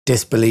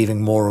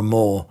disbelieving more and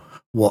more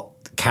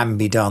what can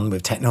be done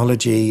with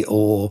technology,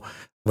 or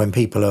when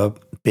people are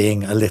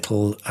being a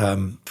little,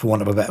 for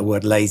want of a better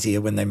word, lazier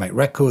when they make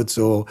records,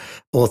 or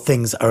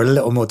things are a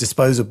little more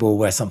disposable,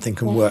 where something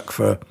can work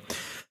for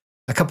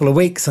a couple of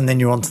weeks and then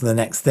you're on to the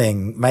next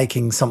thing.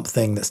 Making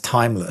something that's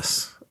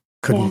timeless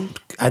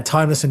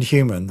timeless and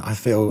human, I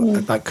feel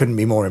that couldn't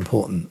be more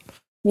important.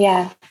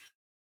 Yeah,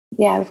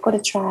 we've got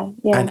to try.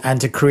 Yeah, and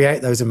to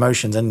create those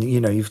emotions, and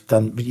you've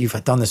done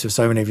this with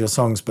so many of your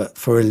songs, but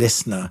for a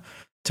listener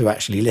to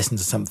actually listen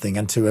to something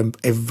and to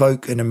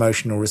evoke an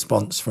emotional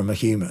response from a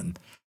human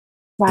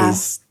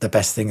is the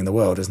best thing in the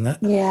world, isn't it?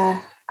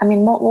 Yeah, I mean,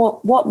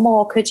 what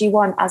more could you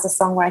want as a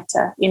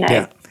songwriter?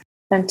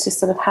 Than to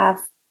sort of have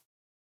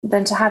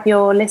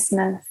your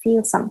listener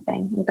feel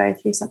something and go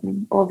through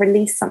something, or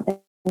release something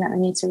that they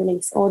need to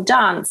release, or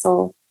dance,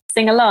 or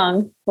sing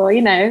along, or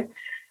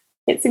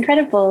it's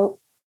incredible.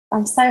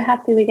 I'm so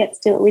happy we get to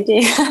do what we do.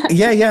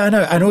 Yeah, I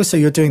know. And also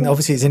you're doing,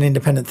 obviously it's an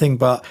independent thing,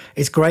 but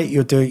it's great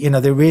you're doing,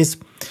 there is,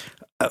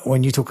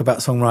 when you talk about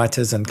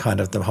songwriters and kind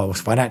of the whole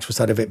financial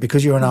side of it,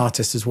 because you're an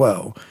artist as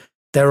well,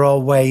 there are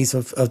ways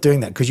of doing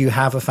that, because you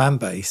have a fan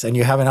base, and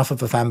you have enough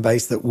of a fan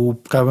base that will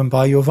go and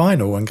buy your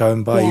vinyl and go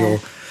and buy your,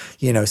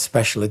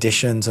 special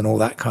editions and all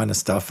that kind of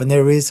stuff. And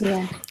there is,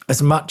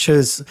 as much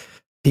as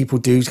people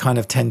do kind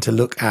of tend to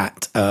look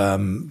at,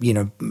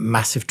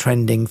 massive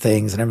trending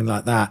things and everything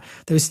like that,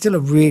 there is still a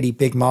really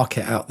big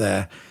market out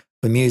there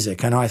for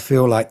music. And I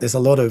feel like there's a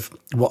lot of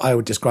what I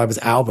would describe as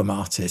album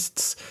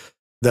artists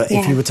that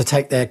if you were to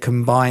take their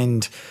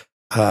combined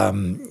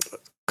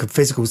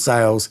physical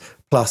sales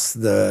plus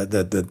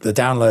the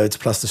downloads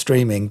plus the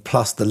streaming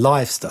plus the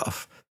live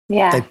stuff,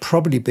 they'd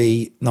probably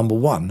be number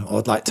one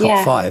or like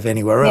top 5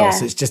 anywhere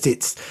else.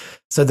 It's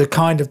so the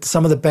kind of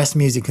some of the best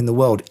music in the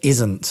world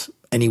isn't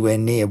anywhere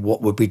near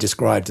what would be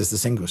described as the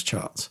singles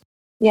charts.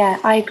 Yeah,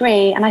 I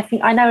agree. And I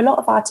think I know a lot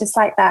of artists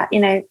like that,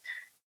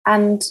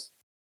 and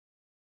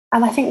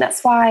I think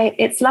that's why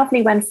it's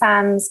lovely when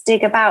fans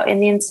dig about in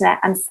the internet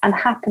and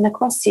happen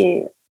across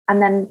you,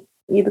 and then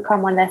you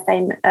become one of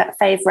their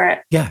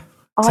favorite artists.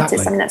 Exactly.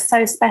 I mean, that's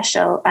so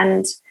special.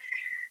 And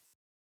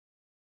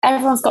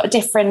everyone's got a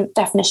different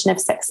definition of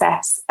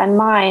success. And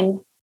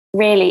mine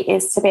really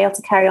is to be able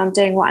to carry on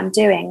doing what I'm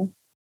doing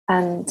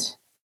and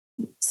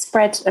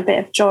spread a bit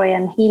of joy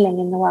and healing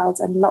in the world,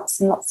 and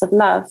lots of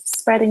love,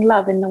 spreading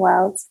love in the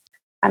world.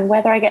 And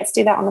whether I get to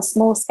do that on a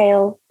small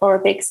scale or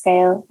a big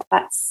scale,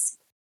 that's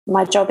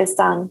my job is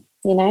done,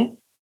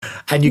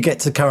 And you get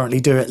to currently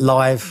do it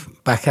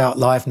back out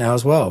live now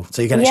as well.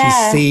 So you can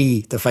actually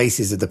see the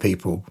faces of the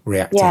people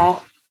reacting. Yeah,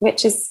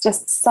 which is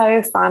just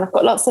so fun. I've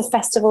got lots of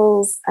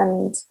festivals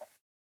and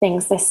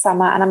things this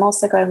summer. And I'm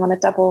also going on a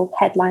double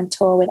headline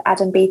tour with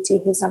Adam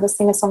Beatty, who's another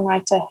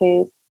singer-songwriter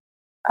who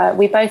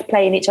we both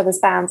play in each other's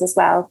bands as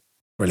well.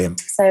 Brilliant.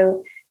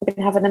 So we're going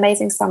to have an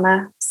amazing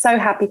summer. So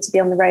happy to be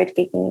on the road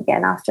gigging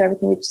again after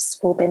everything we've just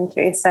all been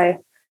through.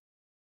 So,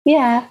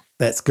 yeah.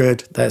 That's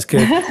good.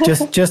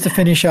 Just to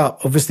finish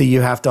up, obviously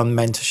you have done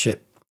mentorship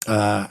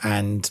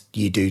and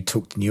you do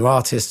talk to new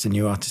artists and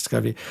new artist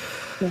discovery.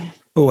 Yeah.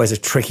 Always a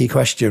tricky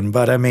question,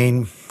 but I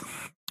mean,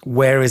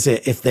 where is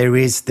it if there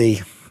is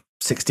the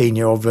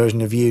 16-year-old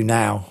version of you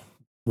now?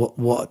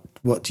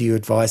 What do you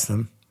advise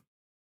them?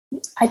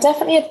 I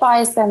definitely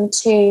advise them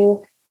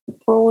to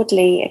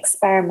broadly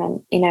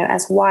experiment,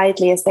 as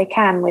widely as they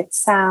can with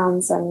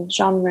sounds and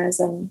genres,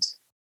 and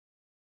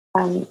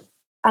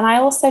I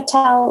also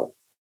tell,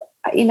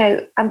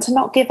 and to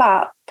not give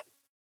up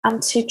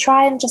and to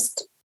try and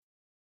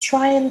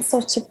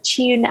sort of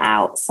tune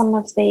out some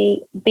of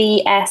the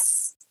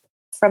BS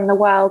from the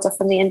world or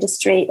from the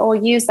industry, or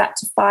use that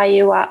to fire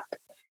you up,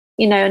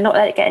 not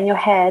let it get in your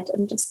head,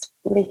 and just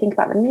really think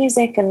about the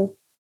music and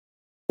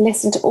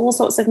listen to all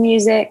sorts of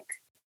music,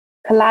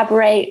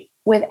 collaborate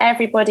with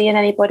everybody and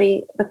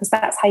anybody, because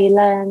that's how you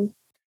learn.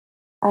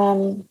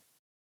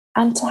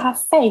 And to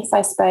have faith,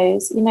 I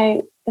suppose.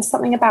 There's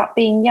something about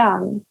being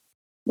young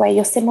where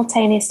you're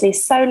simultaneously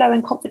so low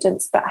in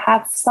confidence, but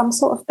have some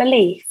sort of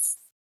belief,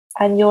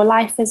 and your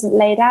life isn't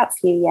laid out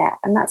for you yet.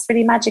 And that's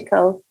really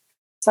magical.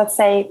 So I'd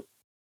say,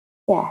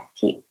 yeah,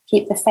 keep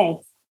the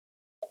faith.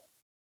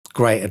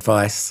 Great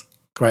advice.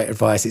 Great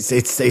advice.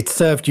 It's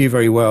served you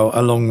very well,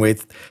 along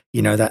with,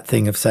 that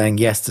thing of saying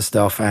yes to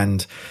stuff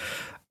and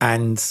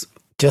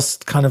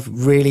just kind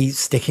of really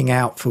sticking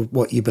out for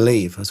what you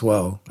believe as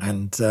well.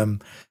 And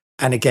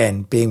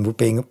again, being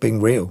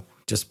real,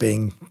 just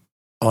being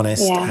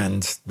honest. Yeah.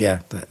 And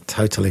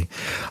totally.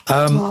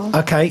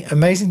 Okay.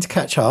 Amazing to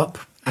catch up.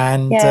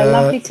 And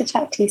lovely to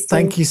chat to you, Steve.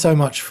 Thank you so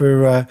much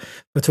for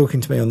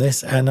talking to me on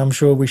this, and I'm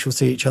sure we shall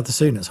see each other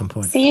soon at some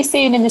point. See you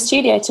soon in the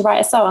studio to write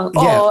a song,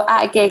 or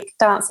at a gig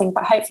dancing,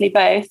 but hopefully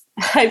both.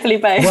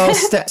 Well,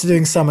 Steps are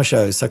doing summer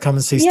shows, so come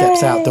and see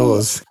Steps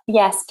outdoors.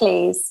 Yes,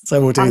 please. So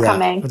we'll do that.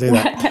 Coming. We'll do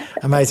that.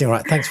 Amazing.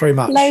 Right. Thanks very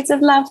much. Loads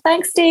of love.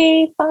 Thanks,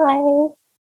 Steve. Bye.